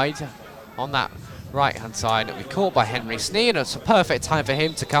out wide on that right-hand side. It'll be caught by Henry Snee, and it's a perfect time for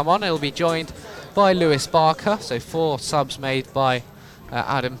him to come on. He'll be joined by Lewis Barker, so 4 subs made by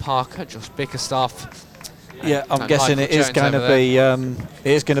Adam Parker, Josh Bickerstaff. Yeah, I'm guessing it is going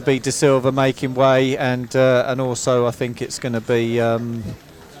to be De Silva making way, and also I think it's going to be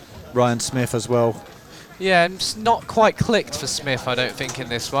Ryan Smith as well. Yeah, and it's not quite clicked for Smith, I don't think, in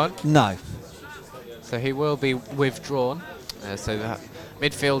this one. No. So he will be withdrawn. So the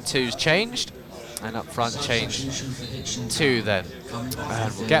midfield 2's changed, and up front changed 2 then.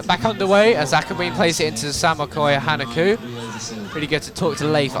 And we'll get back underway as Akabwin plays it into Samakoya Hanaku. Pretty good to talk to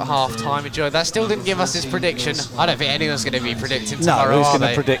Leif at half-time. Enjoyed that. Still didn't give us his prediction. I don't think anyone's going to be predicting tomorrow, who's going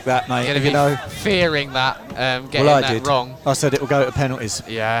to predict that, mate? Going to be fearing that, getting that wrong. I said it will go to penalties.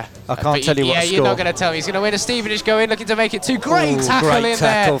 Yeah. I can't tell you what the score. You're not going to tell me. He's going to win a Stevenage go in, looking to make it 2. Great tackle great in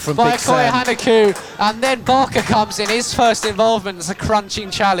tackle there from by Big Akoya Sam. Hanaku. And then Barker comes in. His first involvement as a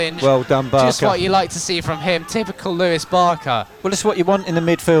crunching challenge. Well done, Barker. Just what you like to see from him. Typical Lewis Barker. Well, it's what you want in the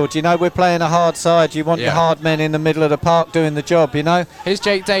midfield. You know, we're playing a hard side. You want your hard men in the middle of the park doing the job, you know. Here's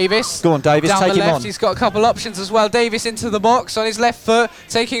Jake Davis. Go on, Davis, down take the him left. on. He's got a couple options as well. Davis into the box on his left foot,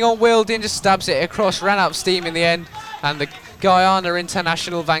 taking on Wilding, just stabs it across, ran up steam in the end, and the Guyana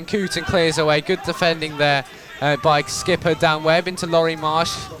international Van Kooten clears away. Good defending there by skipper Dan Webb into Laurie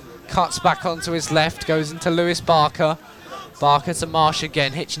Marsh. Cuts back onto his left, goes into Lewis Barker. Barker to Marsh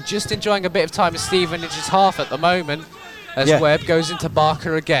again. Hitchin just enjoying a bit of time as Stevenage's half at the moment as Webb goes into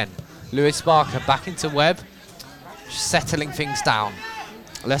Barker again. Lewis Barker back into Webb, settling things down.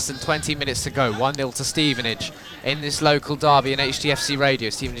 Less than 20 minutes to go. 1-0 to Stevenage in this local derby in HDFC Radio.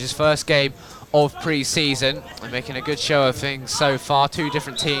 Stevenage's first game of pre-season. They're making a good show of things so far. 2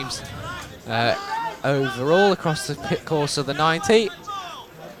 different teams overall across the course of the 90.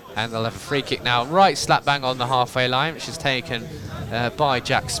 And they'll have a free kick now, right slap bang on the halfway line, which is taken by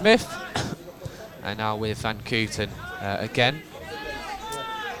Jack Smith. And now with Van Kooten again.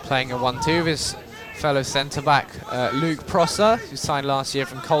 Playing a 1-2 with his fellow centre-back Luke Prosser, who signed last year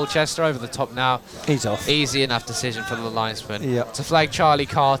from Colchester, over the top now. He's off. Easy enough decision for the linesman. Yep. To flag Charlie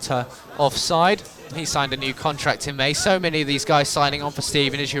Carter offside. He signed a new contract in May. So many of these guys signing on for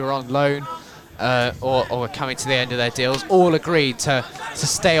Stevenage who are on loan or coming to the end of their deals, all agreed to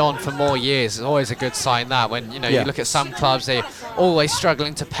stay on for more years. It's always a good sign that when you look at some clubs, they're always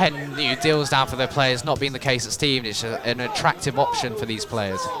struggling to pen new deals down for their players, not being the case at Stevenage. An attractive option for these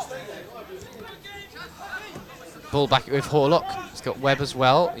players. Ball back with Horlock. He's got Webb as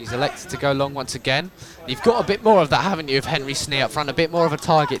well. He's elected to go long once again. You've got a bit more of that, haven't you, of Henry Snee up front, a bit more of a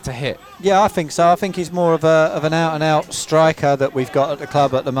target to hit. Yeah, I think so. I think he's more of an out-and-out striker that we've got at the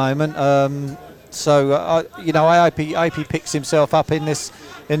club at the moment. I hope he picks himself up in this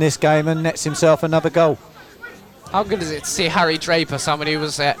game and nets himself another goal. How good is it to see Harry Draper, somebody who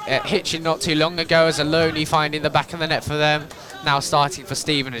was at Hitchin not too long ago as a loanee, finding the back of the net for them, now starting for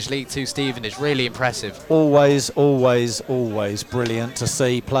Stevenage, League 2 Stevenage. Really impressive. Always brilliant to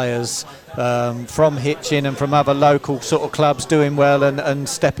see players from Hitchin and from other local sort of clubs doing well and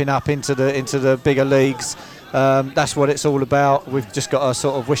stepping up into the bigger leagues. That's what it's all about. We've just got to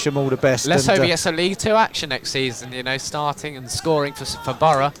sort of wish them all the best. Let's hope he gets some League 2 action next season, starting and scoring for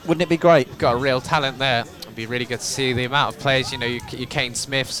Borough. Wouldn't it be great? Got a real talent there. It'd be really good to see the amount of players, your Kane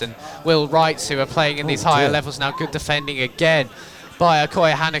Smiths and Will Wrights who are playing in these higher levels now. Good defending again by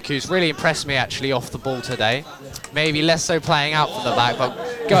Akoya Hanaku, who's really impressed me actually off the ball today. Maybe less so playing out from the back,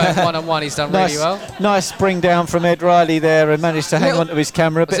 but going one-on-one, he's done really well. Nice spring down from Ed Riley there and managed to hang on to his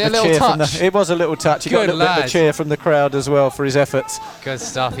camera. It was a little touch. He got a little bit of a cheer from the crowd as well for his efforts. Good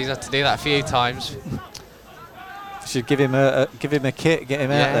stuff. He's had to do that a few times. Should give him a kit, get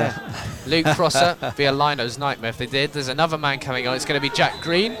him out there. Luke Prosser, be a Lino's nightmare if they did. There's another man coming on. It's going to be Jack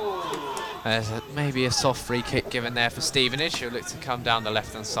Green. There's maybe a soft free kick given there for Stevenage. He'll look to come down the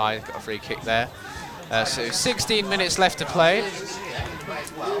left-hand side. Got a free kick there. So 16 minutes left to play.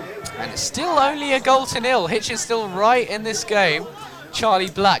 And it's still only a goal to nil. Hitchin's still right in this game.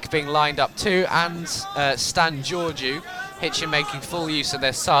 Charlie Black being lined up too, and Stan Georgiou. Hitchin making full use of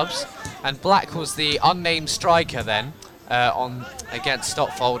their subs. And Black was the unnamed striker then against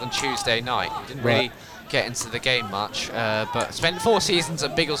Stotfold on Tuesday night. He didn't really get into the game much, but spent 4 seasons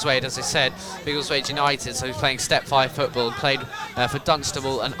at Biggleswade, as I said, Biggleswade United, so he's playing Step 5 football, played for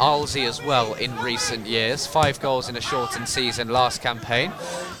Dunstable and Arlesey as well in recent years. 5 goals in a shortened season last campaign.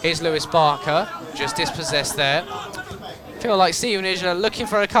 Here's Lewis Barker, just dispossessed there. Feel like Stevenage are looking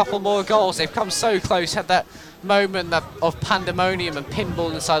for a couple more goals. They've come so close, had that moment of pandemonium and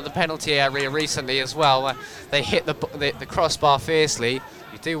pinball inside the penalty area recently as well, where they hit the crossbar fiercely.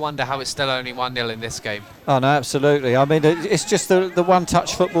 You do wonder how it's still only 1-0 in this game. Oh no, absolutely. I mean, it's just the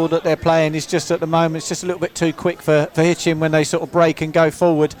one-touch football that they're playing is just at the moment, it's just a little bit too quick for Hitchin when they sort of break and go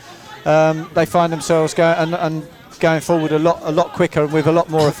forward. They find themselves going forward a lot quicker and with a lot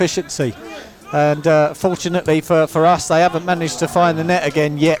more efficiency. And fortunately for us, they haven't managed to find the net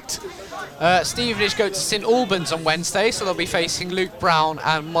again yet. Stevenage go to St Albans on Wednesday, so they'll be facing Luke Brown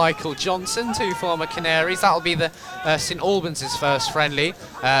and Michael Johnson, 2 former Canaries. That'll be the St Albans' first friendly.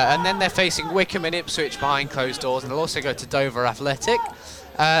 And then they're facing Wickham and Ipswich behind closed doors, and they'll also go to Dover Athletic.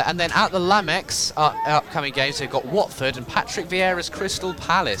 And then at the Lamex, upcoming games, they've got Watford and Patrick Vieira's Crystal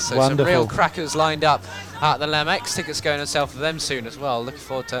Palace. So Wonderful. some real crackers lined up at the Lamex. Tickets going on sale for them soon as well. Looking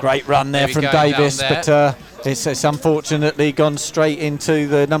forward to great run there from Davis, but it's unfortunately gone straight into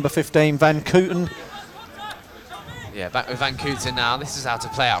the number 15 Van Kooten. Yeah, back with Van Kooten now. This is how to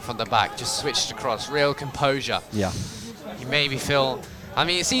play out from the back. Just switched across, real composure. Yeah. You maybe feel... I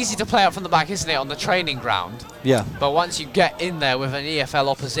mean, it's easy to play out from the back, isn't it, on the training ground? Yeah. But once you get in there with an EFL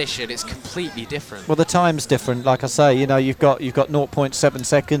opposition, it's completely different. Well, the time's different. Like I say, you know, you've got 0.7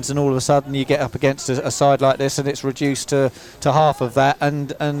 seconds, and all of a sudden you get up against a side like this, and it's reduced to half of that,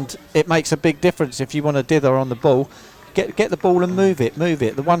 and it makes a big difference if you want to dither on the ball. Get the ball and move it.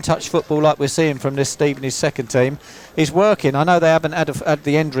 The one-touch football, like we're seeing from this Stevenage second team, is working. I know they haven't had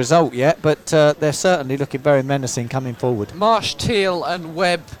the end result yet, but they're certainly looking very menacing coming forward. Marsh, Teal and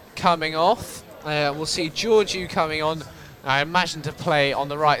Webb coming off. We'll see Georgiou coming on, I imagine, to play on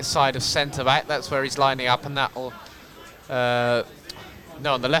the right side of centre-back. That's where he's lining up, and that will... no,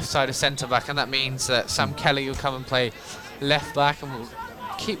 on the left side of centre-back, and that means that Sam Kelly will come and play left-back, and we'll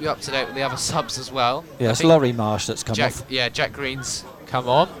keep you up to date with the other subs as well. Yeah, it's Laurie Marsh that's come off. Yeah, Jack Green's come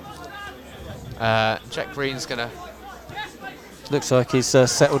on. Jack Green's going to... Looks like he's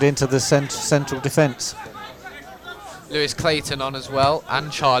settled into the central defence. Lewis Clayton on as well,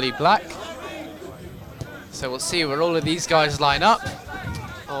 and Charlie Black. So we'll see where all of these guys line up.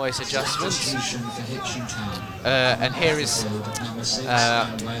 Always adjustments. And here is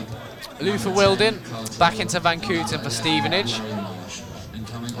Luther Wildin back into Van Kooten for Stevenage.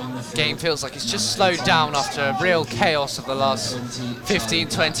 Game feels like it's just slowed down after a real chaos of the last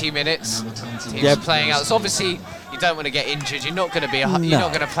 15-20 minutes. Teams playing out. So obviously you don't want to get injured. You're not going to be you're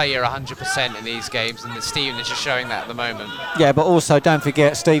not going to play your 100% in these games, and the Stevenage is showing that at the moment. Yeah, but also don't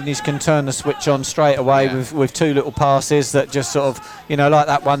forget Stevenage can turn the switch on straight away with two little passes that just sort of, you know, like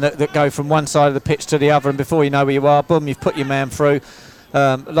that one that go from one side of the pitch to the other, and before you know where you are, boom, you've put your man through.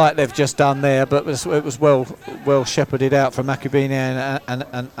 Like they've just done there, but it was well shepherded out from Makubini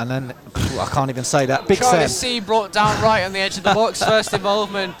and then I can't even say that. Big Charlie Sam. C brought down right on the edge of the box. First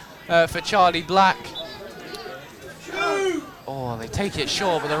involvement for Charlie Black. Oh, they take it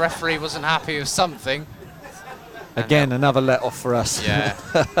short, but the referee wasn't happy with something. Again, another let off for us. Yeah,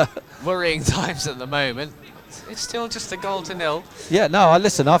 worrying times at the moment. It's still just a 0-0. Yeah, no,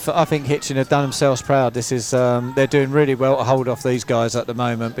 listen, I think Hitchin have done themselves proud. This is they're doing really well to hold off these guys at the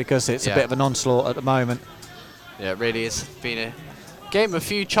moment, because it's a bit of an onslaught at the moment. Yeah, it really is. Been a game of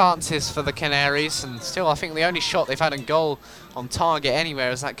few chances for the Canaries, and still I think the only shot they've had in goal on target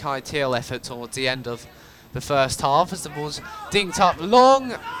anywhere is that Kai Teal effort towards the end of the first half, as the ball's dinked up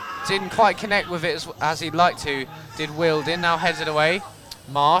long. Didn't quite connect with it as he'd like to. Did Wildin, now headed away.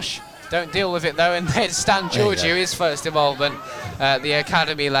 Marsh. Don't deal with it though, and then Stan Georgiou, his first involvement. The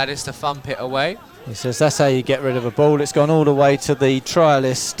academy lad is to thump it away. He says that's how you get rid of a ball. It's gone all the way to the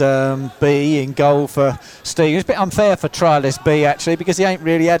trialist B in goal for Steve. It's a bit unfair for trialist B actually, because he ain't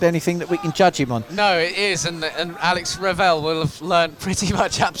really had anything that we can judge him on. No, it is, and Alex Ravel will have learnt pretty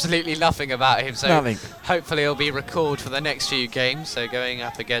much absolutely nothing about him. So hopefully he'll be recalled for the next few games. So going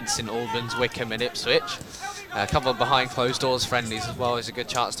up against St Albans, Wickham and Ipswich. A couple of behind closed doors friendlies as well is a good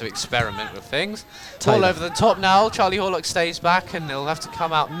chance to experiment with things. Ball over the top now. Charlie Horlock stays back, and he'll have to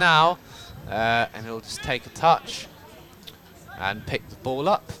come out now. And he'll just take a touch and pick the ball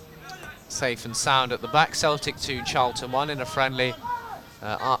up. Safe and sound at the back. Celtic 2, Charlton 1 in a friendly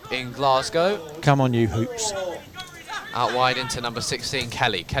up in Glasgow. Come on, you hoops. Out wide into number 16,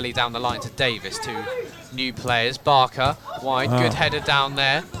 Kelly. Kelly down the line to Davis. Two new players. Barker wide. Good header down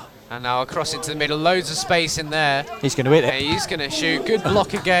there. And now across into the middle. Loads of space in there. He's going to hit it. He's going to shoot. Good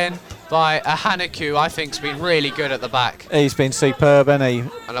block again by Hanaku. I think has been really good at the back. He's been superb, hasn't he?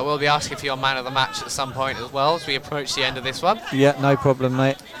 And I will be asking for your man of the match at some point as well as we approach the end of this one. Yeah, no problem,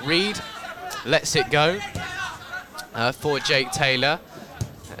 mate. Reed lets it go for Jake Taylor.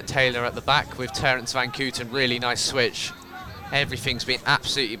 Taylor at the back with Terence Van Kooten. Really nice switch. Everything's been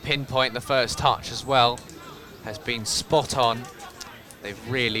absolutely pinpoint. The first touch as well has been spot on.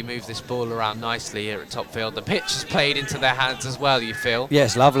 They've really moved this ball around nicely here at Topfield. The pitch has played into their hands as well, you feel?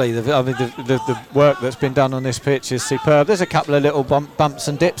 Yes, lovely. The work that's been done on this pitch is superb. There's a couple of little bumps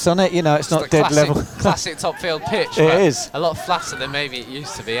and dips on it. You know, it's not dead level. Classic Topfield pitch. It is. A lot flatter than maybe it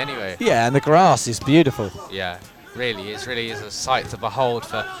used to be anyway. Yeah, and the grass is beautiful. Yeah, really is a sight to behold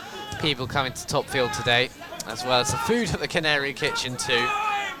for people coming to Topfield today, as well as the food at the Canary Kitchen too.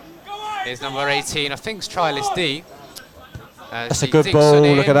 Here's number 18, I think it's Trialist D. That's a good ball,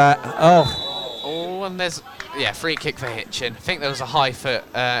 look at that. Oh, and there's, free kick for Hitchin. I think there was a high foot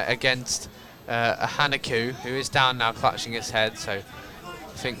against a Hanaku, who is down now clutching his head, so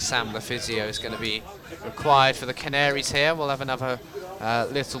I think Sam the physio is going to be required for the Canaries here. We'll have another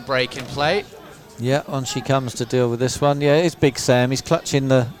little break in play. Yeah, on she comes to deal with this one. Yeah, it's Big Sam. He's clutching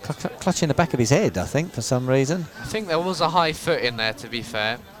the back of his head, I think, for some reason. I think there was a high foot in there, to be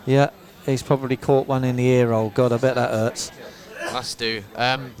fair. Yeah, he's probably caught one in the ear. Oh, God, I bet that hurts. Must do.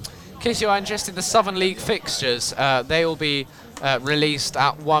 In case you are interested, the Southern League fixtures, they will be released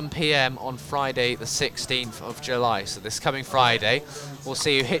at 1 p.m. on Friday the 16th of July. So this coming Friday, we'll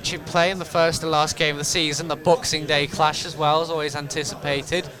see you Hitchin play in the first and last game of the season. The Boxing Day clash as well, as always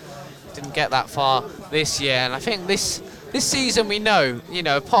anticipated. Didn't get that far this year, and I think this season we know,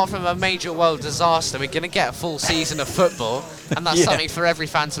 apart from a major world disaster, we're going to get a full season of football, and that's something for every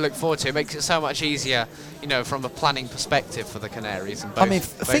fan to look forward to. It makes it so much easier, from a planning perspective for the Canaries and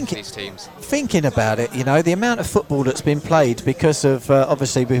both these teams. Thinking about it, the amount of football that's been played because of,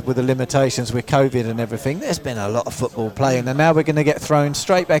 obviously, with the limitations with COVID and everything, there's been a lot of football playing, and now we're going to get thrown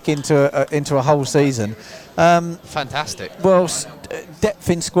straight back into a whole season. Fantastic. Well, depth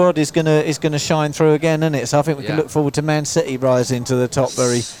in squad is going to shine through again, isn't it? So I think we can look forward to Man City rising to the top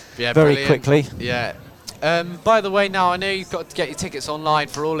very quickly. Yeah. By the way, now I know you've got to get your tickets online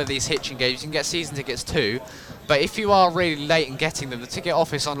for all of these Hitchin games. You can get season tickets too, but if you are really late in getting them, the ticket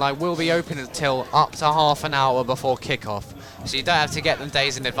office online will be open until up to half an hour before kick-off. So you don't have to get them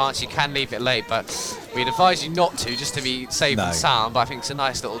days in advance. You can leave it late, but we'd advise you not to, just to be safe and sound. But I think it's a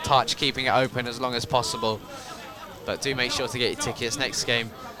nice little touch, keeping it open as long as possible. But do make sure to get your tickets. Next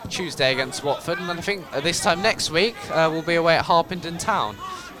game Tuesday against Watford, and then I think this time next week we'll be away at Harpenden Town,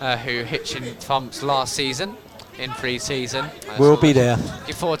 who Hitchin thumped last season in pre-season. We'll be there.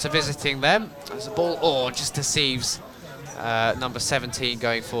 Looking forward to visiting them. There's a ball, just deceives number 17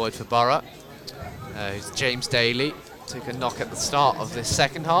 going forward for Borough. Who's James Daly. Took a knock at the start of this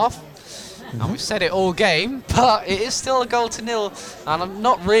second half. And we've said it all game, but it is still a 0-0, and I'm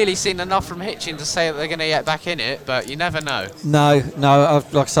not really seeing enough from Hitchin to say that they're going to get back in it, but you never know. No,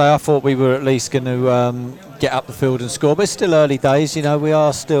 like I say, I thought we were at least going to get up the field and score, but it's still early days. We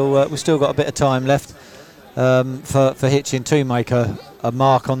are still we've still got a bit of time left for Hitchin to make a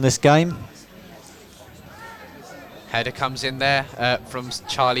mark on this game. Header comes in there from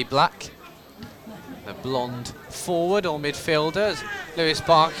Charlie Black. The blonde forward or midfielder. Lewis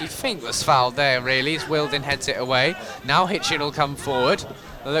Barker, you think was fouled there really, as Wildin heads it away. Now Hitchin will come forward.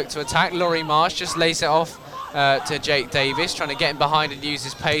 They look to attack. Laurie Marsh just lays it off to Jake Davis, trying to get him behind and use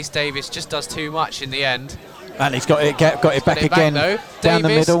his pace. Davis just does too much in the end. And he's got it back again, down the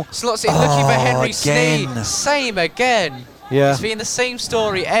middle. Slots it, looking for Henry Snee. Same again. Yeah. It's been the same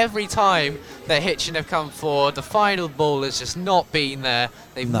story every time that Hitchin have come forward. The final ball has just not been there.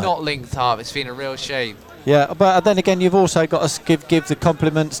 They've not linked up. It's been a real shame. Yeah, but then again, you've also got to give the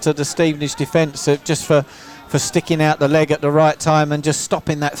compliments to the Stevenage defence just for sticking out the leg at the right time and just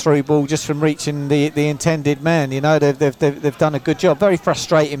stopping that through ball just from reaching the intended man. They've done a good job. Very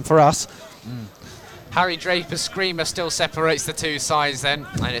frustrating for us. Harry Draper's screamer still separates the two sides then,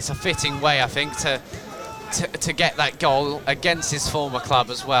 and it's a fitting way, I think, to get that goal against his former club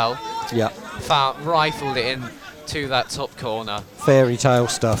as well. Yeah. Rifled it in to that top corner. Fairy tale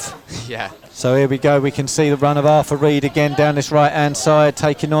stuff. Yeah. So here we go. We can see the run of Arthur Reed again down this right-hand side,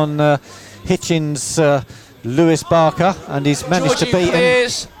 taking on Hitchin's Lewis Barker, and he's managed to beat him.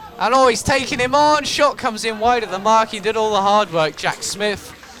 And he's taking him on. Shot comes in wide at the mark. He did all the hard work. Jack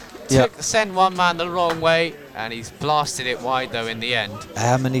Smith sent one man the wrong way, and he's blasted it wide though in the end.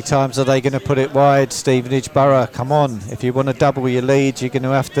 How many times are they going to put it wide, Stevenage Borough? Come on, if you want to double your lead, you're going to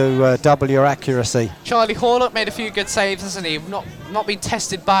have to double your accuracy. Charlie Horlock made a few good saves, hasn't he? Not been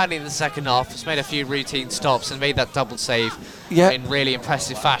tested badly in the second half. He's made a few routine stops and made that double save in really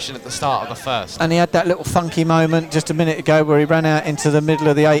impressive fashion at the start of the first. And he had that little funky moment just a minute ago where he ran out into the middle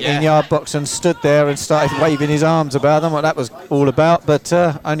of the 18-yard box and stood there and started waving his arms about. I don't know what that was all about, but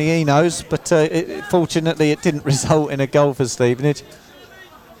only he knows. But fortunately, it didn't result in a goal for Stevenage.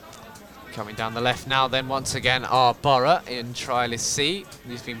 Coming down the left now, then once again, our Borough in trialist C.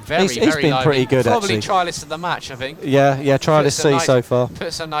 He's been he's been lively. Pretty good, Probably actually. Trialist of the match, I think. Yeah, trialist C so far.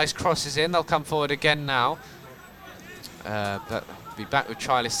 Put some nice crosses in. They'll come forward again now. But be back with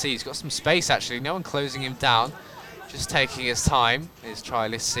trialist C. He's got some space actually. No one closing him down. Just taking his time is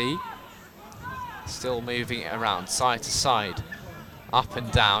trialist C. Still moving it around side to side, up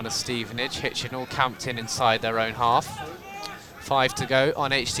and down as Stevenage. Hitchin all camped in inside their own half. 5 to go on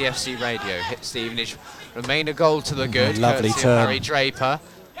HTFC radio. Hit Stevenage remain a goal to the good. Lovely turn. Harry Draper.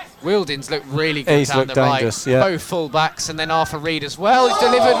 Wildin's looked really good down the right. Yeah. Both full-backs, and then Arthur Reed as well. He's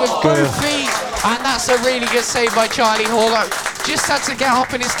delivered with both feet, and that's a really good save by Charlie Horlock. Just had to get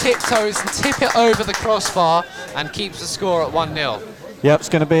up in his tiptoes and tip it over the crossbar and keeps the score at 1-0. Yep, it's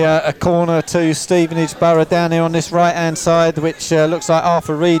going to be a corner to Stevenage Borough down here on this right-hand side, which looks like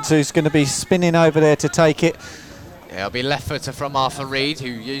Arthur Reed, who's going to be spinning over there to take it. Yeah, it'll be left footer from Arthur Reed, who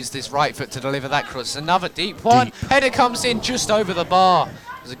used his right foot to deliver that cross. Another deep one. Header comes in just over the bar.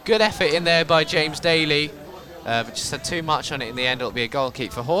 There's a good effort in there by James Daly, but just had too much on it in the end. It'll be a goal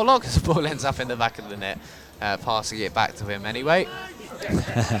kick for Horlock as the ball ends up in the back of the net, passing it back to him anyway.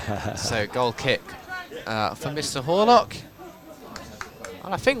 So goal kick for Mr. Horlock.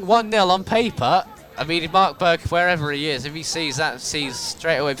 And I think 1-0 on paper. I mean, Mark Burke, wherever he is, if he sees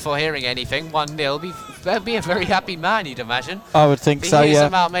straight away before hearing anything, 1-0, he'll be a very happy man, you'd imagine. I would think so, He hears yeah.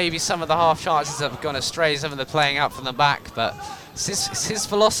 about maybe some of the half chances that have gone astray, some of the playing out from the back, but it's his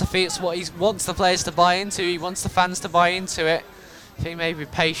philosophy. It's what he wants the players to buy into. He wants the fans to buy into it. I think maybe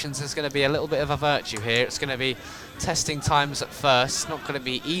patience is going to be a little bit of a virtue here. It's going to be testing times at first. It's not going to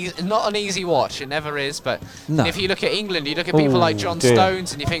be easy, not an easy watch. It never is. But no. if you look at England, you look at people like John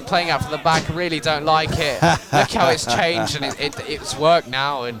Stones, and you think playing out from the back really don't like it. Look how it's changed, and it's worked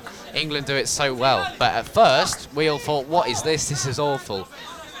now, and England do it so well. But at first, we all thought, "What is this? This is awful."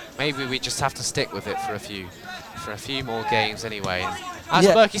 Maybe we just have to stick with it for a few more games anyway. As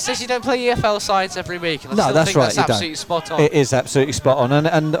Berkey says, you don't play EFL sides every week. And I still think that's absolutely spot on. It is absolutely spot on.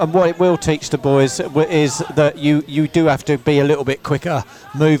 And what it will teach the boys is that you do have to be a little bit quicker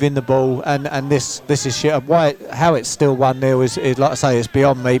moving the ball. And this is shit. How it's still 1-0 is like I say, it's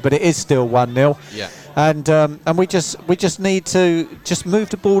beyond me, but it is still 1-0. Yeah. And we just need to just move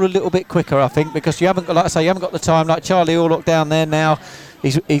the ball a little bit quicker, I think, because you haven't got, like I say, you haven't got the time. Like Charlie Orlock down there now,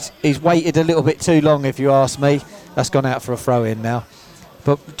 he's waited a little bit too long, if you ask me. That's gone out for a throw in now.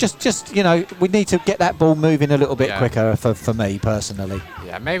 But just we need to get that ball moving a little bit quicker for me personally.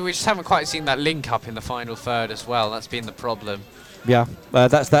 Yeah, maybe we just haven't quite seen that link up in the final third as well. That's been the problem. Yeah,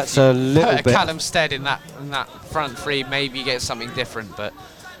 that's a little bit. Callum Stead in that front three, maybe you get something different, but.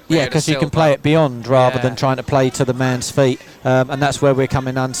 Yeah, because you can play it beyond rather than trying to play to the man's feet, and that's where we're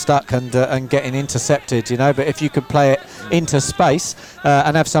coming unstuck and getting intercepted, But if you could play it into space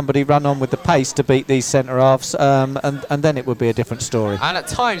and have somebody run on with the pace to beat these centre halves, and then it would be a different story. And at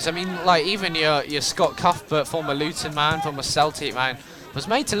times, I mean, like even your Scott Cuthbert, former Luton man, former Celtic man, was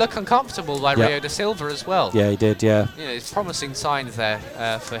made to look uncomfortable by Rio da Silva as well. Yeah, he did. Yeah. It's promising signs there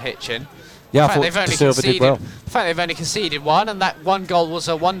for Hitchin. Yeah, I thought Da Silva did well. The fact they've only conceded one, and that one goal was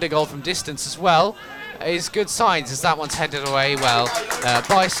a wonder goal from distance as well, is good signs as that one's headed away well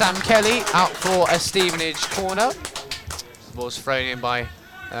by Sam Kelly, out for a Stevenage corner. The ball's thrown in by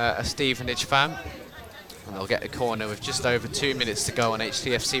a Stevenage fan, and they'll get a corner with just over 2 minutes to go on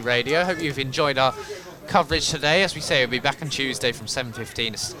HTFC Radio. Hope you've enjoyed our coverage today. As we say, we'll be back on Tuesday from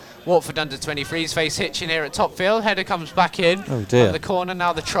 7:15. It's Watford under-23s face Hitchin here at Topfield. Header comes back in on the corner.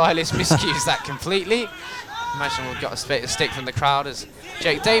 Now the trialist miscues that completely. Imagine we've got a stick from the crowd as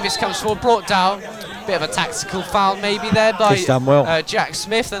Jake Davis comes forward, brought down. Bit of a tactical foul maybe there by Jack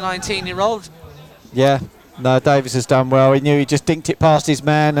Smith, the 19-year-old. Yeah, no, Davis has done well. He knew he just dinked it past his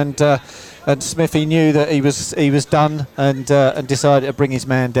man, and Smithy knew that he was done and decided to bring his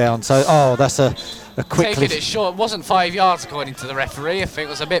man down. So, that's a quick... Taking it short. It wasn't 5 yards according to the referee. I think it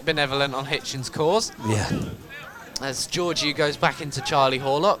was a bit benevolent on Hitchin's cause. Yeah. As Georgiou goes back into Charlie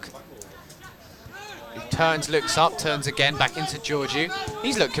Horlock. He turns, looks up, turns again, back into Georgiou.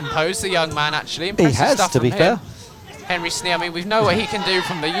 He's looked composed, the young man, actually. Impressive he has, stuff to be fair. Henry Sneer, I mean, we know what he can do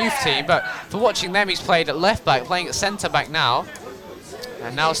from the youth team, but for watching them, he's played at left-back, playing at centre-back now.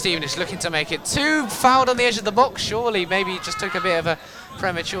 And now Stevenage looking to make it two, fouled on the edge of the box. Surely, maybe he just took a bit of a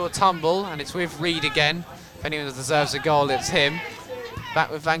premature tumble, and it's with Reed again. If anyone deserves a goal, it's him. Back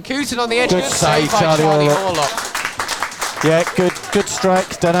with Van Kooten on the edge. Good save by Charlie Horlock. Yeah, good strike.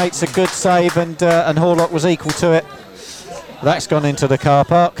 Donates a good save, and Horlock was equal to it. That's gone into the car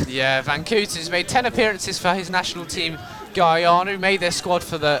park. Yeah, Van Kooten's made 10 appearances for his national team, Guyana, who made their squad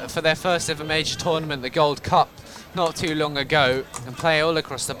for their first ever major tournament, the Gold Cup, not too long ago, and play all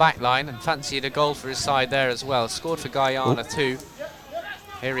across the back line, and fancied a goal for his side there as well. Scored for Guyana too.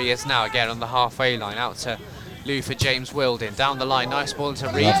 Here he is now again on the halfway line, out to Lou for James Wildin. Down the line, nice ball to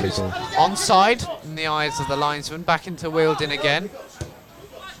Reed. Onside in the eyes of the linesman. Back into Wildin again.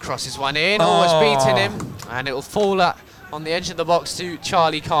 Crosses one in, almost beating him, and it will fall on the edge of the box to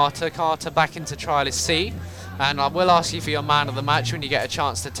Charlie Carter. Carter back into trialist C. And I will ask you for your man of the match when you get a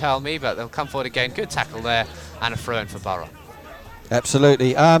chance to tell me, but they'll come forward again. Good tackle there, and a throw-in for Borough.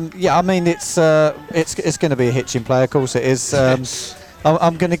 Absolutely. Yeah, I mean, it's going to be a Hitchin play, of course it is.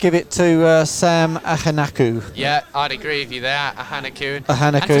 I'm going to give it to Sam Ahanaku. Yeah, I'd agree with you there. Ahanaku.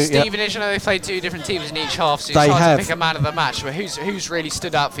 Ahanaku, and for yeah. Stevenage, I know they played 2 different teams in each half, so They it's hard have. to pick a man of the match. But who's really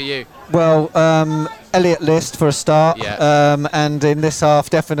stood out for you? Well, Elliot List for a start, Yeah. and in this half,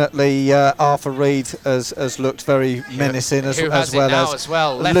 definitely Arthur Reed has looked very menacing Who has well it now as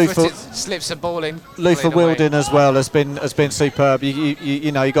well. Left-footed, slips a ball in. Luther cleared away. Wilding as well has been superb.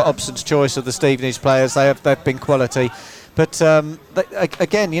 You know, you got Hobson's choice of the Stevenage players. They've been quality. But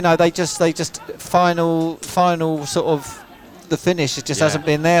again, you know, they just final sort of the finish. It just hasn't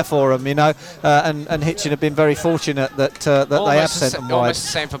been there for them, you know. And Hitchin have been very fortunate that they have sent them wide. Almost the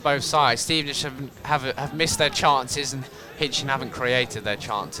same for both sides. Stevenage have missed their chances, and Hitchin haven't created their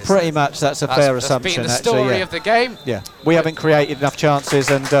chances. Pretty much, that's a fair assumption. That's been the story of the game. Yeah, we haven't created enough chances,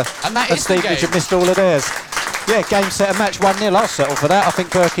 and Stevenage have missed all of theirs. Yeah, game, set and match 1-0. I'll settle for that. I think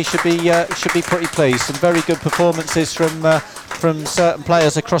Berkey should be pretty pleased. Some very good performances from certain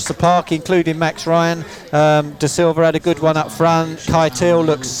players across the park, including Max Ryan. De Silva had a good one up front. Kai Teal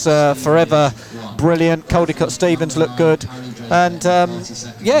looks forever brilliant. Caldecott Stevens looked good, and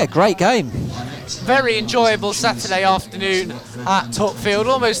yeah, great game. Very enjoyable Saturday afternoon at Topfield.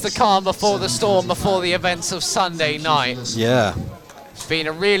 Almost the calm before the storm, before the events of Sunday night. Yeah. It's been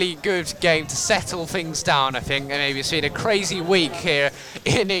a really good game to settle things down, I think. And maybe it's been a crazy week here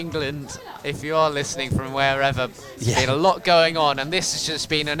in England, if you are listening from wherever. There's been a lot going on, and this has just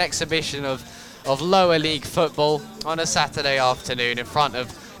been an exhibition of lower league football on a Saturday afternoon in front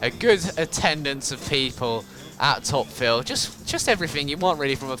of a good attendance of people at Topfield. Just everything you want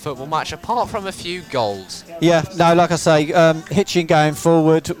really from a football match, apart from a few goals. Yeah, no, like I say, Hitchin going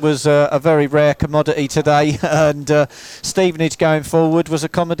forward was a very rare commodity today, and Stevenage going forward was a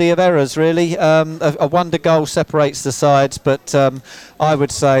comedy of errors, really. A wonder goal separates the sides, but I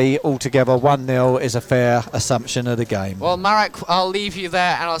would say altogether 1-0 is a fair assumption of the game. Well, Marek, I'll leave you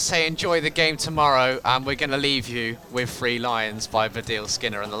there, and I'll say enjoy the game tomorrow, and we're going to leave you with 3 Lions by Badil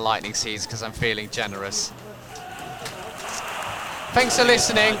Skinner and the Lightning Seeds, because I'm feeling generous. Thanks for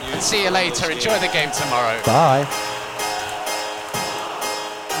listening, and see you later. Enjoy the game tomorrow. Bye.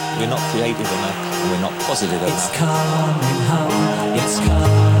 We're not creative enough, and we're not positive enough. It's coming home, it's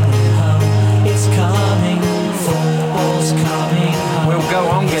coming home, it's coming, football's coming home. We'll go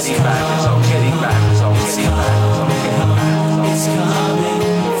on getting back, getting back, getting back. It's coming.